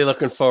are really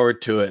looking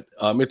forward to it.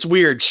 It's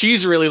weird.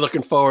 She's really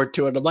looking forward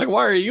to it. I'm like,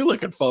 why are you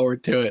looking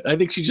forward to it? I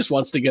think she just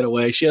wants to get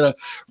away. She had a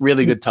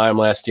really good time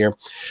last year.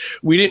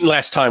 We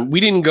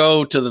didn't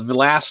go to the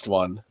last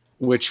one,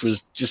 which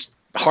was just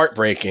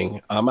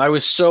heartbreaking. I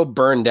was so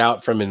burned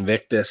out from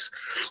Invictus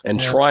and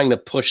trying to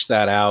push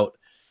that out.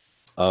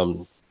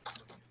 And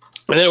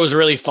it was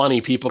really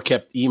funny. People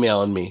kept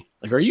emailing me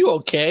like, are you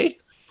okay?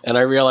 And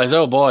I realized,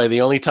 oh boy,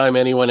 the only time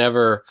anyone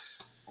ever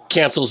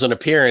cancels an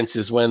appearance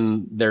is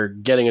when they're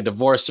getting a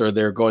divorce or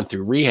they're going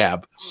through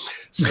rehab.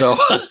 So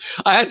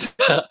I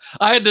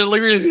had to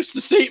release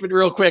the statement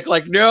real quick.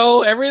 Like,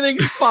 no,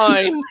 everything's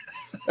fine.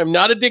 I'm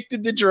not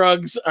addicted to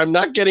drugs. I'm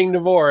not getting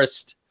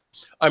divorced.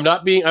 I'm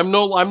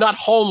not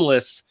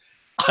homeless.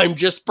 I'm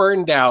just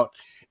burned out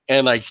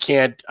and I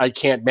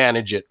can't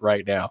manage it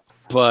right now.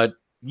 But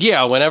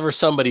yeah, whenever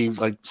somebody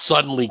like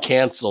suddenly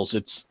cancels,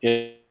 it's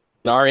in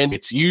our end,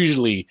 it's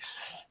usually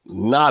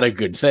not a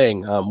good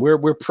thing.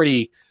 We're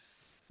pretty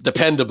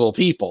dependable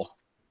people.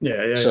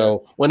 Yeah.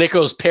 So when it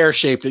goes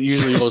pear-shaped, it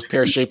usually goes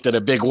pear-shaped in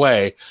a big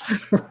way.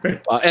 Right.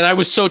 And I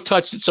was so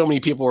touched that so many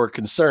people were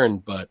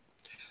concerned, but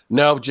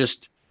no,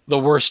 just the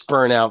worst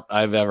burnout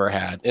I've ever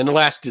had. And it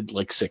lasted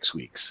like 6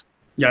 weeks.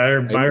 Yeah, I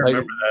remember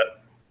that.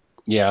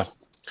 Yeah.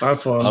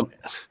 Have fun.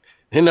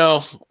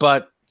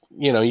 But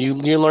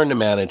you learn to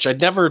manage.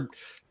 I'd never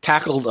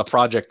tackled a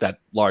project that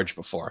large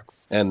before.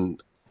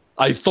 And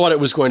I thought it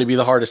was going to be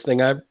the hardest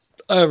thing I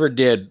ever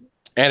did.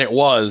 And it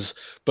was,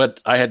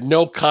 but I had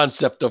no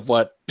concept of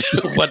of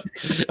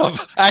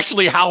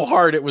actually how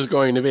hard it was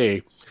going to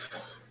be.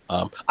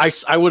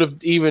 I would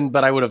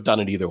have done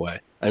it either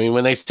way. I mean,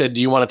 when they said,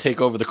 do you want to take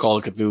over the Call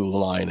of Cthulhu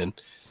line? And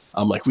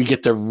I'm like, we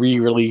get to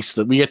re-release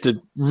we get to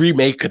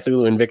remake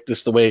Cthulhu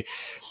Invictus the way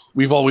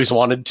we've always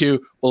wanted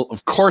to. Well,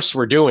 of course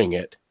we're doing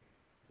it.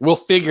 We'll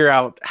figure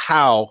out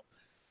how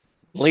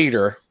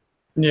later.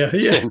 Yeah.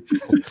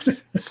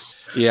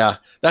 Yeah.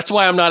 That's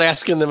why I'm not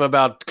asking them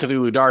about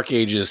Cthulhu Dark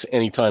Ages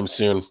anytime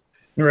soon.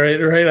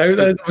 Right.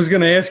 I was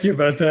going to ask you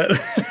about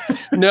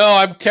that. No,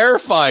 I'm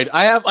terrified.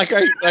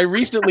 I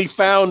recently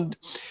found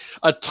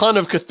a ton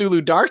of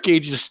Cthulhu Dark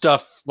Ages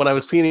stuff when I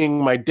was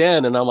cleaning my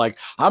den, and I'm like,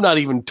 I'm not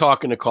even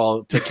talking to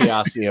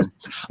Chaosium.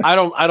 I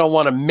don't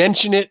want to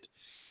mention it.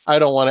 I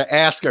don't want to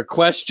ask a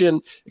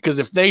question, because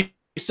if they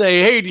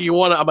say, hey, do you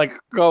want to, I'm like,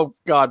 oh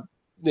God,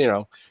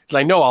 because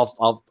I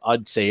know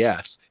I'd say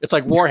yes. It's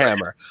like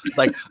Warhammer.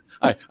 Like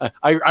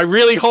I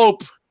really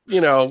hope,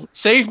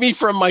 save me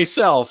from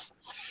myself,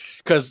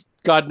 because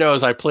God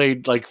knows I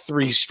played like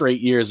 3 straight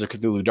years of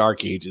Cthulhu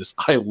Dark Ages.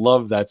 I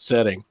love that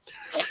setting.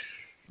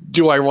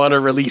 Do I want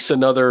to release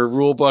another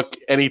rule book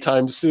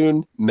anytime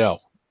soon? No,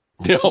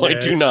 I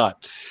do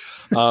not.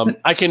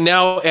 I can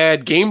now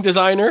add game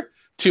designer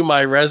to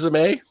my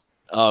resume.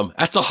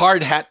 That's a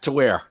hard hat to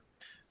wear.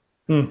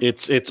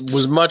 It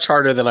was much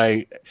harder than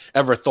I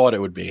ever thought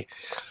it would be.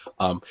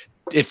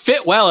 It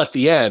fit well at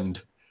the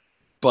end,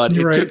 but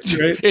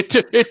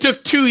it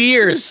took 2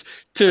 years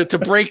to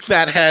break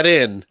that head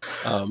in.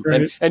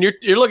 And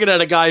you're looking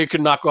at a guy who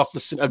can knock off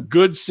a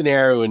good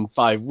scenario in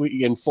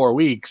 4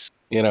 weeks.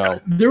 You know,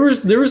 there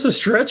was a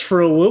stretch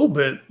for a little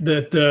bit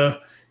that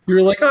you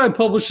were like, I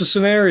published a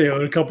scenario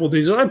in a couple of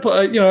days. I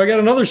got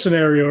another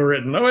scenario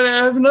written.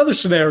 I have another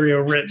scenario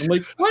written. I'm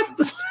like,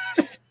 what?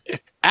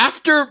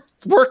 After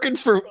working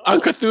on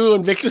Cthulhu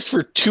Invictus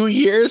for 2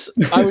 years,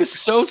 I was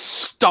so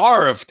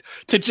starved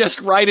to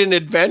just write an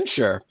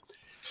adventure.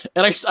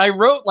 And I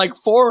wrote like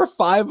 4 or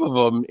 5 of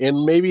them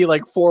in maybe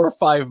like 4 or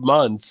 5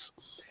 months,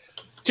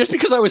 just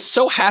because I was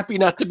so happy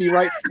not to be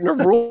writing a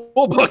rule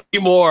book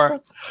anymore.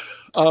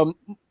 Not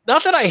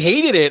that I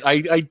hated it.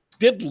 I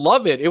did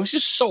love it. It was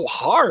just so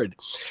hard.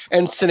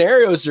 And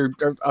scenarios are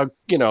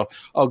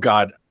oh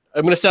God,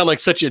 I'm going to sound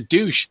like such a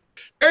douche.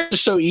 They're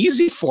just so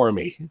easy for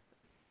me.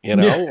 You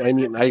know, yeah. I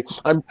mean,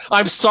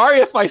 I'm sorry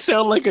if I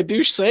sound like a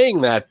douche saying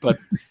that, but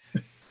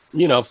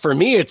you know, for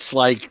me, it's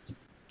like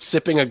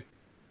sipping an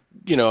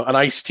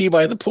iced tea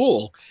by the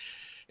pool.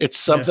 It's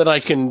something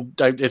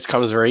it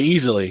comes very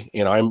easily.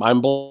 You know,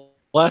 I'm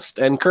blessed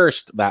and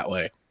cursed that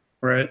way.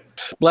 Right.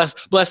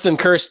 Blessed and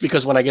cursed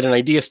because when I get an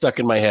idea stuck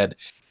in my head,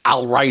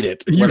 I'll write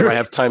it, whether I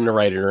have time to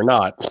write it or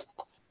not.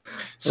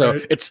 So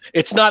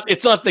it's not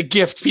the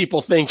gift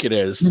people think it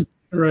is.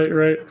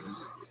 Right.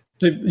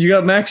 You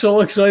got Max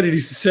all excited.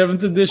 He's the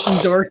 7th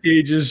edition Dark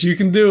Ages. You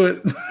can do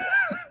it.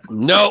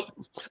 Nope.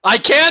 I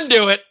can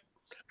do it.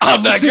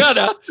 I'm not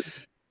gonna.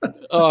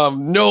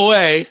 No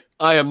way.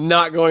 I am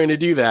not going to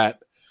do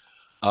that.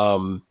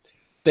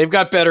 They've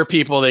got better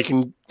people. They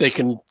can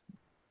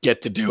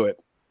get to do it.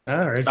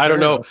 All right. I don't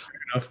know.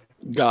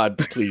 God,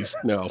 please,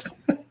 no.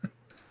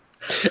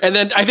 And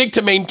then I think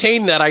to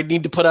maintain that, I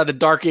need to put out a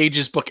Dark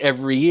Ages book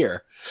every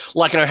year.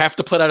 Like I have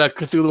to put out a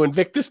Cthulhu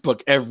Invictus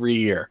book every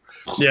year.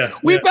 Yeah.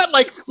 We've got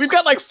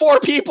like 4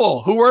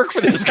 people who work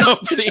for this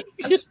company.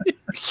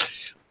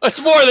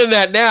 It's more than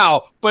that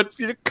now, but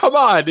come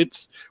on,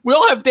 we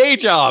all have day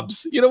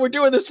jobs. You know, we're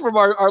doing this from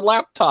our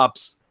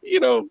laptops, you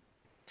know.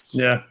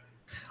 Yeah.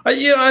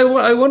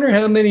 I wonder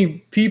how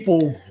many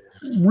people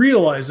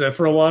realize that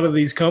for a lot of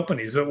these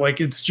companies that like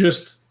it's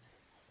just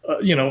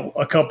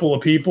a couple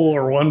of people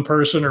or one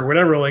person or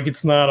whatever, like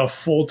it's not a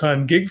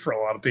full-time gig for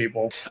a lot of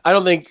people.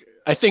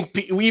 I think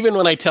even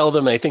when I tell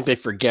them, I think they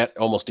forget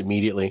almost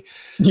immediately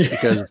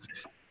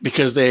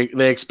because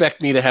they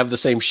expect me to have the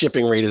same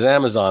shipping rate as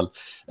Amazon.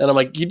 And I'm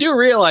like, you do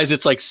realize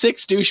it's like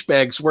 6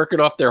 douchebags working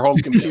off their home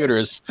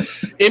computers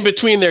in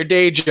between their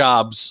day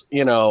jobs,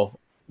 you know,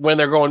 when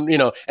they're going, you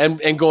know, and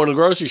going to the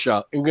grocery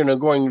shop and going to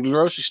the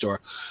grocery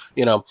store,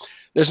 you know.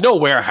 There's no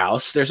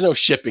warehouse. There's no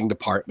shipping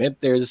department.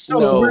 There's no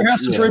the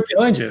warehouse is right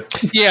behind you.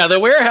 Yeah, the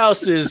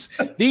warehouse is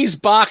these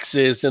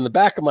boxes in the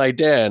back of my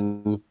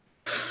den.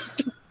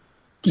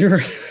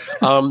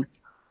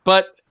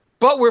 But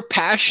we're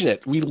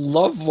passionate. We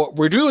love what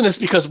we're doing this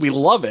because we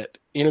love it.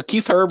 You know,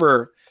 Keith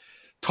Herber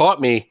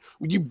taught me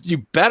you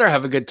better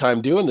have a good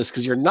time doing this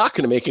because you're not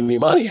going to make any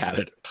money at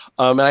it.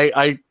 And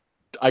I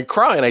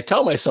cry and I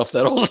tell myself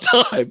that all the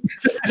time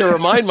to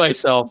remind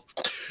myself.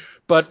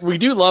 But we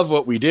do love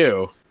what we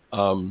do.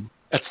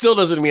 That still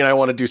doesn't mean I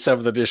want to do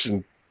 7th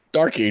edition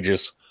Dark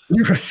Ages.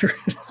 Right.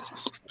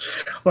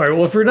 All right.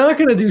 Well, if we're not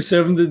going to do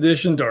 7th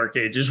edition Dark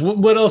Ages,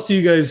 what else do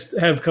you guys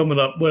have coming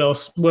up? What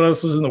else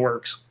is in the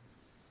works?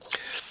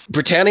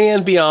 Britannia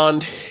and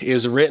Beyond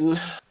is written.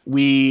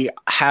 We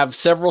have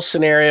several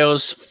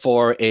scenarios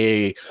for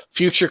a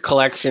future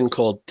collection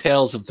called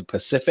Tales of the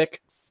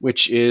Pacific,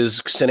 which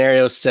is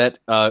scenarios set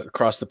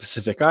across the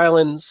Pacific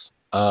Islands.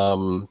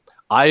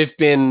 I've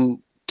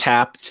been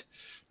tapped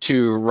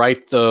to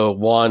write the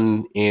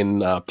one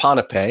in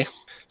Ponape,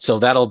 so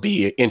that'll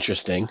be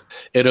interesting.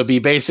 It'll be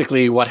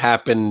basically what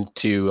happened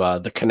to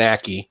the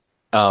Kanaki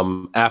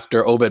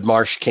after Obed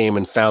Marsh came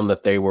and found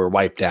that they were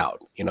wiped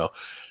out. You know,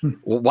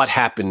 what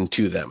happened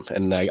to them,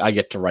 and I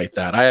get to write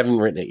that. I haven't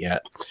written it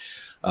yet.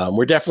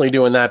 We're definitely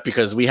doing that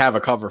because we have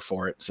a cover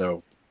for it,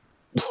 so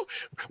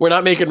we're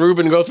not making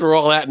Ruben go through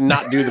all that and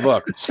not do the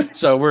book.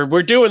 So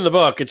we're doing the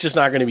book. It's just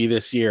not going to be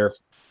this year.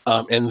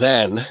 And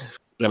then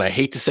I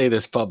hate to say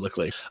this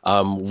publicly,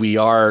 we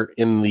are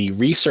in the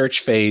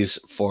research phase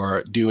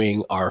for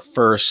doing our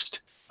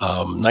first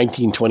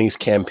 1920s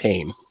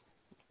campaign.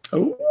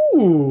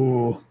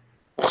 Oh,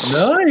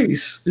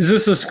 nice. Is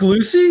this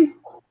exclusive?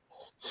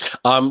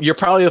 You're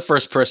probably the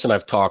first person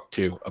I've talked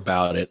to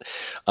about it.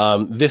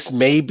 This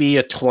may be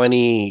a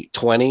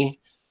 2020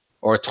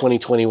 or a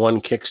 2021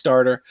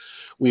 Kickstarter.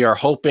 We are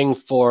hoping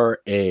for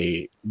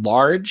a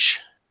large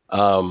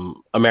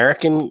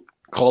American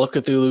Call of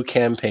Cthulhu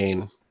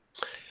campaign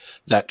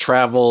that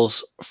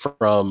travels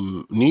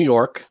from New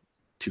York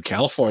to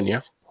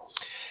California.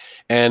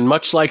 And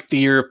much like the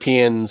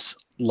Europeans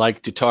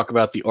like to talk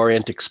about the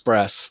Orient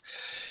Express,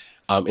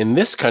 in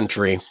this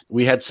country,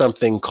 we had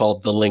something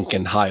called the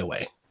Lincoln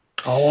Highway.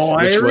 Oh,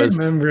 I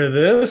remember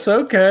this.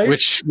 Okay.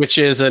 Which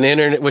is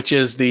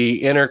the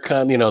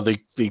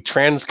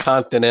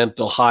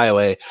transcontinental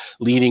highway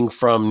leading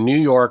from New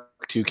York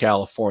to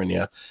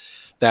California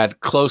that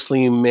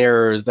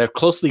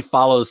closely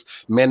follows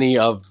many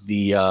of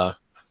the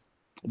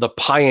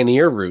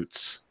pioneer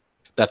routes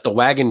that the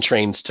wagon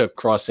trains took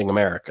crossing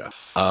America.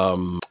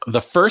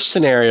 The first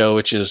scenario,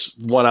 which is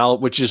one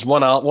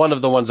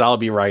of the ones I'll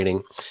be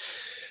writing,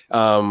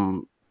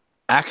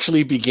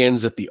 actually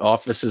begins at the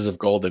offices of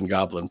Golden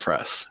Goblin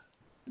Press.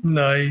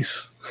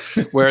 Nice.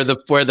 where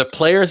the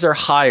players are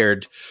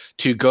hired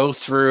to go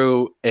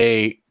through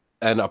an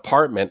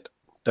apartment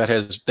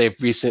they've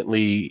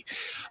recently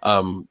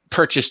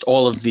purchased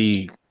all of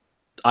the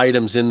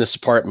items in this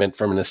apartment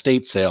from an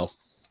estate sale.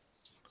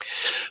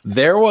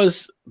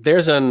 There's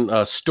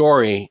a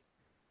story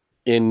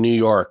in New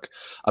York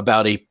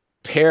about a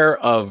pair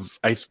of,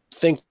 I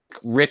think,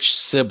 rich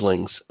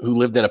siblings who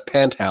lived in a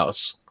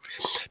penthouse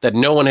that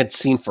no one had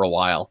seen for a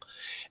while.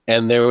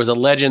 And there was a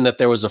legend that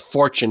there was a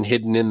fortune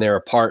hidden in their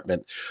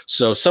apartment.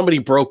 So somebody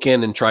broke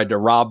in and tried to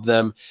rob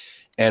them.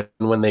 And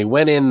when they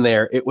went in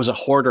there, it was a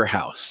hoarder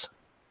house.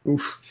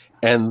 Oof.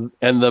 And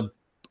the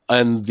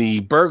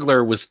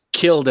burglar was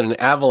killed in an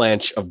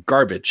avalanche of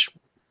garbage.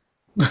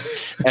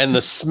 And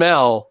the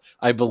smell,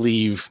 I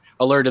believe,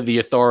 alerted the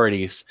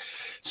authorities.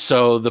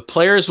 So the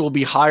players will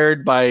be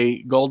hired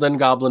by Golden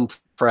Goblin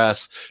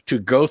Press to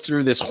go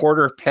through this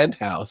hoarder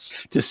penthouse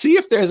to see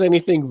if there's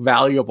anything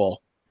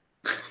valuable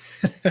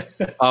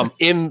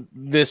in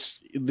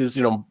this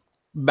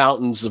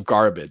mountains of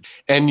garbage.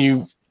 And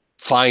you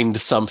find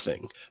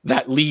something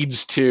that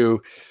leads to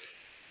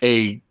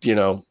a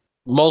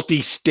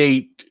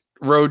multi-state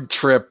road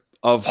trip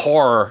of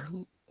horror.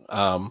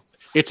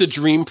 It's a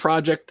dream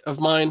project of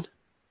mine.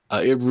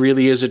 It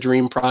really is a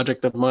dream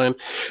project of mine.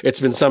 It's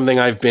been something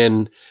I've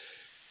been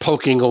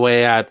poking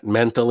away at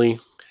mentally.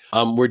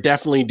 We're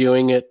definitely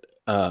doing it.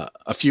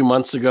 A few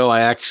months ago,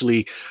 I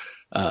actually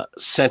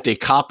sent a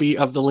copy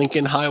of the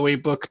Lincoln Highway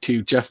book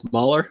to Jeff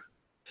Muller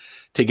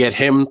to get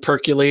him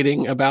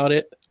percolating about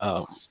it.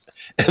 And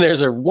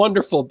there's a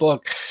wonderful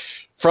book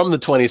from the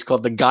 1920s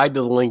called The Guide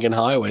to the Lincoln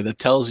Highway that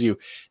tells you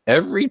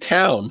every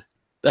town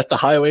that the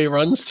highway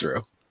runs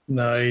through.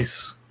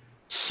 Nice.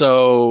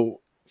 So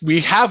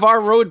we have our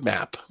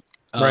roadmap.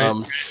 Right.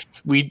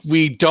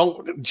 We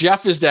don't.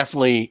 Jeff is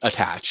definitely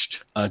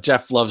attached.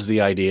 Jeff loves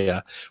the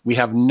idea. We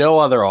have no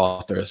other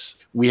authors.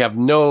 We have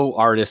no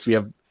artists.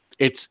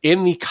 It's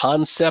in the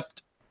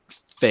concept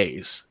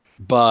phase,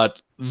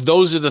 but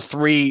those are the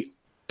 3,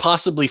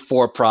 possibly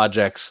 4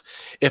 projects.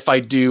 If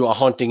I do A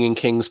Haunting in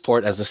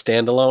Kingsport as a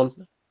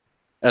standalone,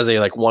 as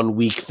a 1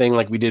 week thing,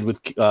 like we did with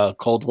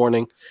Cold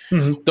Warning,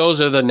 those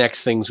are the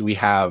next things we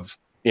have,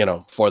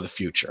 for the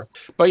future.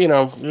 But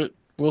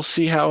we'll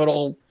see how it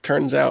all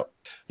turns out.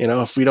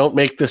 If we don't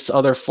make this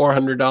other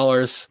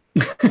 $400,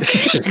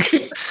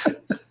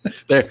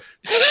 there.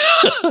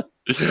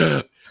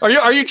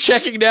 Are you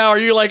checking now? Are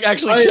you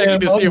actually checking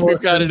to see if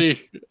we've got any?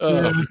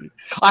 Yeah.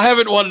 I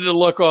haven't wanted to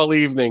look all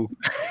evening.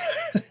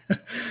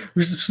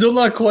 We're still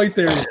not quite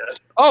there yet.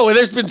 Oh, and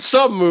there's been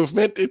some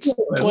movement. It's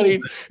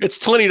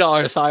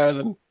 $20 higher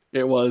than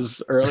it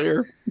was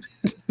earlier.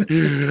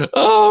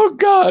 Oh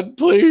God,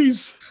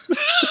 please.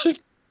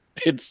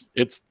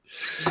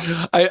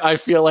 I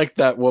feel like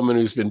that woman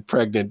who's been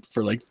pregnant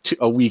for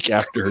a week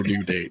after her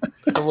due date.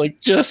 I'm like,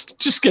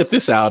 just get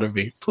this out of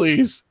me,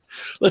 please.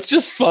 Let's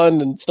just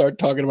fun and start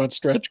talking about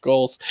stretch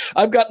goals.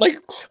 I've got a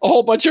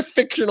whole bunch of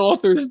fiction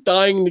authors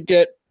dying to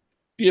get,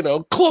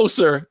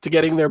 closer to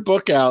getting their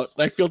book out.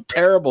 I feel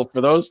terrible for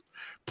those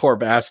poor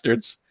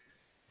bastards.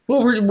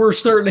 Well, we're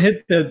starting to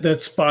hit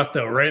that spot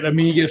though, right? I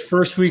mean, you get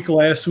first week,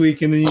 last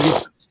week, and then you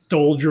get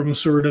doldrum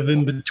sort of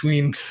in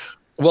between.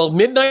 Well,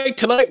 midnight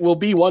tonight will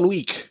be 1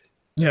 week.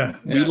 Yeah.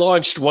 We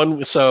launched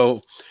one,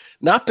 so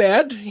not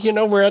bad.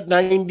 We're at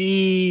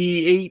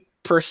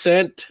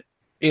 98%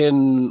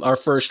 in our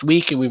first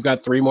week, and we've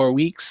got 3 more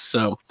weeks.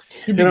 So,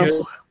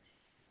 but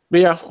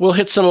yeah, we'll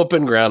hit some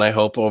open ground, I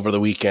hope, over the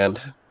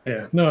weekend.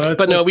 Yeah.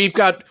 No, we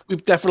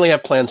definitely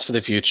have plans for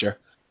the future.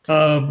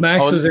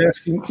 Max is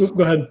asking.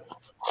 Go ahead.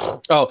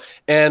 Oh,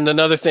 and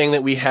another thing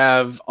that we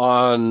have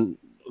on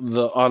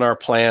our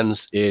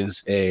plans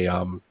is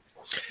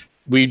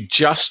we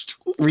just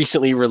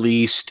recently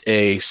released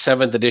a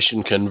 7th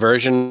edition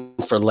conversion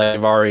for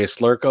Lavarius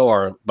Lurko,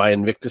 our by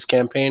Invictus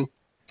campaign.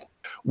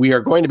 We are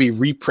going to be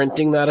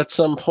reprinting that at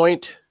some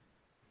point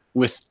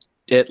with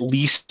at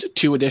least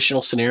 2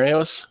 additional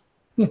scenarios.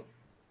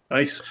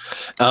 Nice.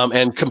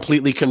 And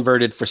completely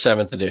converted for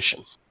 7th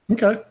edition.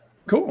 Okay,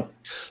 cool.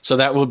 So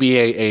that will be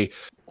a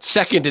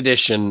 2nd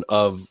edition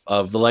of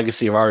the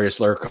Legacy of Arius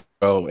Lurko,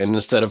 and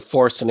instead of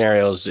 4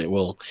 scenarios, it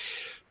will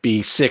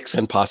be 6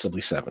 and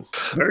possibly 7.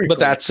 Very but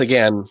cool. That's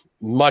again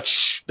and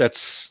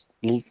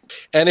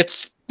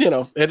it's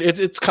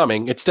it's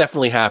coming. It's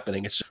definitely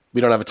happening.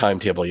 We don't have a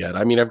timetable yet.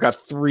 I mean, I've got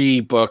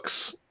 3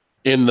 books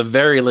in the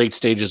very late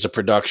stages of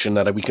production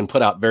that we can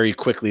put out very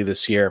quickly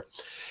this year,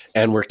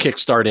 and we're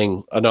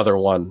kickstarting another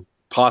one,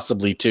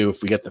 possibly 2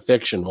 if we get the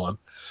fiction one.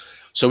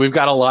 So we've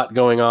got a lot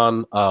going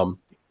on.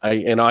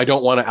 I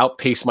don't want to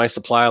outpace my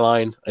supply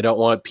line. I don't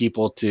want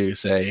people to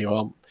say,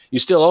 well, you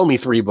still owe me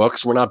 3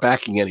 books. We're not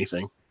backing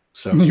anything.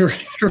 So You're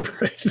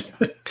right.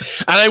 and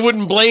I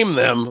wouldn't blame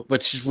them,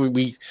 but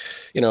we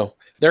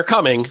they're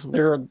coming.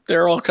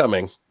 They're all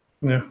coming.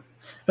 Yeah.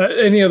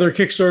 Any other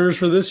Kickstarters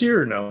for this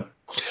year or no?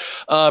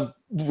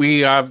 We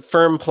have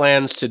firm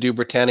plans to do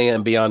Britannia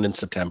and Beyond in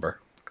September.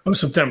 Oh,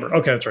 September.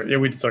 Okay, that's right. Yeah,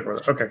 we did talk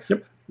about it. Okay.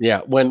 Yep.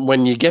 Yeah,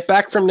 when you get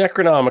back from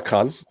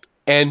Necronomicon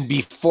and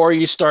before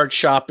you start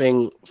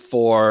shopping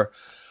for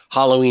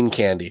Halloween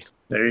candy.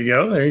 There you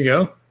go.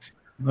 All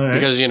right.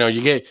 Because you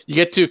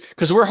get to,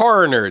 because we're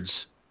horror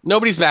nerds.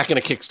 Nobody's backing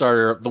a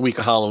Kickstarter the week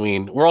of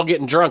Halloween. We're all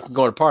getting drunk and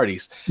going to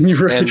parties.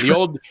 Right,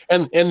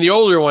 and the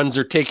older ones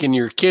are taking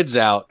your kids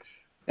out,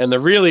 and the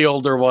really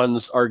older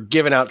ones are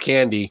giving out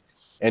candy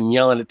and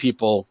yelling at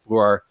people who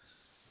are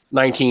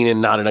 19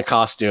 and not in a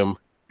costume.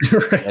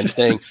 Right. And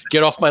saying,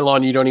 "Get off my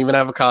lawn, you don't even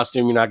have a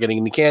costume, you're not getting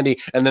any candy,"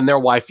 and then their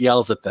wife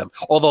yells at them.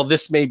 Although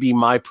this may be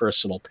my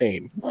personal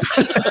pain.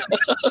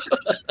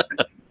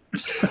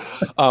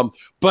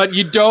 But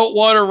you don't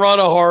want to run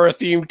a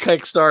horror-themed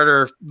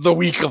Kickstarter the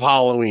week of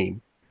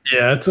Halloween.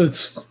 Yeah,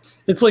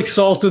 it's like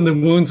salt in the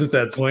wounds at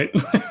that point.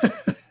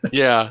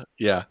 Yeah.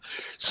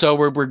 So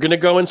we're going to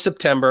go in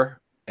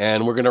September,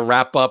 and we're going to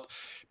wrap up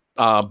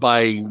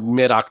by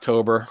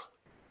mid-October.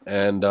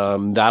 And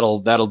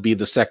that'll be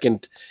the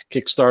second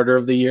Kickstarter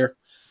of the year.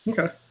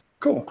 Okay,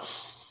 cool.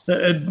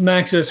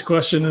 Max asked a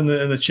question in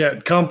the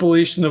chat.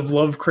 Compilation of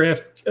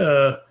Lovecraft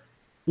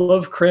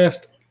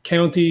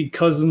County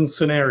Cousins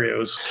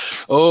scenarios.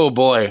 Oh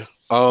boy.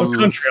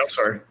 Country. I'm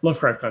sorry,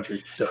 Lovecraft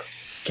Country. Duh.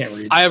 Can't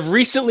read. I have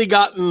recently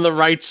gotten the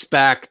rights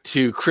back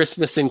to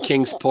Christmas in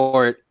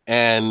Kingsport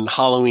and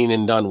Halloween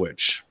in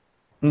Dunwich.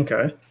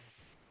 Okay.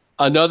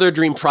 Another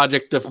dream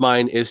project of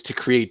mine is to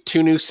create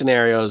 2 new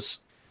scenarios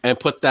and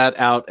put that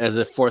out as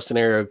a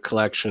 4-scenario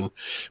collection,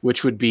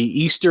 which would be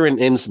Easter in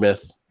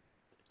Innsmouth.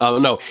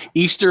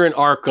 Easter in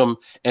Arkham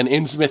and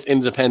Innsmouth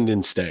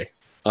Independence Day.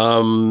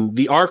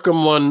 The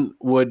Arkham one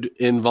would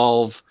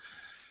involve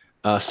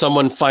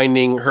someone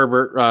finding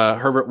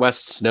Herbert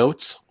West's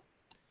notes.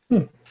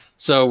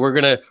 So we're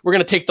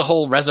gonna take the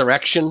whole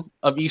resurrection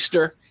of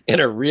Easter in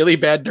a really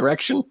bad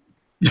direction.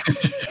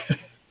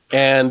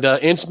 And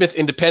Innsmouth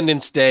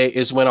Independence Day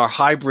is when our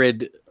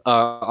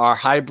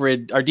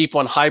Deep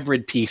One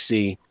hybrid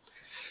PC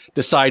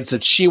decides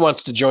that she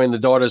wants to join the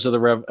Daughters of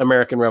the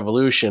American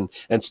Revolution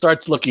and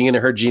starts looking into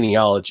her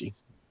genealogy.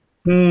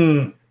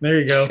 There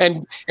you go.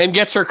 And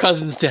gets her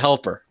cousins to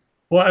help her.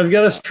 Well, I've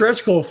got a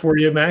stretch goal for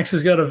you. Max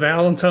has got a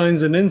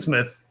Valentine's in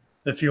Innsmouth,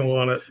 if you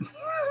want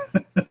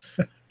it.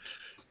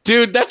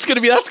 Dude, that's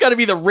gotta be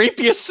the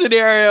rapiest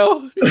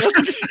scenario.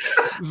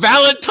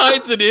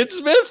 Valentine's in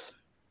Innsmouth?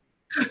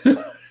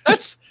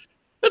 That's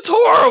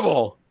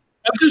horrible.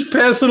 I'm just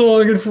passing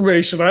along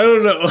information. I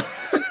don't know.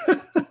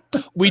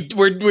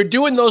 We're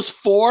doing those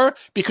 4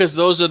 because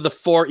those are the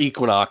 4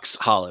 equinox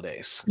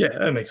holidays. Yeah,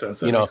 that makes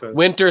sense. Makes sense.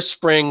 Winter,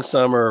 spring,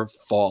 summer,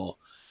 fall.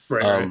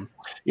 Right.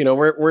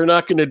 We're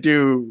not going to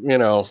do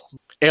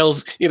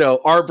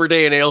Arbor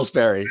Day and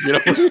Aylesbury.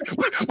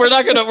 We're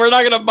not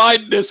gonna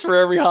mind this for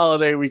every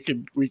holiday we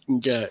can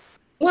get.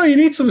 Well, you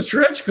need some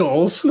stretch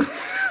goals.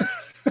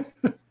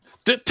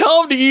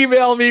 Tell them to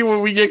email me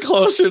when we get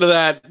closer to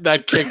that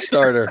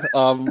Kickstarter.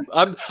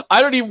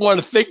 I don't even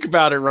want to think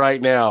about it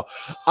right now.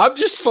 I'm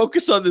just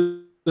focused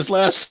on this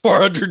last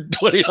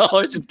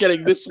 $420 and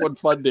getting this one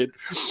funded,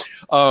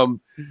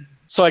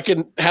 so I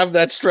can have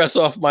that stress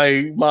off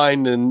my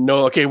mind and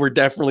know, okay, we're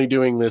definitely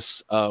doing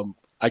this.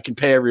 I can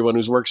pay everyone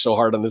who's worked so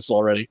hard on this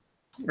already.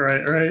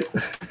 Right.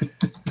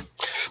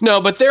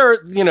 No, but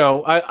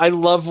I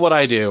love what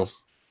I do.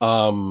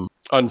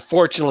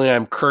 Unfortunately,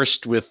 I'm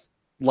cursed with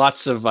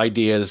lots of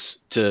ideas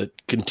to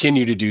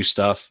continue to do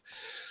stuff.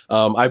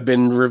 I've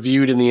been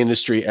reviewed in the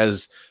industry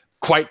as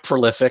quite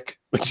prolific,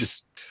 which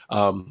is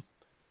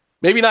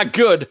maybe not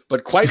good,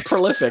 but quite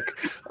prolific.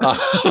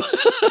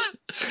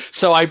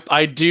 So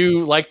I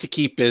do like to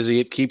keep busy.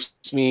 It keeps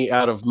me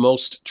out of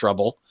most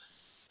trouble.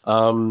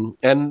 And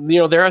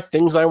there are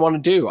things I want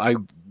to do. I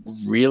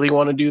really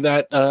want to do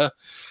that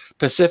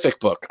Pacific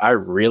book. I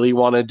really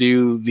want to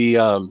do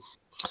the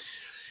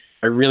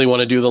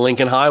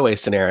Lincoln Highway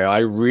scenario. I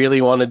really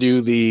want to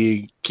do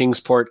the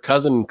Kingsport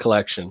Cousin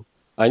collection.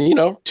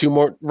 And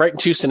writing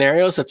 2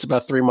 scenarios, that's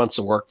about 3 months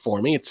of work for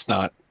me. It's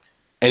not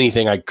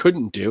anything I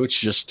couldn't do. It's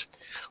just,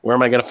 where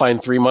am I going to find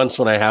 3 months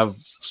when I have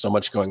so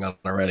much going on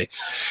already?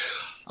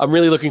 I'm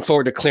really looking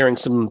forward to clearing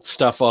some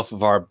stuff off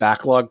of our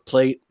backlog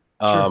plate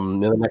in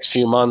the next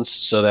few months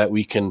so that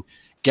we can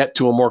get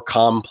to a more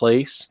calm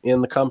place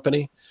in the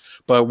company.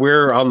 But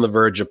we're on the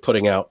verge of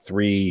putting out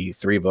three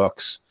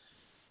books.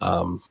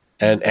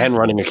 And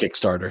running a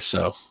Kickstarter,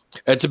 so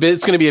it's going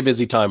to be a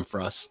busy time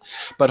for us.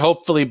 But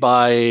hopefully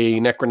by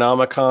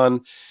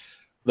Necronomicon,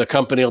 the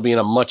company will be in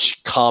a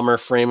much calmer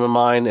frame of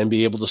mind and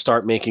be able to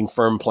start making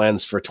firm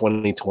plans for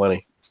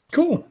 2020.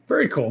 Cool,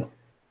 very cool.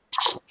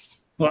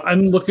 Well,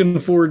 I'm looking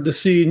forward to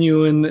seeing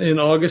you in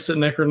August at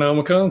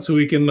Necronomicon, so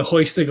we can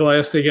hoist a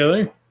glass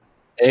together.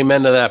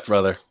 Amen to that,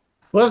 brother.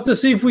 We'll have to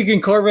see if we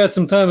can carve out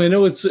some time. I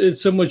know it's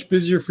so much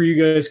busier for you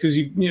guys because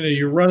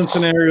you're running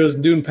scenarios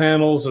and doing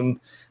panels and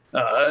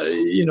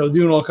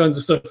doing all kinds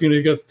of stuff.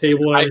 You got the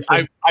table. And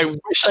I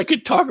wish I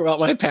could talk about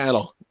my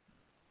panel.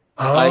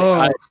 Oh,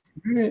 I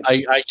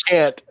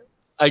can't.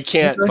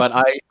 Okay. But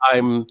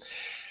I'm.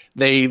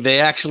 They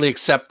actually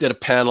accepted a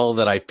panel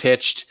that I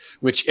pitched,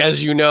 which,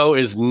 as you know,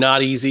 is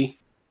not easy.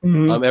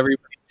 Mm-hmm.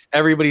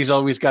 Everybody's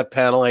always got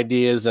panel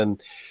ideas,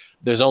 and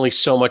there's only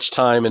so much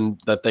time and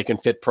that they can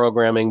fit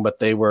programming, but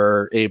they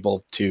were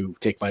able to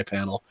take my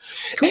panel.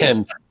 Cool.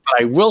 And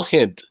I will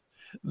hint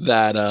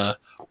that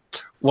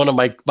one of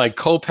my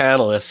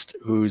co-panelists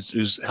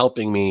who's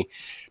helping me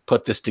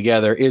put this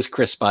together is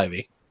Chris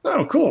Spivey.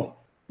 Oh, cool.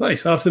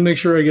 Nice. I'll have to make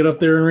sure I get up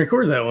there and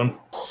record that one.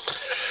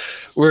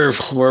 We're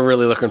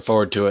really looking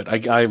forward to it.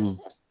 I'm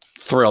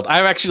thrilled.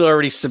 I've actually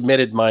already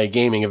submitted my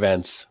gaming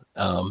events.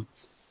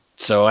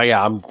 So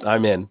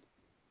I'm in.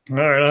 All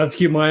right, I'll have to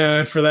keep my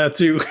eye out for that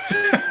too.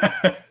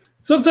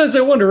 Sometimes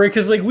I wonder, right?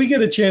 Because we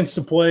get a chance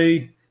to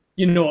play,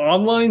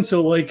 online.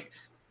 So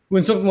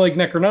when something like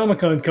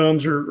Necronomicon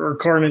comes or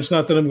Carnage,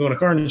 not that I'm going to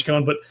Carnage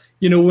Con, but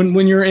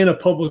when you're in a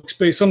public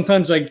space,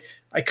 sometimes I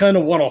kind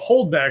of want to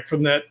hold back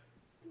from that.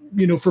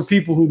 For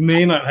people who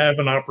may not have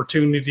an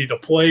opportunity to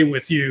play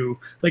with you,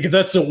 if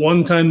that's the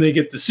one time they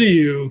get to see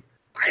you,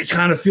 I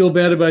kind of feel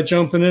bad about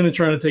jumping in and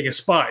trying to take a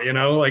spot, You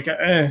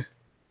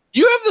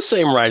have the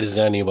same right as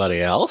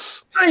anybody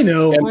else. I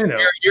know.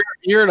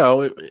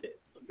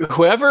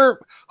 Whoever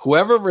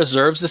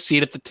reserves a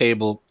seat at the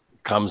table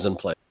comes and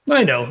plays.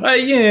 I know.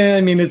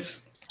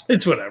 It's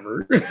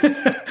whatever.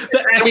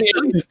 At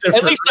least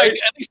I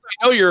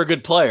know you're a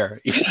good player.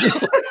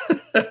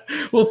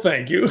 Well,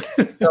 thank you.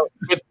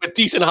 with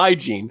decent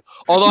hygiene.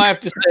 Although I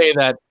have to say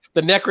that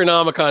the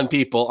Necronomicon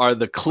people are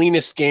the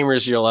cleanest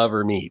gamers you'll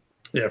ever meet.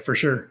 Yeah, for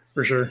sure.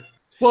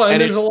 Well,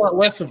 and there's a lot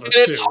less of us,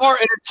 too. It's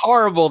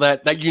horrible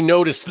that you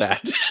notice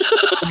that.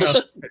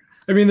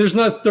 There's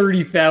not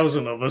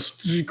 30,000 of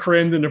us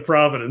crammed into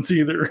Providence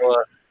either.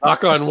 Well,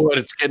 knock on wood,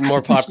 it's getting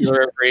more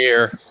popular every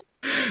year.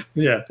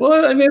 Yeah.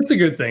 Well, it's a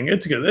good thing.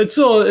 It's good. It's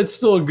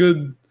still a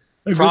good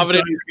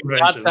Providence is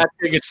not that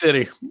big a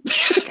city.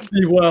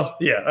 Well,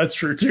 yeah, that's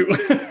true too.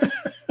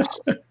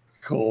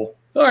 Cool.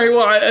 All right.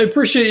 Well, I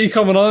appreciate you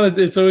coming on.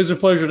 It's always a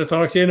pleasure to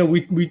talk to you. I know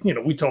we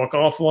talk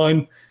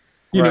offline,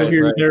 here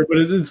and there, but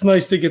it's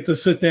nice to get to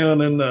sit down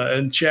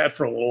and chat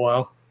for a little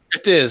while.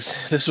 It is.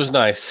 This was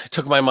nice. It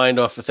took my mind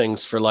off of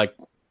things for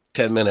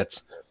 10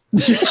 minutes.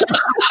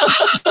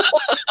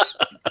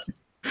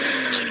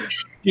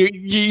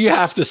 You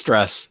have to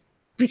stress,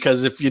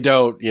 because if you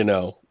don't,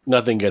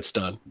 nothing gets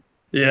done.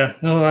 Yeah,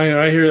 no,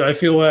 I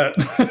feel that.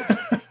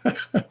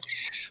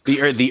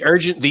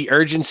 the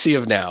urgency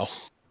of now.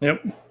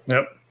 Yep.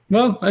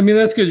 Well,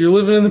 that's good. You're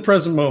living in the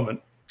present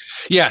moment.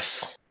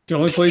 Yes. The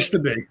only place to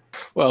be.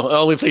 Well, the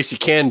only place you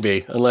can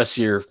be, unless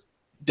you're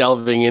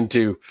delving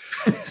into,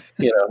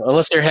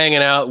 unless you're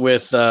hanging out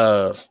with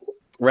Randolph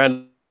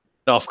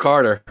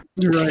Carter.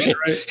 Right.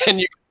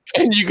 and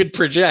you could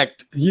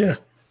project. Yeah.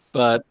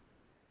 But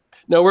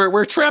no,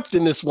 we're trapped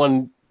in this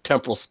one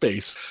temporal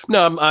space.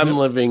 No, I'm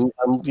living.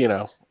 I'm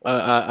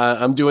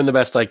doing the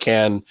best I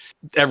can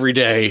every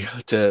day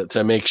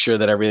to make sure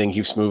that everything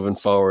keeps moving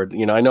forward.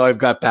 I know I've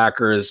got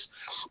backers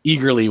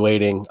eagerly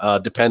waiting,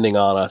 depending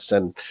on us,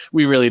 and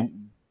we really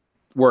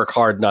work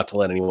hard not to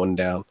let anyone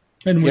down.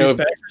 And we as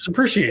backers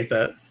appreciate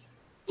that.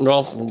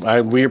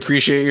 Well, we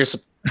appreciate your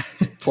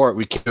support.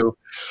 We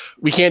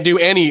can't do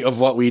any of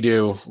what we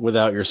do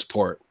without your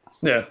support.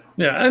 Yeah.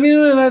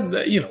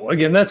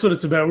 Again, that's what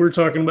it's about. We were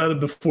talking about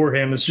it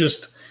beforehand. It's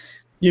just,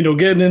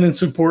 getting in and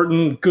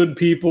supporting good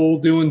people,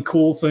 doing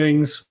cool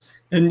things.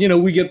 And,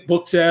 we get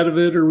books out of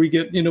it, or we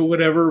get,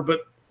 whatever.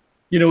 But,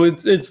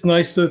 it's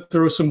nice to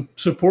throw some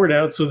support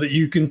out so that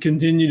you can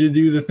continue to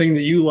do the thing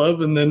that you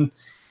love. And then,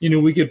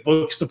 we get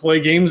books to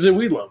play games that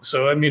we love.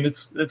 So,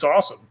 it's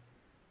awesome.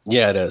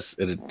 Yeah, it is.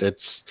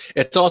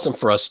 It's awesome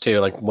for us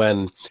too.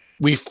 When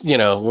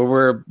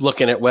we're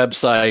looking at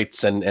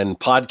websites and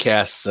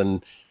podcasts,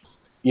 and,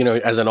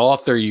 as an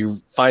author,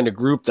 you find a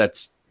group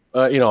that's,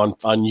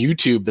 on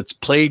YouTube that's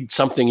played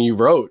something you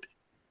wrote.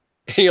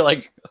 And you're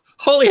like,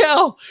 holy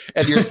hell.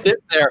 And you're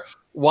sitting there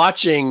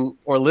watching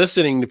or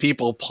listening to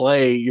people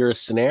play your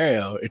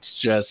scenario. It's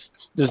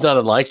just, there's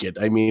nothing like it.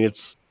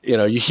 It's,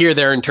 you hear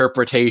their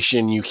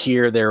interpretation, you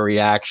hear their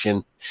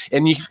reaction,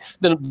 and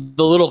the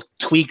little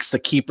tweaks the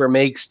keeper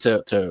makes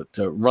to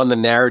run the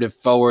narrative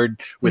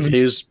forward with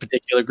his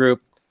particular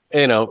group.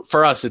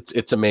 For us,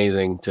 it's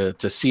amazing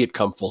to see it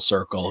come full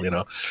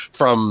circle,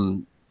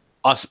 from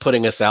us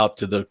putting us out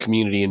to the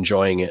community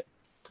enjoying it.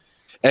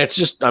 And it's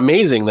just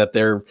amazing that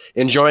they're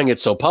enjoying it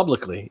so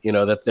publicly,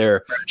 that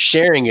they're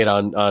sharing it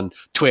on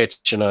Twitch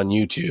and on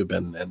YouTube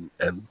and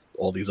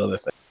all these other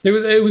things.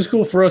 It was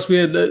cool for us. I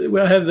had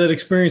that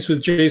experience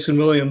with Jason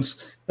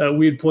Williams.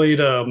 We had played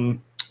a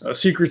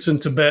Secrets in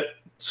Tibet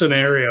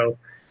scenario,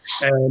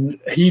 and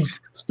he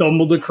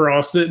stumbled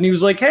across it, and he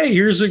was like, hey,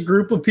 here's a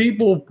group of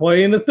people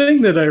playing a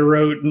thing that I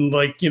wrote, and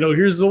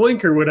here's the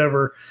link or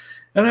whatever.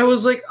 And I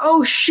was like,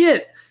 oh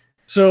shit.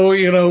 So,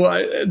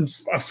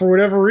 for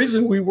whatever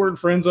reason, we weren't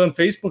friends on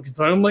Facebook at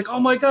the time. I'm like, oh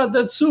my God,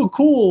 that's so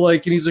cool.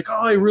 Like, and he's like,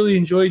 oh, I really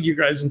enjoyed you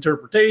guys'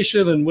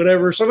 interpretation and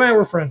whatever. So now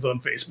we're friends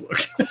on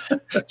Facebook.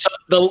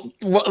 So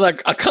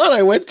a con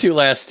I went to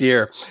last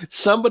year,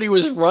 somebody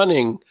was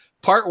running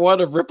part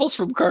 1 of Ripples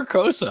from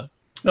Carcosa.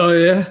 Oh,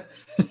 yeah.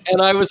 And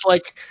I was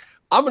like,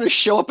 I'm going to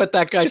show up at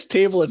that guy's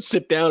table and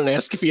sit down and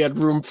ask if he had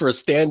room for a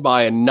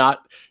standby and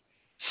not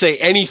say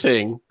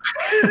anything.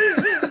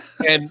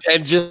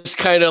 and just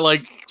kind of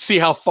like see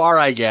how far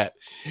I get.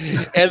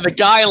 And the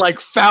guy like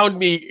found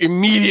me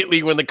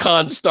immediately when the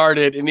con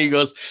started, and he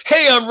goes,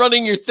 "Hey, I'm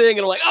running your thing."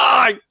 And I'm like,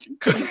 I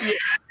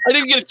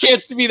didn't get a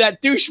chance to be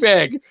that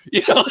douchebag.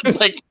 It's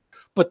like,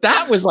 but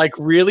that was like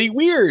really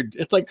weird.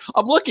 It's like,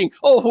 I'm looking,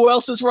 oh, who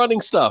else is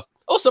running stuff?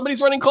 Oh,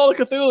 somebody's running Call of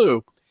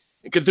Cthulhu.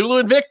 Cthulhu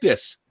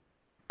Invictus.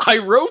 I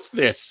wrote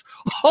this.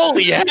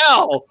 Holy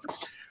hell.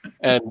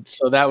 And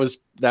so that was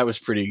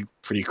pretty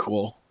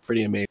cool.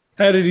 Pretty amazing.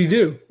 How did he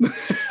do?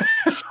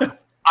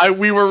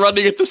 We were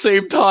running at the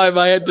same time.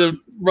 I had to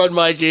run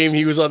my game.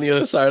 He was on the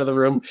other side of the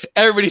room.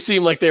 Everybody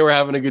seemed like they were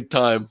having a good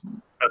time.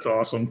 That's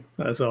awesome.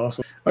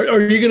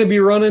 Are you going to be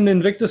running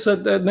Invictus at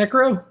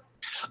Necro?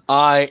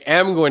 I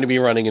am going to be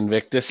running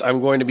Invictus. I'm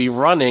going to be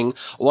running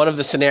one of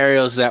the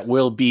scenarios that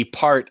will be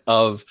part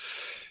of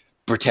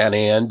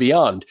Britannia and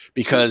Beyond,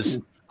 because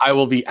I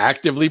will be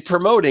actively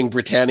promoting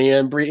Britannia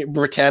and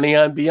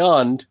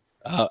Beyond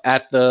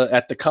at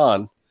the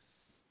con.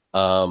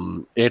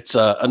 It's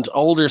an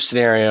older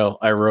scenario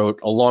I wrote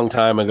a long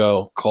time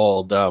ago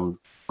called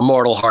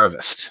Immortal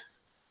Harvest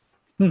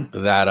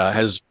that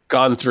has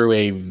gone through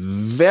a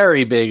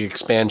very big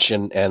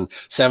expansion and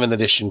 7th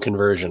edition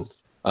conversion.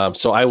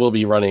 So I will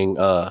be running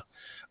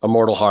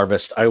Immortal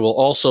Harvest. I will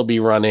also be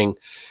running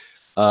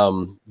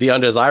The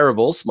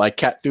Undesirables, my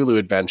Cthulhu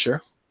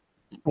adventure.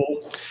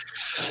 Cool.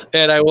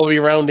 And I will be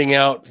rounding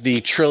out the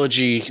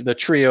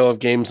trio of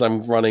games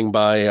I'm running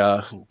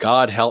by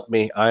God Help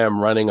Me, I Am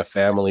Running a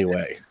Family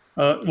Way.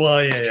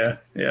 Well,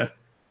 yeah.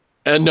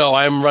 And no,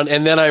 I'm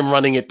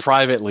running it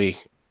privately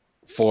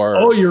for.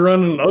 Oh, you're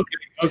running.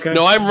 Okay.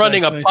 No, I'm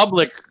running a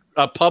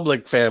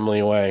public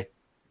family way.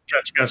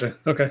 Gotcha.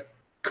 Okay,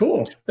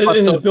 cool. And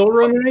is Bill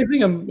running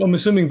anything? I'm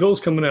assuming Bill's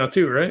coming out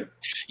too, right?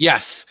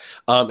 Yes,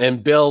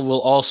 and Bill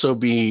will also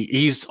be.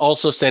 He's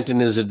also sent in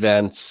his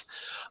advance.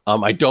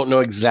 I don't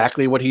know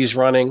exactly what he's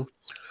running,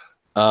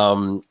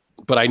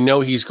 but I know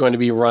he's going to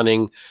be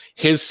running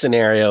his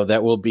scenario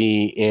that will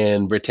be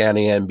in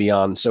Britannia and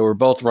Beyond. So we're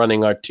both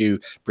running our 2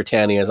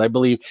 Britannias. I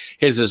believe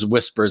his is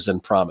Whispers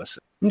and Promises.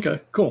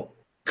 Okay, cool.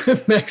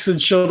 Max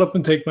said, "Shut up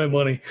and take my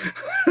money."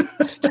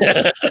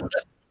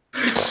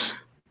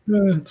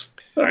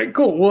 All right,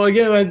 cool. Well,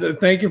 again, I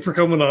thank you for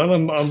coming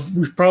on.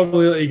 We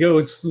probably let you go.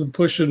 It's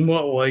pushing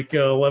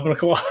 11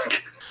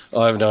 o'clock.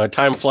 Oh, I have no.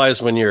 Time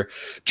flies when you're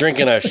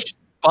drinking a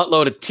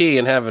buttload of tea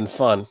and having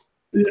fun.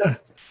 Yeah.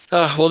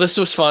 Well, this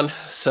was fun.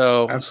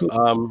 So,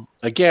 absolutely.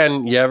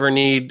 Again, you ever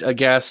need a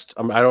guest?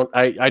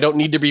 I don't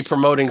need to be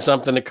promoting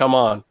something to come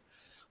on.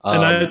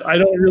 And I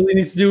don't really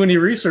need to do any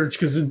research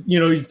because,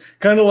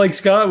 kind of like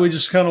Scott, we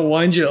just kind of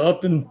wind you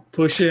up and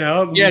push you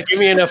out. Yeah, give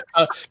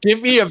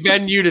me a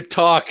venue to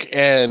talk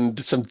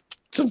and some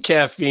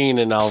caffeine,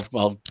 and I'll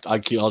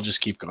just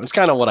keep going. It's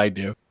kind of what I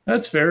do.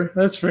 That's fair.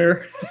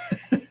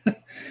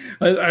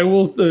 I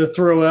will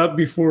throw out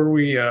before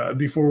we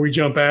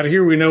jump out of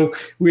here. We know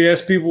we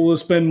ask people to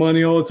spend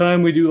money all the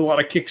time. We do a lot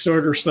of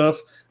Kickstarter stuff.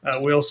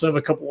 We also have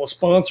a couple of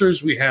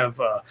sponsors. We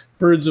have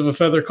Birds of a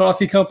Feather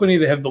Coffee Company.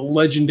 They have the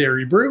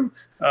Legendary Brew.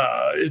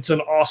 It's an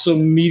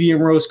awesome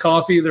medium roast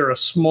coffee. They're a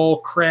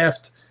small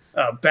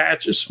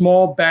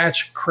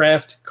batch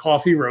craft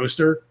coffee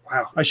roaster.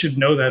 Wow, I should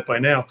know that by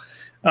now.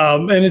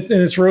 And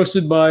it's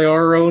roasted by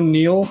our own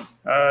Neil.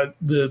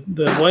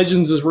 The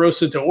Legends is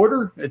roasted to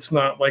order. It's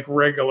not like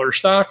regular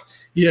stock.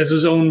 He has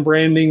his own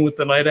branding with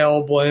the Night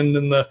Owl blend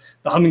and the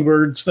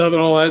Hummingbird stuff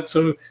and all that.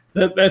 So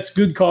that's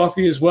good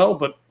coffee as well.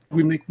 But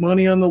we make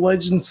money on the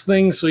Legends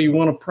thing, so you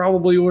want to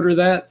probably order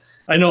that.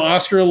 I know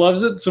Oscar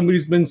loves it.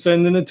 Somebody's been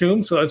sending it to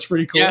him, so that's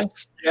pretty cool.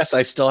 Yes,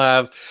 I still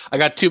have. I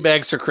got 2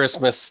 bags for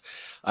Christmas.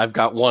 I've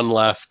got 1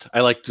 left. I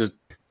like to.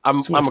 I'm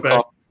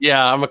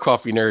a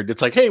coffee nerd.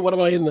 It's like, hey, what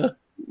am I in the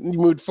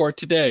mood for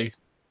today?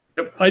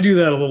 Yep, I do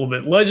that a little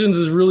bit. Legends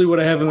is really what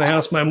I have in the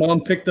house. My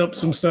mom picked up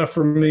some stuff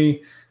from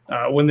me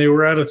when they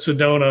were out at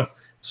Sedona,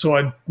 so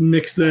I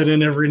mix that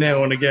in every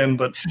now and again.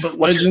 But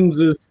Legends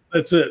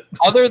that's it.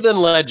 Other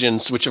than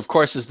Legends, which of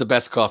course is the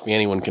best coffee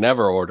anyone can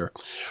ever order,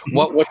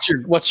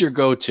 what's your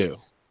go-to?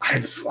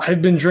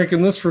 I've been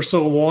drinking this for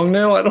so long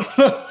now. I don't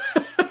know.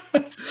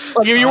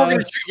 Like if you were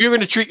going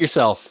to treat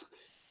yourself.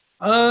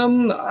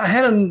 I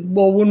had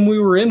when we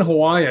were in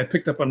Hawaii, I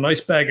picked up a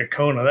nice bag of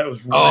Kona. That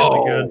was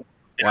really good.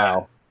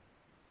 Wow.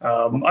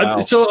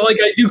 So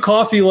I do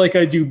coffee like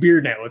I do beer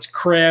now. It's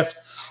craft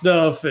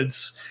stuff.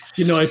 It's,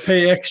 I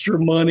pay extra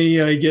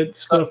money. I get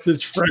stuff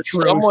that's fresh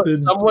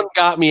roasted. Someone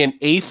got me an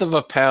 1/8 of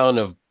a pound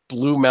of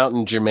Blue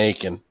Mountain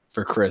Jamaican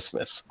for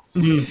Christmas.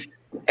 Mm-hmm.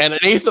 And an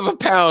 1/8 of a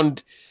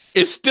pound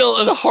is still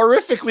a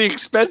horrifically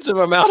expensive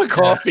amount of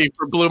coffee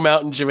for Blue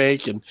Mountain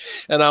Jamaican.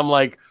 And I'm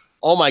like,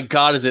 oh my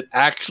God, is it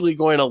actually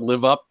going to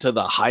live up to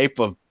the hype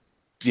of,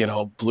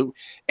 Blue?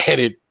 And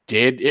it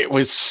did. It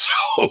was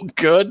so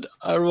good.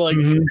 I'm like,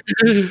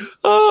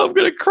 oh, I'm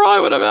going to cry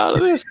when I'm out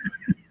of this.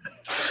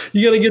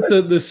 You got to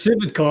get the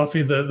civet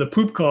coffee, the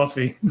poop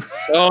coffee.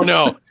 Oh,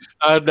 no.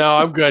 No,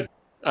 I'm good.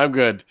 I'm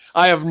good.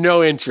 I have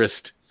no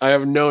interest.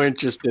 in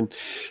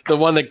the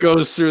one that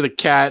goes through the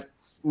cat.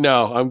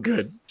 No, I'm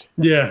good.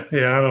 Yeah.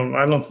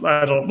 I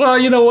don't. Well,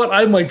 you know what?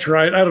 I might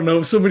try it. I don't know.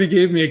 If somebody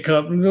gave me a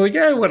cup and they're like,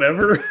 yeah,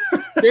 whatever.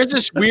 There's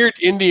this weird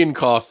Indian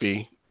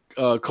coffee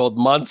called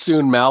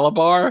Monsoon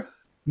Malabar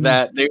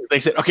that they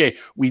said, okay,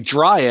 we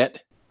dry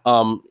it.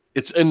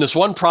 It's in this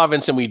one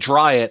province and we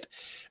dry it.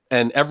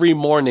 And every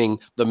morning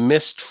the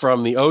mist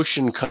from the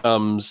ocean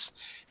comes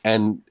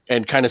and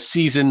kind of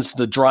seasons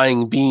the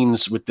drying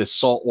beans with this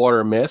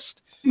saltwater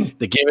mist.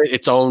 They give it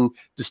its own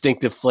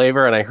distinctive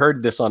flavor. And I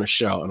heard this on a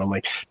show and I'm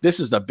like,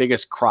 this is the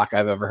biggest crock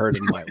I've ever heard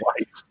in my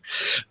life.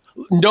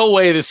 No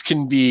way this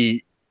can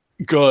be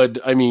good.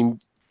 I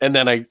mean, and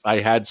then I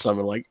had some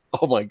and like,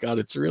 oh my God,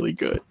 it's really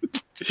good.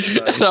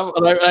 And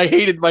I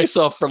hated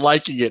myself for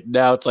liking it.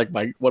 Now it's like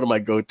one of my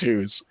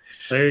go-tos.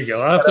 There you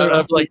go.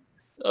 I'm like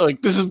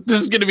this is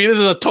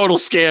a total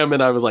scam.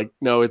 And I was like,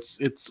 no,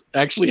 it's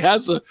actually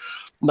has a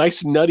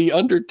nice nutty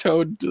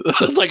undertone.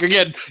 It's like,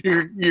 again,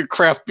 your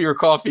craft beer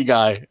coffee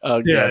guy.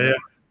 Yeah.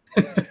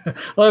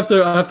 I'll have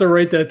to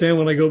write that down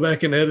when I go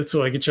back and edit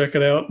so I can check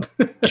it out.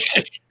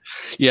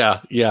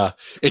 Yeah.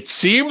 It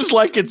seems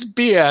like it's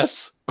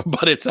BS,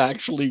 but it's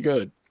actually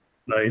good.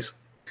 Nice.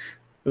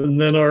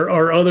 And then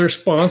our other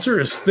sponsor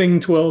is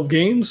Thing 12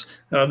 Games.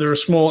 They're a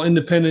small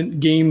independent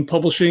game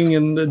publishing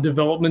and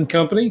development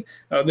company.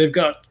 They've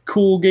got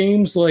cool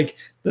games like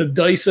the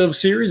Dice of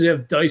series. They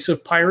have Dice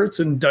of Pirates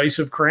and Dice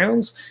of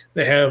Crowns.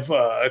 They have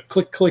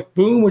Click Click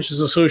Boom, which is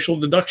a social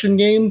deduction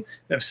game.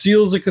 They have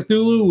Seals of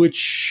Cthulhu, which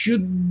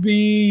should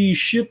be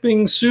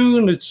shipping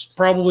soon. It's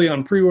probably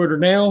on pre-order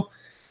now.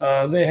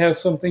 They have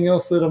something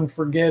else that I'm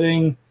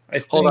forgetting.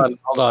 Hold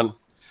on.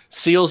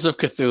 Seals of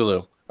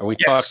Cthulhu. Are we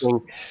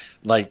talking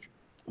like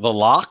the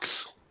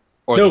locks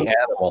or the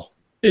animal?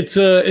 It's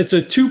a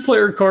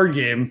 2-player card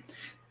game.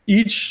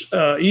 Each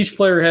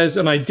player has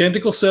an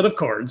identical set of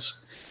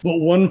cards, but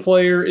one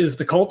player is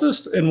the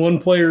cultist and one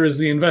player is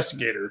the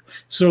investigator.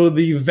 So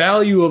the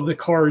value of the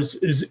cards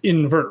is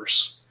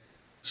inverse.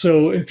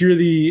 So if you're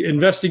the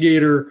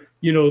investigator,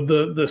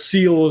 the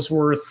seal is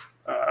worth,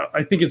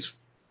 I think it's,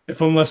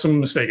 unless I'm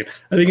mistaken,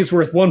 I think it's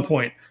worth 1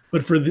 point.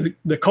 But for the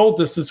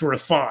cultist, it's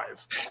worth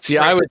 5. See,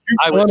 right?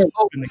 I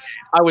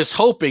was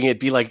hoping it'd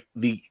be like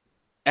the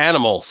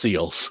animal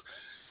seals.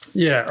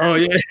 Yeah. Oh,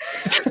 yeah.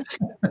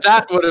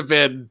 That would have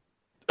been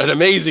an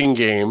amazing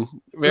game.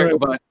 Right.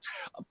 But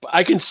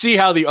I can see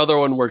how the other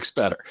one works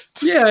better.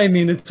 Yeah, I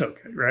mean, it's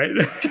okay, right?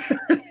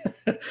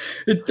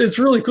 It's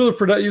really cool.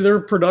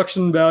 Their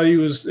production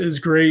value is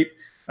great.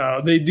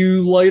 They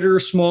do lighter,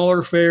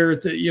 smaller fare.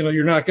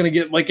 You're not going to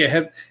get like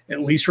at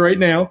least right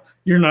now,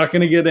 you're not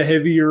going to get a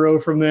heavy Euro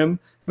from them,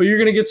 but you're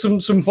going to get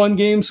some fun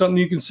games, something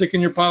you can stick in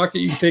your pocket.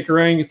 You can take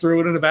around, you throw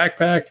it in a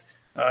backpack.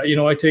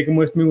 I take them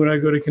with me when I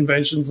go to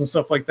conventions and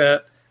stuff like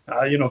that.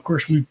 Of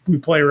course, we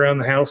play around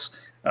the house,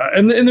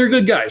 and they're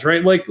good guys,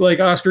 right? Like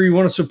Oscar, you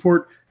want to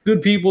support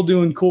good people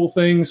doing cool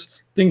things.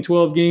 Thing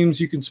 12 Games,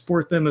 you can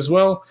support them as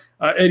well.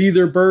 At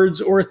either Birds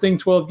or Thing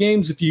 12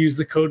 Games, if you use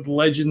the code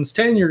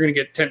LEGENDS10, you're going to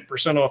get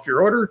 10% off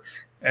your order.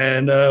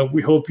 And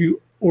we hope you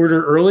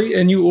order early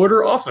and you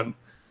order often.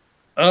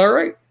 All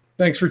right.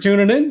 Thanks for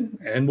tuning in,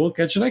 and we'll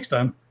catch you next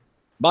time.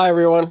 Bye,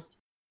 everyone.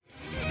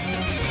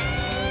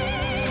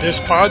 This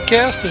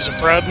podcast is a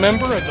proud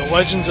member of the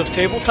Legends of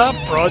Tabletop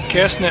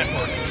Broadcast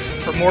Network.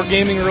 For more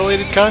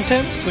gaming-related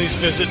content, please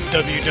visit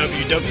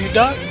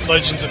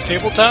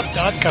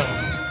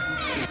www.legendsoftabletop.com.